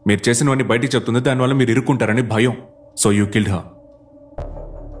మీరు చేసినవన్నీ బయటికి చెప్తుంది, దానివల్ల మీరు ఇరుక్కుంటారని భయం. So you killed her.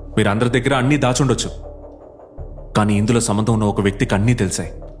 మీరు అందరి దగ్గర అన్నీ దాచుండొచ్చు, కానీ ఇందులో సంబంధం ఉన్న ఒక వ్యక్తికి అన్నీ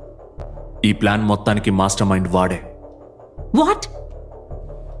తెలిసాయి. ఈ ప్లాన్ మొత్తానికి మాస్టర్ మైండ్ వాడే. వాట్?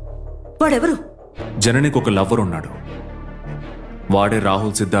 వాడెవరు? జననికి ఒక లవ్వర్ ఉన్నాడు. వాడే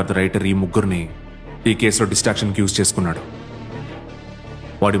రాహుల్, సిద్ధార్థ్, రైటర్ ఈ ముగ్గురిని ఈ కేసులో డిస్ట్రాక్షన్కి యూజ్ చేసుకున్నాడు.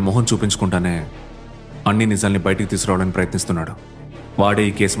 వాడి మొహం చూపించుకుంటానే అన్ని నిజాల్ని బయటికి తీసుకురావడానికి ప్రయత్నిస్తున్నాడు. వాడే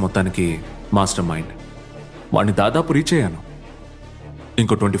ఈ కేసు మొత్తానికి మాస్టర్ మైండ్. వాడిని దాదాపు రీచ్ అయ్యాను.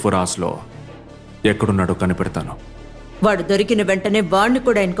 ఇంకో 24 అవర్స్లో ఎక్కడున్నాడో కనిపెడతాను. వాడు దొరికిన వెంటనే వాడిని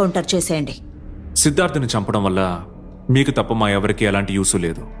కూడా ఎన్కౌంటర్ చేసేయండి. సిద్ధార్థని చంపడం వల్ల మీకు తప్ప మా ఎవరికి ఎలాంటి యూసు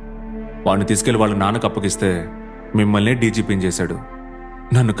లేదు. వాడిని తీసుకెళ్లి వాళ్ళ నాన్నకు అప్పగిస్తే మిమ్మల్నే డీజీపీని చేశాడు.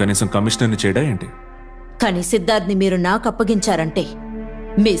 నన్ను కనీసం కమిషనర్ని చేయడా ఏంటి? కానీ సిద్ధార్థ్ని మీరు నాకు అప్పగించారంటే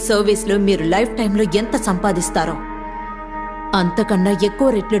మీ సర్వీస్లో మీరు లైఫ్ టైంలో ఎంత సంపాదిస్తారో అంతకన్నా ఎక్కువ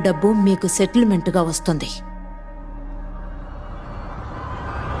రెట్ల డబ్బు మీకు సెటిల్మెంట్గా వస్తుంది.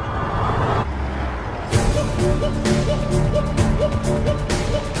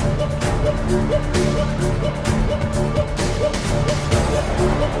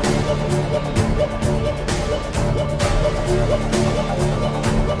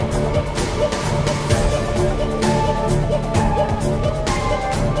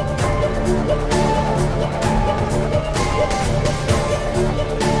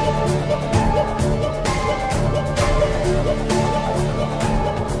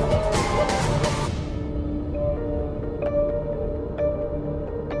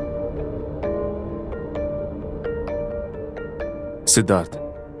 సిద్ధార్థ్,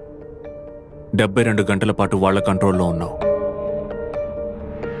 72 గంటల పాటు వాళ్ల కంట్రోల్లో ఉన్నావు.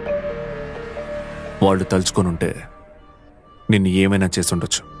 వాళ్ళు తలుచుకొనుంటే నిన్ను ఏమైనా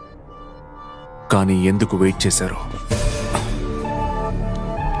చేసుండొచ్చు. కానీ ఎందుకు వెయిట్ చేశారు?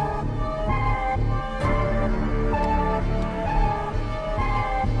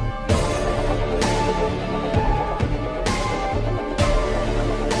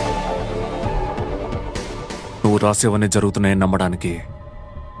 నువ్వు రాసేవన్నీ జరుగుతున్నాయని నమ్మడానికి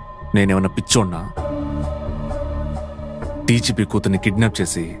నేనేమన్నా పిచ్చోడ్నా? డీజీపీ కూతుర్ని కిడ్నాప్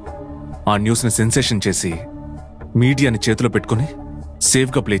చేసి ఆ న్యూస్ని సెన్సేషన్ చేసి మీడియాని చేతిలో పెట్టుకుని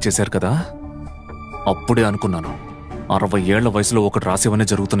సేఫ్గా ప్లే చేశారు కదా. అప్పుడే అనుకున్నాను 60 ఏళ్ల వయసులో ఒకటి రాసేవన్నీ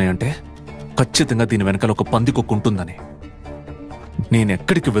జరుగుతున్నాయంటే ఖచ్చితంగా దీని వెనకాల ఒక పందికొక్కు ఉంటుందని.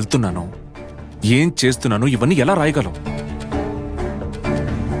 నేనెక్కడికి వెళ్తున్నాను, ఏం చేస్తున్నాను, ఇవన్నీ ఎలా రాయగలం?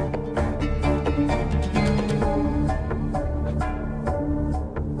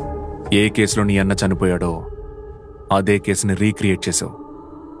 ఏ కేసులో నీ అన్న చనిపోయాడో అదే కేసుని రీక్రియేట్ చేసావు.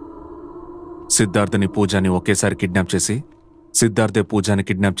 సిద్ధార్థని పూజాని ఒకేసారి కిడ్నాప్ చేసి సిద్ధార్థే పూజాని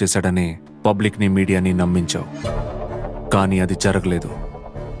కిడ్నాప్ చేశాడని పబ్లిక్ని మీడియాని నమ్మించావు. కానీ అది జరగలేదు.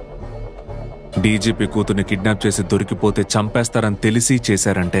 డీజీపీ కూతుర్ని కిడ్నాప్ చేసి దొరికిపోతే చంపేస్తారని తెలిసి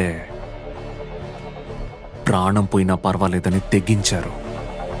చేశారంటే ప్రాణం పోయినా పర్వాలేదని తెగించారు.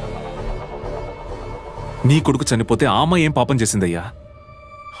 నీ కొడుకు చనిపోతే ఆమె ఏం పాపం చేసిందయ్యా?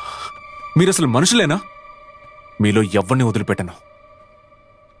 మీరసలు మనుషులేనా? మీలో ఎవ్వరిని వదిలిపెట్టను.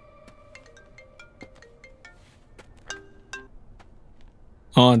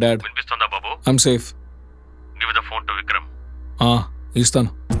 డాడ్ వినిపిస్తుందా బాబు? I'm safe. Give the phone to Vikram. ఇస్తాను.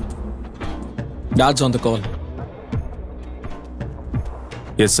 Dad's on the call.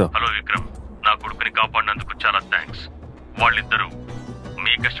 Yes sir. Hello Vikram, నా కొడుకుని కాపాడినందుకు చాలా థ్యాంక్స్. వాళ్ళిద్దరూ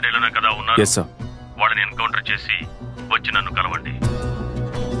మీ కస్టడీలోనే కదా ఉన్నారు? Yes sir. వాళ్ళని ఎన్కౌంటర్ చేసి వచ్చి నన్ను కలవండి.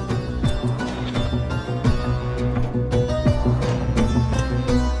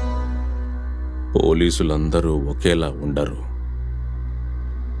 పోలీసులందరూ ఒకేలా ఉండరు.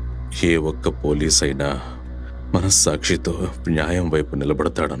 ఏ ఒక్క పోలీస్ అయినా మనస్సాక్షితో న్యాయం వైపు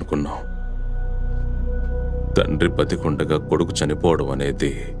నిలబడతాడనుకున్నాం. తండ్రి బతికుండగా కొడుకు చనిపోవడం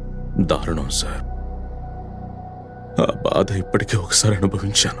అనేది దారుణం సార్. ఆ బాధ ఇప్పటికే ఒకసారి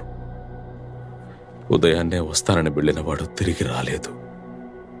అనుభవించాను. ఉదయాన్నే వస్తానని వెళ్ళిన వాడు తిరిగి రాలేదు.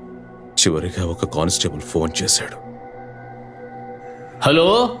 చివరిగా ఒక కానిస్టేబుల్ ఫోన్ చేశాడు. హలో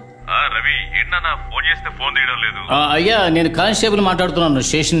రవి, ఏంటన్నా ఫోన్ చేస్తే ఫోన్ తీయడం లేదు? అయ్యా, నేను కానిస్టేబుల్ మాట్లాడుతున్నాను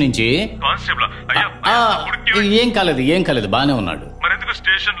స్టేషన్ నుంచి. కానిస్టేబుల్ ఏం కాలేదు, బానే ఉన్నాడు. మరెందుకు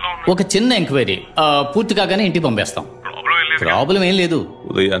స్టేషన్ లో? ఒక చిన్న ఎంక్వైరీ పూర్తి కాగానే ఇంటికి పంపేస్తాం. ప్రాబ్లం ఏం లేదు.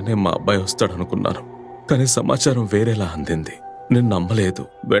 ఉదయాన్నే మా అబ్బాయి వస్తాడనుకున్నాను, కానీ సమాచారం వేరేలా అందింది. నేను నమ్మలేదు.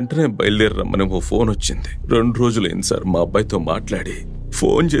 వెంటనే బయలుదేరి రమ్మని ఓ ఫోన్ వచ్చింది. 2 రోజులైంది సార్ మా అబ్బాయితో మాట్లాడి.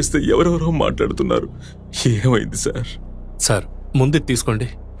 ఫోన్ చేస్తే ఎవరెవరో మాట్లాడుతున్నారు. ఏమైంది సార్? సార్ ముందు తీసుకోండి.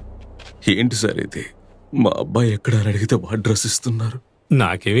 ఏంటి సార్ ఇది? మా అబ్బాయి ఎక్కడ అడిగితే అడ్రస్ ఇస్తున్నారు.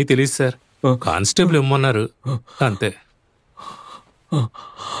 నాకేమీ తెలియదు సార్. కానిస్టేబుల్ ఇమ్మన్నారు అంతే.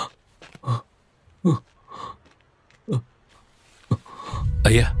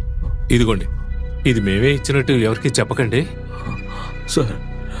 అయ్యా ఇదిగోండి, ఇది మేమే ఇచ్చినట్టు ఎవరికి చెప్పకండి సార్.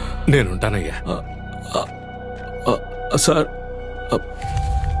 నేనుంటానయ్యా. సార్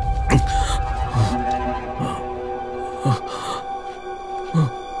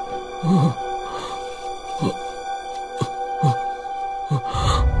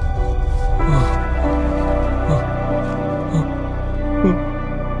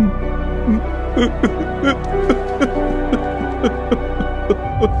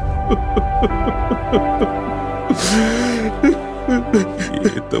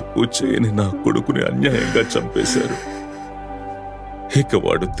ఏ తప్పు చేయని నా కొడుకుని అన్యాయంగా చంపేశారు. ఇక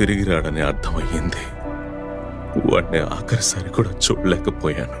వాడు తిరిగి రాడని అర్థమయ్యింది. వాడిని ఆఖరిసారి కూడా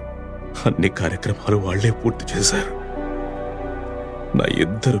చూడలేకపోయాను. అన్ని కార్యక్రమాలు వాళ్లే పూర్తి చేశారు. నా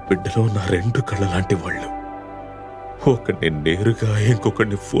 2 బిడ్డలు నా 2 కళ్ళ లాంటి వాళ్ళు. ఒకడిని నేరుగా,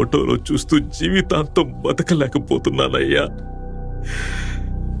 ఇంకొకడిని ఫోటోలో చూస్తూ జీవితాంతం బతకలేకపోతున్నానయ్యా.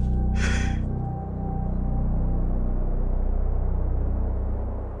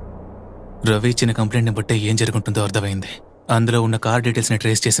 రవి ఇచ్చిన కంప్లైంట్ని బట్టే ఏం జరుగుతుందో అర్థమైంది. అందులో ఉన్న కార్ డీటెయిల్స్ని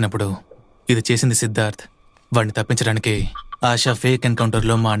ట్రేస్ చేసినప్పుడు ఇది చేసింది సిద్ధార్థ్. వాడిని తప్పించడానికి ఆశా ఫేక్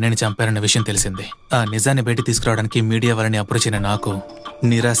ఎన్కౌంటర్లో మా అన్నయ్యని చంపారన్న విషయం తెలిసింది. ఆ నిజాన్ని బయట తీసుకురావడానికి మీడియా వాళ్ళని అప్రోచ్ అయిన నాకు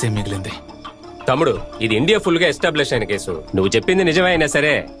నిరాశే మిగిలింది. తమ్ముడు, ఇది ఇండియా ఫుల్ గా ఎస్టాబ్లిష్ అయిన కేసు. నువ్వు చెప్పింది నిజమైనా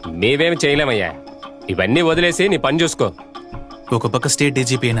సరే మేమేమి చేయలేమయ్యా. ఇవన్నీ వదిలేసి నీ పని చూసుకో. ఒక పక్క స్టేట్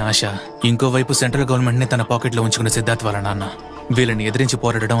డీజీపీ అయిన ఆశ, ఇంకోవైపు సెంట్రల్ గవర్నమెంట్ ని తన పాకెట్లో ఉంచుకున్న సిద్ధార్థ్ వాళ్ళ నాన్న. వీళ్ళని ఎదిరించి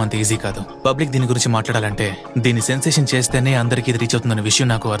పోరాడడం అంత ఈజీ కాదు. పబ్లిక్ దీని గురించి మాట్లాడాలంటే దీన్ని సెన్సేషన్ చేస్తేనే అందరికీ ఇది రీచ్ అవుతుందన్న విషయం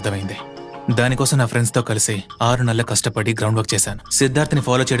నాకు అర్థమైంది. దానికోసం నా ఫ్రెండ్స్ తో కలిసి 6 నెలలు కష్టపడి గ్రౌండ్ వర్క్ చేశాను. సిద్ధార్థ్ని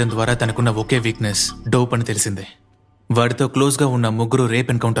ఫాలో చేయడం ద్వారా తనకున్న ఒకే వీక్నెస్ డోప్ అని తెలిసింది. వాడితో క్లోజ్ గా ఉన్న 3 రేప్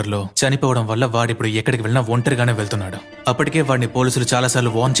ఎన్కౌంటర్ లో చనిపోవడం వల్ల వాడిప్పుడు ఎక్కడికి వెళ్ళినా ఒంటరిగానే వెళ్తున్నాడు. అప్పటికే వాడిని పోలీసులు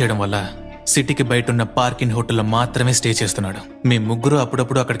చాలాసార్లు వార్న్ చేయడం వల్ల సిటీకి బయట ఉన్న పార్కింగ్ హోటల్లో మాత్రమే స్టే చేస్తున్నాడు. మీ 3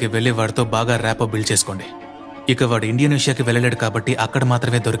 అప్పుడప్పుడు అక్కడికి వెళ్లి వాడితో బాగా ర్యాప్ బిల్డ్ చేసుకోండి. ఇక వాడు ఇండోనేషియాకి వెళ్ళలేడు కాబట్టి అక్కడ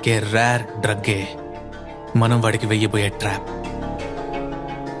మాత్రమే దొరికే రేర్ డ్రగ్గే మనం వాడికి వెయ్యబోయే ట్రాప్.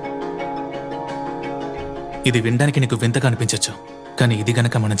 ఇది వినడానికి నీకు వింతగా అనిపించవచ్చు, కానీ ఇది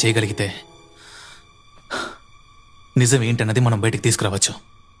గనక మనం చేయగలిగితే నిజం ఏంటన్నది మనం బయటికి తీసుకురావచ్చు.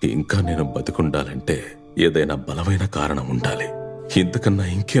 ఇంకా నేను బతికుండాలంటే ఏదైనా బలమైన కారణం ఉండాలి. ఇంతకన్నా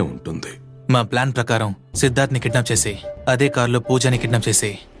ఇంకే ఉంటుంది. మా ప్లాన్ ప్రకారం సిద్ధార్థ్ని కిడ్నాప్ చేసి అదే కారులో పూజని కిడ్నాప్ చేసి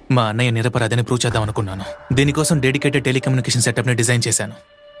మా అన్నయ్య నిరపరాధిని ప్రూవ్ చేద్దాం అనుకున్నాను. దీనికోసం డెడికేటెడ్ టెలికమ్యూనికేషన్ సెటప్ని డిజైన్ చేశాను.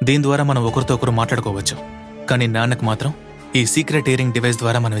 దీని ద్వారా మనం ఒకరితో ఒకరు మాట్లాడుకోవచ్చు. కానీ నాన్నకు మాత్రం ఈ సీక్రెట్ హియరింగ్ డివైస్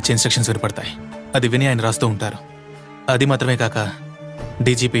ద్వారా మనం ఇచ్చే ఇన్స్ట్రక్షన్స్ వినపడతాయి. అది విని ఆయన రాస్తూ ఉంటారు. అది మాత్రమే కాక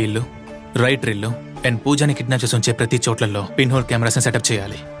డీజీపీ ఇల్లు, రైటర్ ఇల్లు అండ్ పూజని కిడ్నాప్ చేసి ఉంచే ప్రతి చోట్లలో పిన్ హోల్ కెమెరాస్ని సెటప్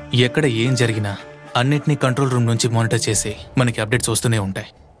చేయాలి. ఎక్కడ ఏం జరిగినా అన్నిటినీ కంట్రోల్ రూమ్ నుంచి మానిటర్ చేసి మనకి అప్డేట్స్ వస్తూనే ఉంటాయి.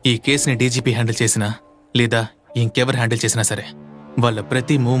 ఈ కేసుని డీజీపీ హ్యాండిల్ చేసినా లేదా ఇంకెవరు హ్యాండిల్ చేసినా సరే వాళ్ళ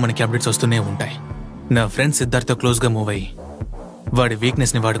ప్రతి మూవ్ మనకి అప్డేట్స్ వస్తూనే ఉంటాయి. నా ఫ్రెండ్ సిద్ధార్థ్తో క్లోజ్గా మూవ్ అయ్యి వాడి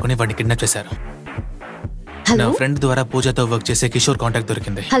వీక్నెస్ని వాడుకుని వాడిని కిడ్నాప్ చేశారు. నా ఫ్రెండ్ ద్వారా పూజతో వర్క్ చేసే కిషోర్ కాంటాక్ట్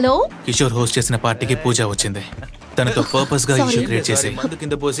దొరికింది. హలో, కిషోర్ హోస్ట్ చేసిన పార్టీకి పూజ వచ్చింది. తనతో పర్పస్ గా ఇష్యూ క్రియేట్ చేసి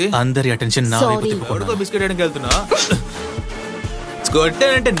అందరి అటెన్షన్ నా వైపు తిప్పుకున్నా. బిస్కెట్ వేయడానికి వెళ్తున్నా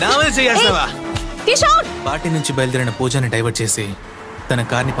కొట్టానంటే నా మీద చేస్తావా? పార్టీ నుంచి బయలుదేరిన పూజని డైవర్ట్ చేసి తన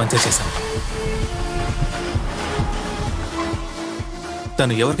కార్ని పంచర్ చేశాను.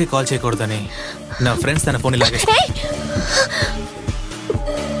 తను ఎవరికి కాల్ చేయకూడదని నా ఫ్రెండ్స్ తన ఫోన్ లాగేశారు.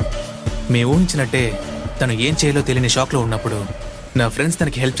 మేము ఊహించినట్టే తను ఏం చేయాలో తెలియని షాక్లో ఉన్నప్పుడు నా ఫ్రెండ్స్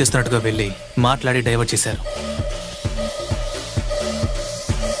తనకి హెల్ప్ చేస్తున్నట్టుగా వెళ్ళి మాట్లాడి డైవర్ట్ చేశారు.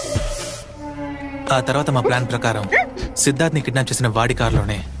 ఆ తర్వాత మా ప్లాన్ ప్రకారం సిద్ధార్థ్ని కిడ్నాప్ చేసిన వాడి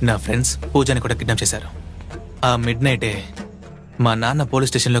కారులోనే నా ఫ్రెండ్స్ పూజని కూడా కిడ్నాప్ చేశారు. ఆ మిడ్ నైటే మా నాన్న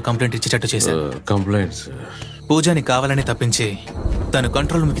పోలీస్ స్టేషన్లో కంప్లైంట్ ఇచ్చేటట్టు చేశారు. పూజని కావాలని తప్పించి తను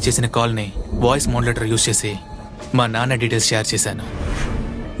కంట్రోల్ రూమ్కి చేసిన కాల్ని వాయిస్ మాడ్యులేటర్ యూజ్ చేసి మా నాన్న డీటెయిల్స్ షేర్ చేశాను.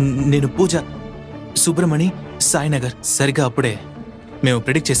 నేను పూజ, సుబ్రమణి, సాయినగర్. సరిగా అప్పుడే మేము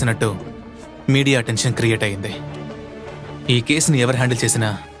ప్రిడిక్ట్ చేసినట్టు మీడియా అటెన్షన్ క్రియేట్ అయింది. ఈ కేసుని ఎవరు హ్యాండిల్ చేసినా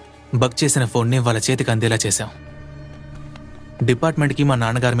బక్ చేసిన ఫోన్ని వాళ్ళ చేతికి అందేలా చేశాం. డిపార్ట్మెంట్కి మా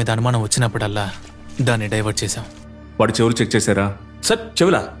నాన్నగారి మీద అనుమానం వచ్చినప్పుడల్లా దాన్ని డైవర్ట్ చేశాం. వాడి చెవులు చెక్ చేశారా? సార్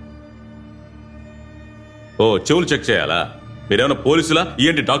చెవులా? ఓ చెవులు చెక్ చేయాలా? మీరేమన్నా పోలీసులా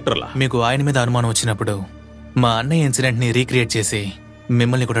ఏంటి డాక్టర్లా? మీకు ఆయన మీద అనుమానం వచ్చినప్పుడు మా అన్నయ్య ఇన్సిడెంట్ని రీక్రియేట్ చేసి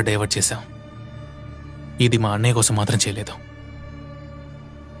మిమ్మల్ని కూడా డైవర్ట్ చేశాం. ఇది మా అన్నయ్య కోసం మాత్రం చేయలేదు.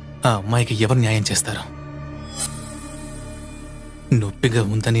 ఆ అమ్మాయికి ఎవరు న్యాయం చేస్తారు? నొప్పిగా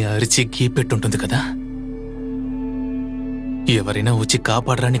ఉందని అరిచి గీపెట్టుంటుంది కదా, ఎవరైనా వచ్చి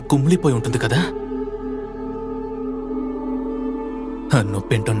కాపాడరాని కుమ్లిపోయి ఉంటుంది కదా. ఆ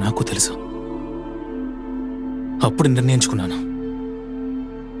నొప్పేంటో నాకు తెలుసు. అప్పుడు నిర్ణయించుకున్నాను,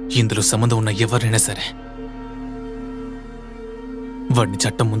 ఇందులో సంబంధం ఉన్న ఎవరినైనా సరే వాడిని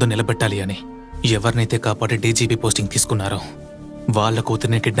చట్టం ముందు నిలబెట్టాలి అని. ఎవరినైతే కాపాడి డీజీపీ పోస్టింగ్ తీసుకున్నారో వాళ్ళ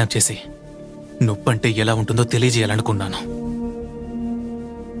కూతురిని కిడ్నాప్ చేసి నొప్పంటే ఎలా ఉంటుందో తెలియజేయాలనుకున్నాను.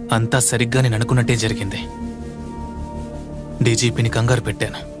 అంతా సరిగ్గా నేను అనుకున్నట్టే జరిగింది. డీజీపీని కంగారు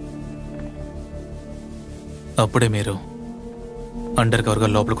పెట్టాను. అప్పుడే మీరు అండర్ కవర్గా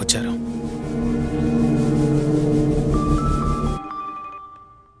లోపలికి వచ్చారు.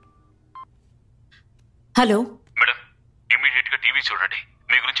 హలో మేడం, ఇమీడియట్ గా టీవీ చూడండి.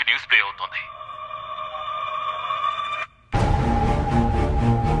 మీ గురించి న్యూస్ ప్లే అవుతోంది.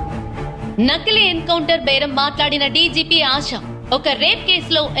 నకిలీ ఎన్కౌంటర్ బేరం మాట్లాడిన డీజీపీ ఆశ ఒక రేప్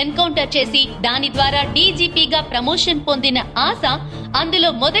కేసులో ఎన్కౌంటర్ చేసి దాని ద్వారా డీజీపీగా ప్రమోషన్ పొందిన ఆశ అందులో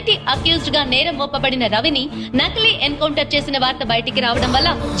మొదటి అక్యూజ్డ్ గా నేరం మోపబడిన రవిని నకిలీ ఎన్కౌంటర్ చేసిన వార్త బయటికి రావడం వల్ల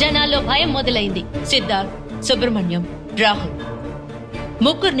జనాల్లో భయం మొదలైంది. సిద్ధార్థ్, సుబ్రహ్మణ్యం, రాహుల్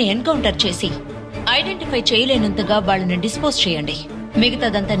ముగ్గురిని ఎన్కౌంటర్ చేసి ఐడెంటిఫై చేయలేనంతగా వాళ్ళని డిస్పోజ్ చేయండి.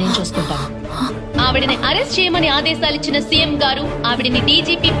 మిగతాదంతా నేను చూసుకుంటాను. ఆవిడని అరెస్ట్ చేయమని ఆదేశాలిచ్చిన సీఎం గారు ఆవిడని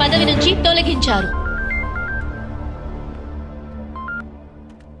డీజీపీ పదవి నుంచి తొలగించారు.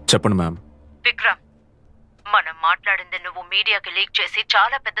 చెప్పండి మ్యామ్. విక్రమ్, మనం మాట్లాడింది నువ్వు మీడియాకి లీక్ చేసి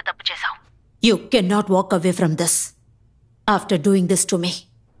చాలా పెద్ద తప్పు చేశావు. You can not walk away from this after doing this to me.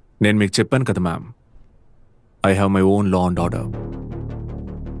 నేను మీకు చెప్పాను కదా ma'am, I have my own law and order.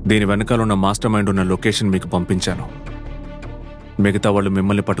 దీని వెనకాల ఉన్న మాస్టర్ మైండ్ ఉన్న లొకేషన్ మీకు పంపించాను. మిగతా వాళ్ళు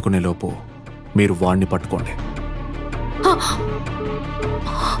మిమ్మల్ని పట్టుకునే లోపు మీరు వాడిని పట్టుకోండి.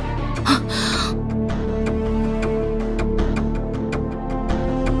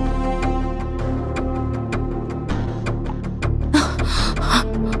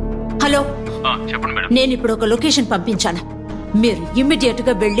 హలో, చెప్పండి మేడం. నేను ఇప్పుడు ఒక లొకేషన్ పంపించాను. మీరు ఇమ్మీడియట్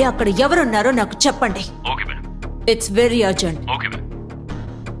గా వెళ్ళి అక్కడ ఎవరున్నారో నాకు చెప్పండి. Okay madam. It's very urgent. Okay madam.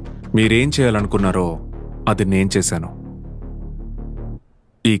 మీరేం చేయాలనుకున్నారో అది నేను చేశాను.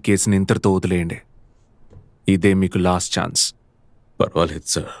 ఈ కేసుని ఇంతటితో వదిలేయండి. ఇదే మీకు లాస్ట్ ఛాన్స్. పర్వాలేదు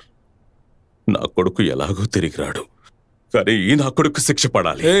సార్, నా కొడుకు ఎలాగో తిరిగి రాడు, కానీ ఈ నా కొడుకు శిక్ష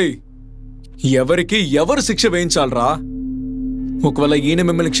పడాలి. ఎవరికి ఎవరు శిక్ష వేయించాలరా? ఒకవేళ ఈయన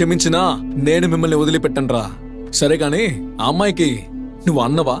మిమ్మల్ని క్షమించినా నేను మిమ్మల్ని వదిలిపెట్టనురా. సరే గాని ఆ అమ్మాయికి నువ్వు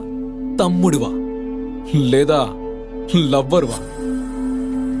అన్నవా? తమ్ముడివా లేదా లవ్వరువా?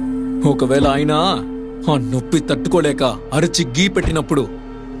 ఒకవేళ ఆయన ఆ నొప్పి తట్టుకోలేక అరిచి గీ పెట్టినప్పుడు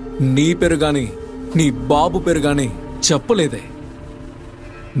నీ పేరు గాని నీ బాబు పేరు గాని చెప్పలేదే,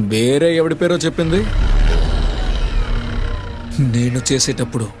 వేరే ఎవడి పేరో చెప్పింది. నేను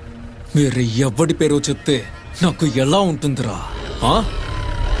చేసేటప్పుడు వేరే ఎవడి పేరో చెప్తే నాకు ఎలా ఉంటుందిరా?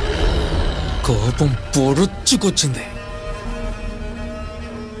 కోపం పొడుచుకొచ్చింది,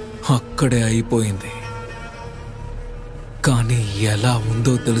 అక్కడే అయిపోయింది. కానీ ఎలా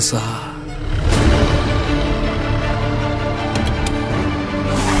ఉందో తెలుసా?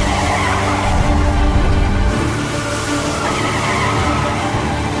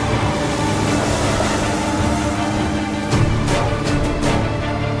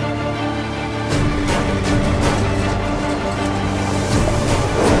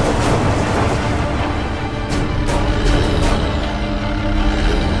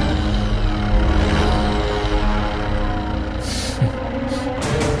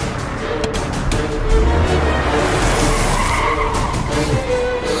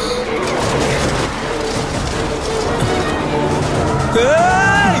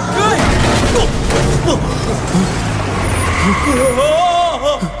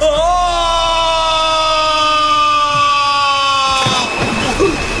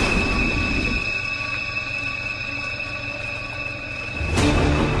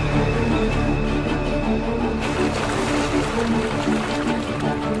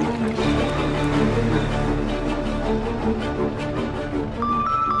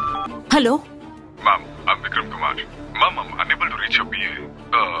 Hello? Ma'am, I'm Vikram Kumar. Ma'am, I'm unable to reach your PA.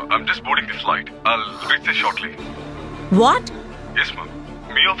 I'm just boarding the flight. I'll reach there shortly. What? Yes, ma'am.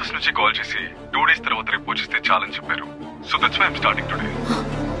 Me office నుంచి కాల్ చేసి 2 days తర్వాత రేపు వచ్చేస్తే చాలని చెప్పారు. So that's why I'm starting today.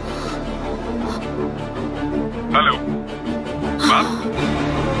 Hello? Ma'am?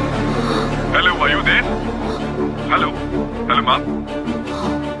 Hello, are you there? Hello? Hello, ma'am?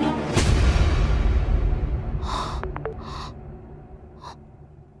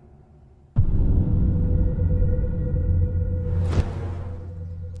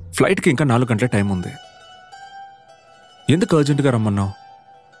 ఫ్లైట్కి ఇంకా 4 గంటల time ఉంది. ఎందుకు అర్జెంటుగా రమ్మన్నావు?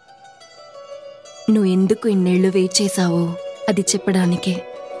 నువ్వు ఎందుకు ఇన్నేళ్లు వెయిట్ చేశావో అది చెప్పడానికే.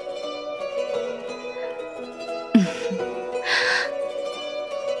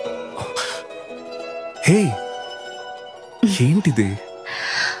 హే, ఏంటిది?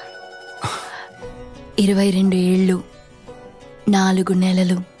 22 ఏళ్ళు, 4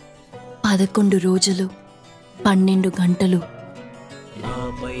 నెలలు, 11 రోజులు, 12 గంటలు.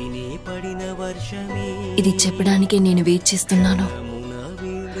 ఇది చెప్పడానికే నేను వెయిట్ చేస్తున్నాను.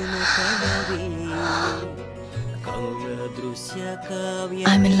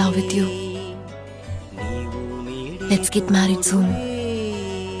 I'm in love with you. Let's get married soon.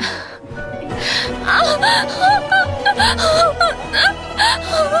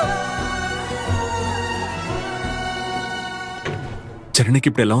 చరణికి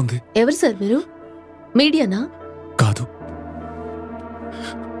ఇప్పుడు ఎలా ఉంది? ఎవరు సార్ మీరు? మీడియానా? కాదు,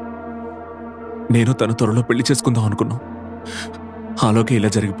 నేను తను త్వరలో పెళ్లి చేసుకుందాం అనుకున్నాం. ఆలోకే ఇలా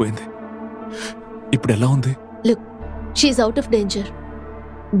జరిగిపోయింది. ఇప్పుడు ఎలా ఉంది? Look, she is out of danger,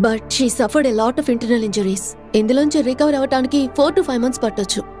 but she suffered a lot of internal injuries. ఇందులోంచి రికవర్ అవ్వడానికి 4 to 5 months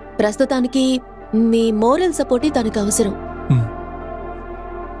పట్టొచ్చు. ప్రస్తుతానికి మీ మోరల్ సపోర్ట్ తనకు అవసరం.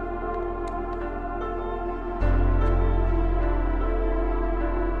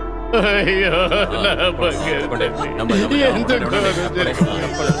 అయ్యో, నా బంగారు ఎందుకు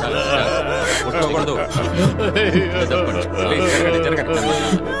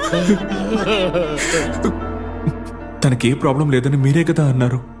తనకి ఏ ప్రాబ్లం లేదని మీరే కదా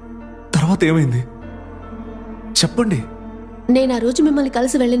అన్నారు. తర్వాత ఏమైంది చెప్పండి. నేను ఆ రోజు మిమ్మల్ని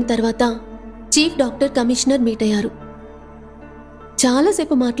కలిసి వెళ్ళిన తర్వాత చీఫ్ డాక్టర్, కమిషనర్ మీట్ అయ్యారు.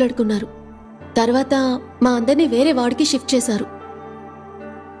 చాలాసేపు మాట్లాడుకున్నారు. తర్వాత మా అందరినీ వేరే వార్డుకి షిఫ్ట్ చేశారు.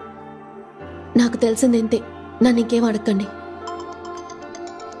 నాకు తెలిసిందేంతే, నన్ను ఇంకేం అడగండి.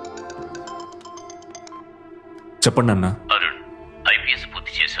 చెప్పండి అన్న. అరుణ్, ఐపీఎస్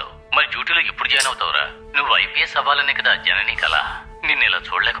పూర్తి చేసావు, మరి డ్యూటీలో ఎప్పుడు జాయిన్ అవుతావురా? నువ్వు ఐపీఎస్ అవ్వాలనే కదా జనని కల. నిన్ను ఇలా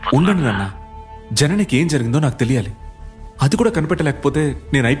చూడలేకపోతున్నా. ఉండండి నాన్న, జననికి ఏం జరిగిందో నాకు తెలియాలి. అది కూడా కనిపెట్టలేకపోతే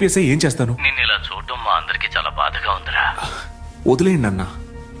నేను ఐపీఎస్ ఏం చేస్తాను? నిన్ను ఇలా చూడటం మా అందరికి చాలా బాధగా ఉందిరా. వదిలేయండి అన్న.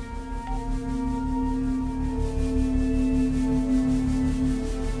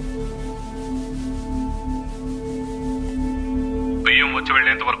 బియ్యం వచ్చి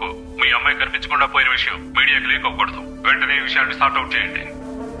వెళ్లేంత వరకు మీ అమ్మాయి కనిపించకుండా పోయిన విషయం మీడియాకి లీక్ అవ్వకూడదు. వెంటనే ఈ విషయాన్ని సార్ట్ అవుట్ చేయండి.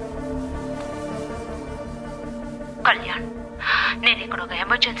 కళ్యాణ్, నేను ఇక్కడ ఒక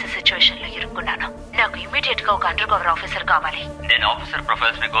ఎమర్జెన్సీ సిచ్యువేషన్ లో ఇరుక్కున్నాను. నాకు ఇమీడియట్ గా ఒక అండర్ కవర్ ఆఫీసర్ కావాలి. నేను ఆఫీసర్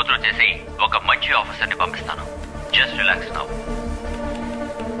ప్రొఫైల్స్ ని గోత్రూ చేసి ఒక మంచి ఆఫీసర్ ని పంపిస్తాను. Just relax now.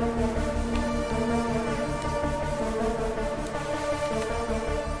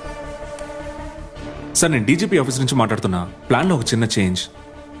 సార్, నేను డీజీపీ ఆఫీస్ నుంచి మాట్లాడుతున్నా. ప్లాన్లో ఒక చిన్న చేంజ్.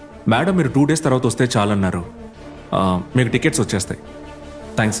 మేడం మీరు 2 days తర్వాత వస్తే చాలన్నారు. మీకు టికెట్స్ వచ్చేస్తాయి.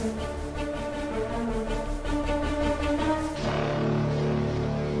 Thanks.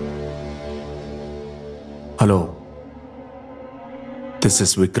 Hello, this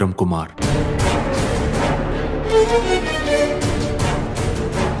is Vikram Kumar.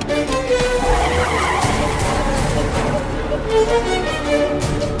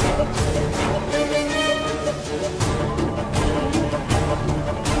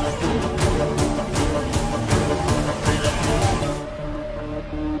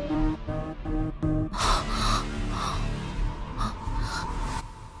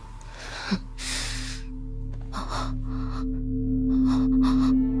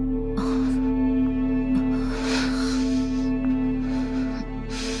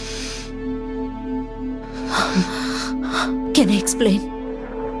 Can I explain?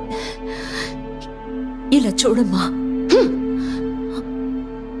 ఇలా చూడమ్మా.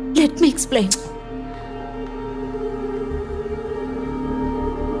 Let me explain.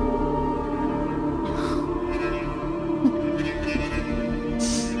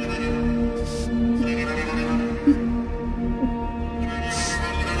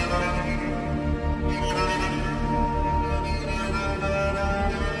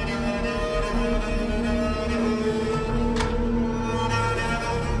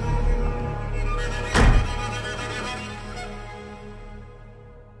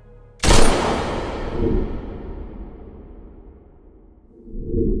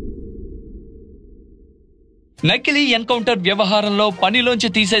 నకిలీ ఎన్కౌంటర్ వ్యవహారంలో పనిలోంచి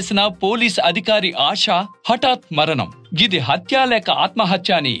తీసేసిన పోలీస్ అధికారి ఆశ హఠాత్ మరణం. ఇది హత్య లేక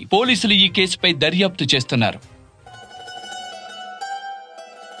ఆత్మహత్య అని పోలీసులు ఈ కేసుపై దర్యాప్తు చేస్తున్నారు.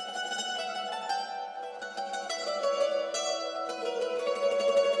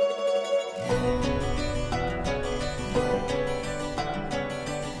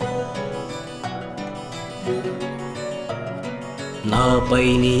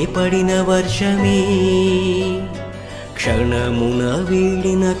 నాపైనే పడిన వర్షమే, క్షణమున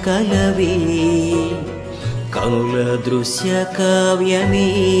వీడిన కలవే, కనుల దృశ్య కావ్యమే,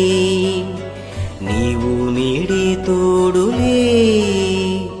 నీవు నీడే తోడులే,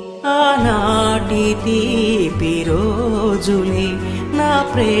 ఆనాటి తీపి రోజులే నా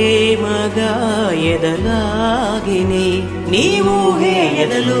ప్రేమగా ఎదలాగినే, నీవు హే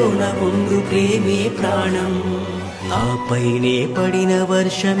ఎదలోన ఉండు ప్రేమే ప్రాణం. నాపైనే పడిన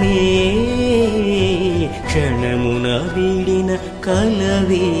వర్షమే, క్షణమున వీడిన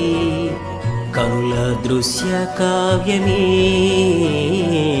కలవే, కనుల దృశ్య కావ్యమే,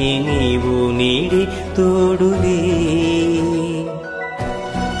 నీవు నీడి తోడులే.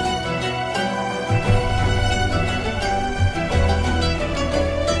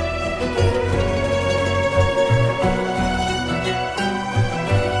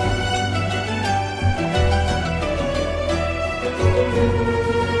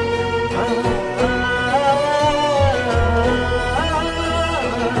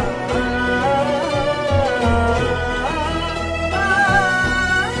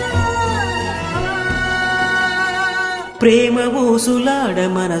 ప్రేమ ఊసులాడ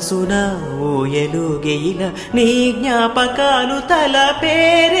మనసున ఓయలుగెయిల, నీ జ్ఞాపకాలు తల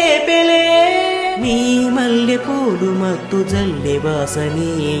పేరే పెలే, నీ మల్లె పూలు మత్తు జల్లె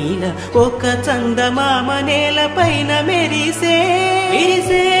వాసనీల, ఒక చందమామ నేల పైన మెరిసే,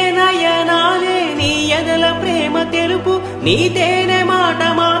 విరిసే నయనాలే నీ ఎదల ప్రేమ తెలుపు, నీ తేనె మాట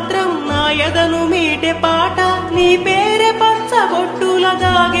మాత్రం నా ఎదను మీటే పాట, నీ పేరే పచ్చబొట్టుల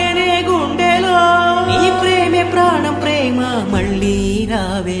దాగేనే గుండెలో, నీ ప్రేమే ప్రాణం ప్రేమ మళ్ళీ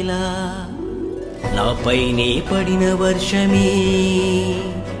రావేలా. నాపైనే పడిన వర్షమే,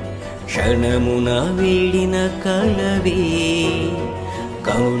 క్షణమున వీడిన కలవే,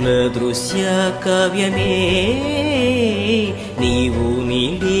 కనుల దృశ్య కావ్యమే, నీవు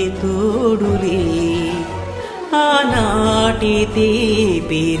నీడే తోడులే, ఆనాటి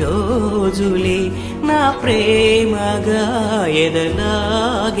తీపి రోజులే నా ప్రేమగా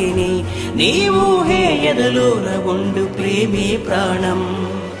ఎదలాగినే, నీవు హే ఎదలోన ఉండు ప్రేమే ప్రాణం.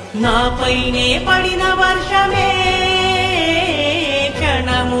 నాపైనే పడిన వర్షమే,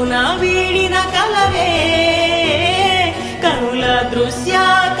 క్షణమున వీడిన కలవే,